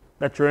positions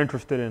that you're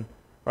interested in.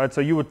 Right,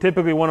 so you would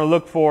typically want to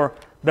look for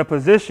the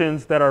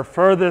positions that are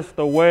furthest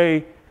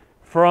away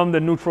from the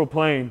neutral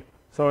plane.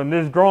 So in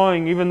this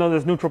drawing, even though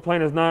this neutral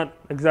plane is not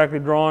exactly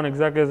drawn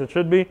exactly as it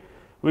should be,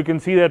 we can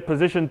see that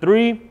position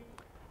 3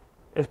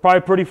 is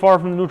probably pretty far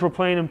from the neutral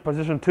plane, and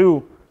position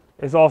 2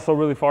 is also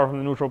really far from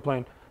the neutral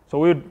plane. So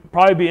we would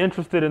probably be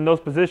interested in those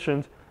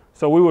positions.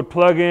 So we would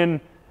plug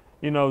in,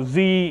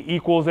 z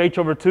equals h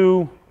over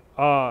 2,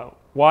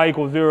 y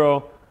equals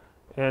 0,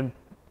 and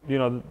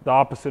the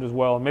opposite as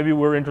well. Maybe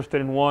we're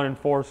interested in 1 and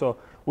 4, so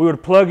we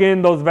would plug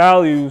in those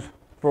values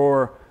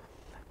for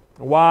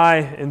y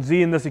and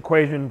z in this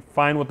equation,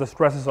 find what the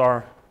stresses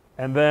are,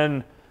 and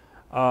then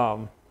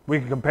we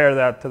can compare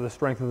that to the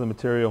strength of the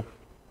material.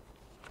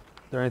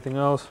 Is there anything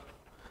else?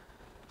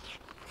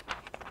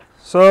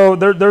 So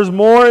there's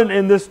more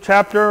in this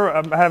chapter.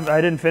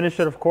 I didn't finish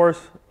it, of course.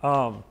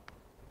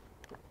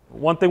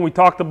 One thing we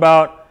talked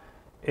about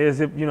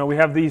is if we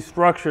have these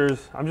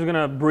structures. I'm just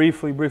gonna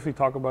briefly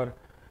talk about it.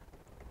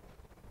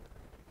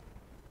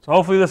 So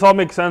hopefully this all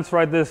makes sense,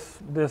 right? This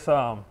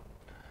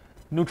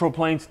neutral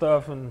plane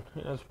stuff, and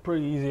it's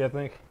pretty easy, I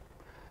think.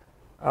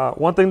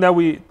 One thing that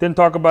we didn't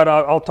talk about,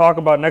 I'll talk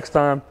about next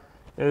time,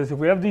 is if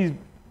we have these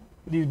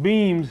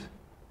beams,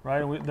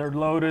 right? They're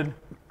loaded,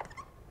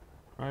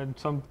 right? In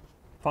some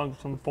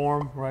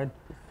form, right?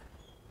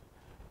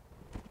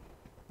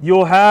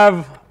 You'll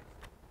have,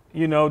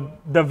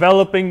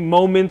 developing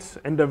moments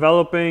and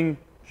developing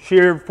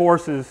shear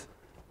forces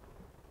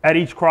at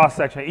each cross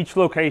section, at each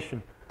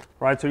location,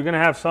 right? So you're going to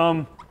have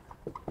some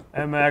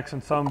mx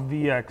and some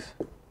vx,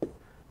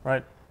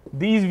 right?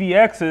 These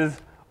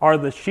vx's are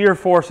the shear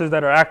forces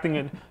that are acting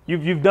in.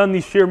 You've done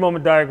these shear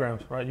moment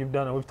diagrams, right? You've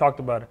done it. We've talked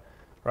about it,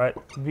 right?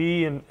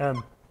 V and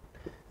m.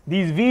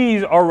 These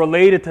v's are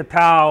related to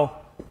tau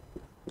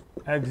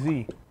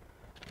xz.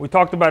 We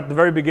talked about at the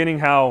very beginning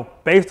how,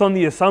 based on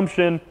the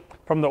assumption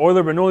from the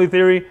Euler-Bernoulli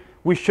theory,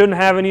 we shouldn't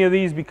have any of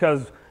these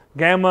because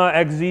gamma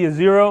xz is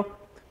 0,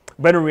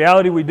 but in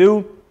reality we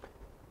do.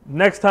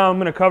 Next time I'm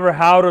going to cover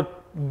how to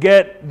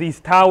get these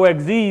tau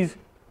xz's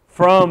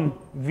from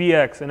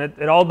Vx, and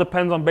it all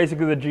depends on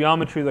basically the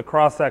geometry of the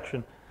cross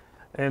section.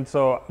 And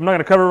so I'm not going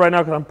to cover it right now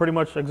because I'm pretty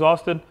much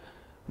exhausted,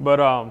 but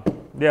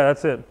yeah,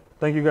 that's it.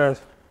 Thank you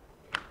guys.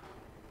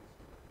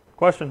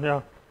 Question?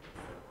 Yeah.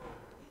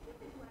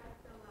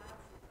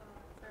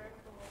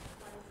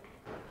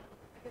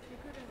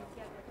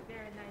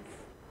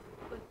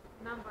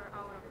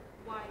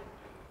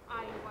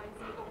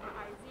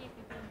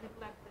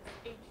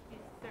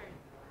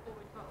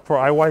 For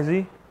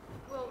IYZ?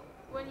 Well,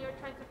 when you're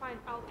trying to find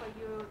alpha,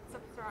 you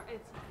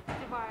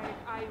divide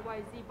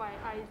IYZ by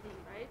IZ,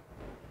 right?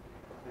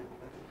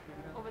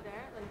 Over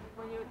there, like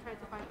when you're trying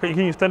to find.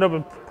 Can you stand up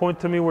and point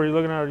to me where you're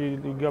looking at? Or you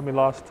got me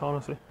lost,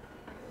 honestly.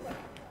 So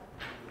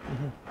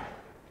when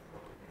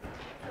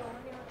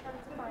you're trying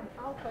to find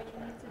alpha,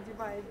 you need to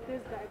divide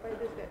this guy by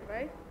this guy,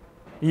 right?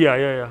 Yeah.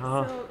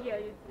 So yeah,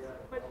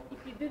 but if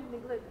you didn't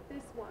neglect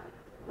this one,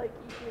 like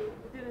if you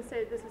didn't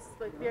say this is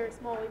like very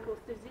small equals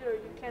to 0,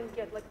 you can't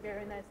get like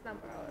very nice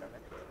number out of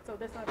it. So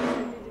that's not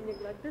because you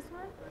neglect this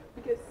one,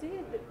 because see,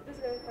 this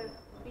guy has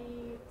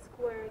b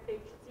squared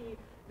ht,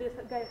 this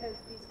guy has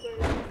b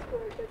squared h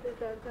squared, but this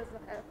guy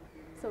doesn't have.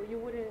 So you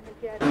wouldn't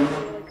get a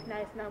like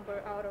nice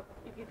number out of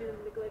if you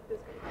didn't neglect this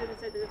guy. You didn't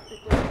say this is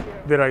equal to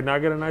 0. Did I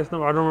not get a nice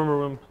number? I don't remember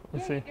when.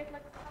 Let's see. You get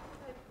like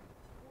something like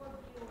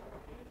 4b over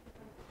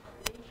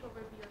h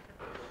over b or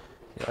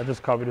something. Yeah, I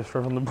just copied it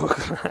straight from the book.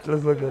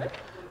 Let's look at it.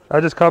 I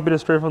just copied it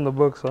straight from the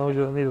book, so I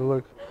just need to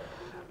look.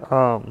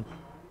 Because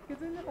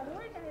in the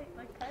homework, I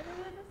like kind of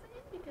did the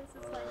same because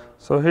it's like.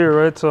 So here,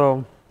 right?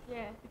 So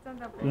Yeah, it's on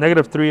the.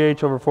 negative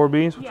 3h over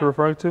 4b is what Yeah. you're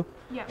referring to?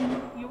 Yeah,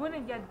 you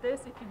wouldn't get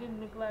this if you didn't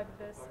neglect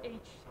this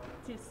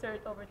ht third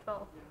over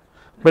 12.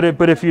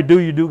 But if you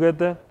do get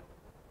that?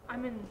 I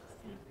mean,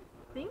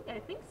 I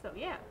think so.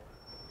 Yeah.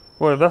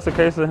 Well, if that's the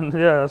case, then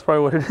yeah, that's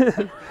probably what it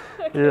is.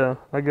 Yeah,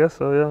 I guess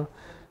so. Yeah,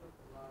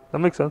 that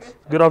makes sense.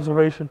 Good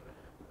observation.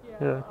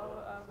 Yeah.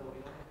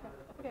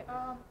 Okay.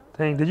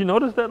 Dang, did you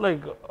notice that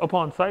like up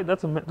on site?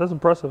 That's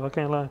impressive. I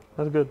can't lie.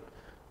 That's good.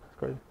 That's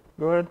great.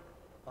 Go ahead.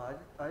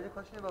 I had a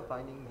question about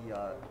finding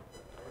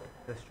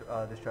the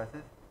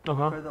stresses.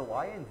 Uh-huh. For the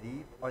y and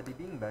z, are they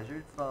being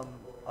measured from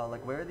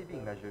like where are they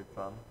being measured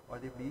from? Are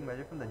they being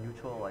measured from the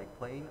neutral like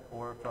plane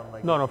or from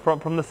like? No,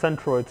 from the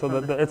centroid. So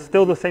From it's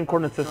still the same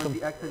coordinate So system.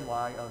 the x and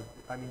y of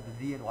the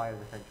z and y of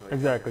the centroid.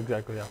 Exactly.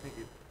 Yeah. Thank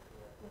you.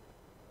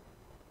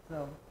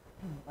 So,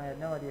 I had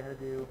no idea how to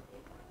do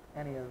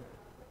any of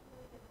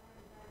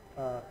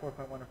 4.1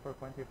 or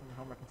 4.2 from the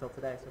homework until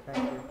today, so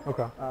thank you.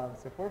 Okay.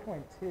 So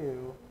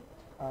 4.2,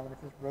 it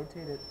says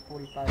rotate at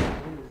 45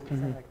 degrees. Is it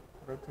saying like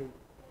rotate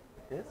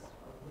this?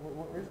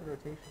 Where's the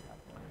rotation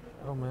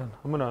happening? Oh man,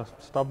 I'm gonna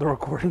stop the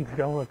recording. I'm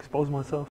gonna expose myself.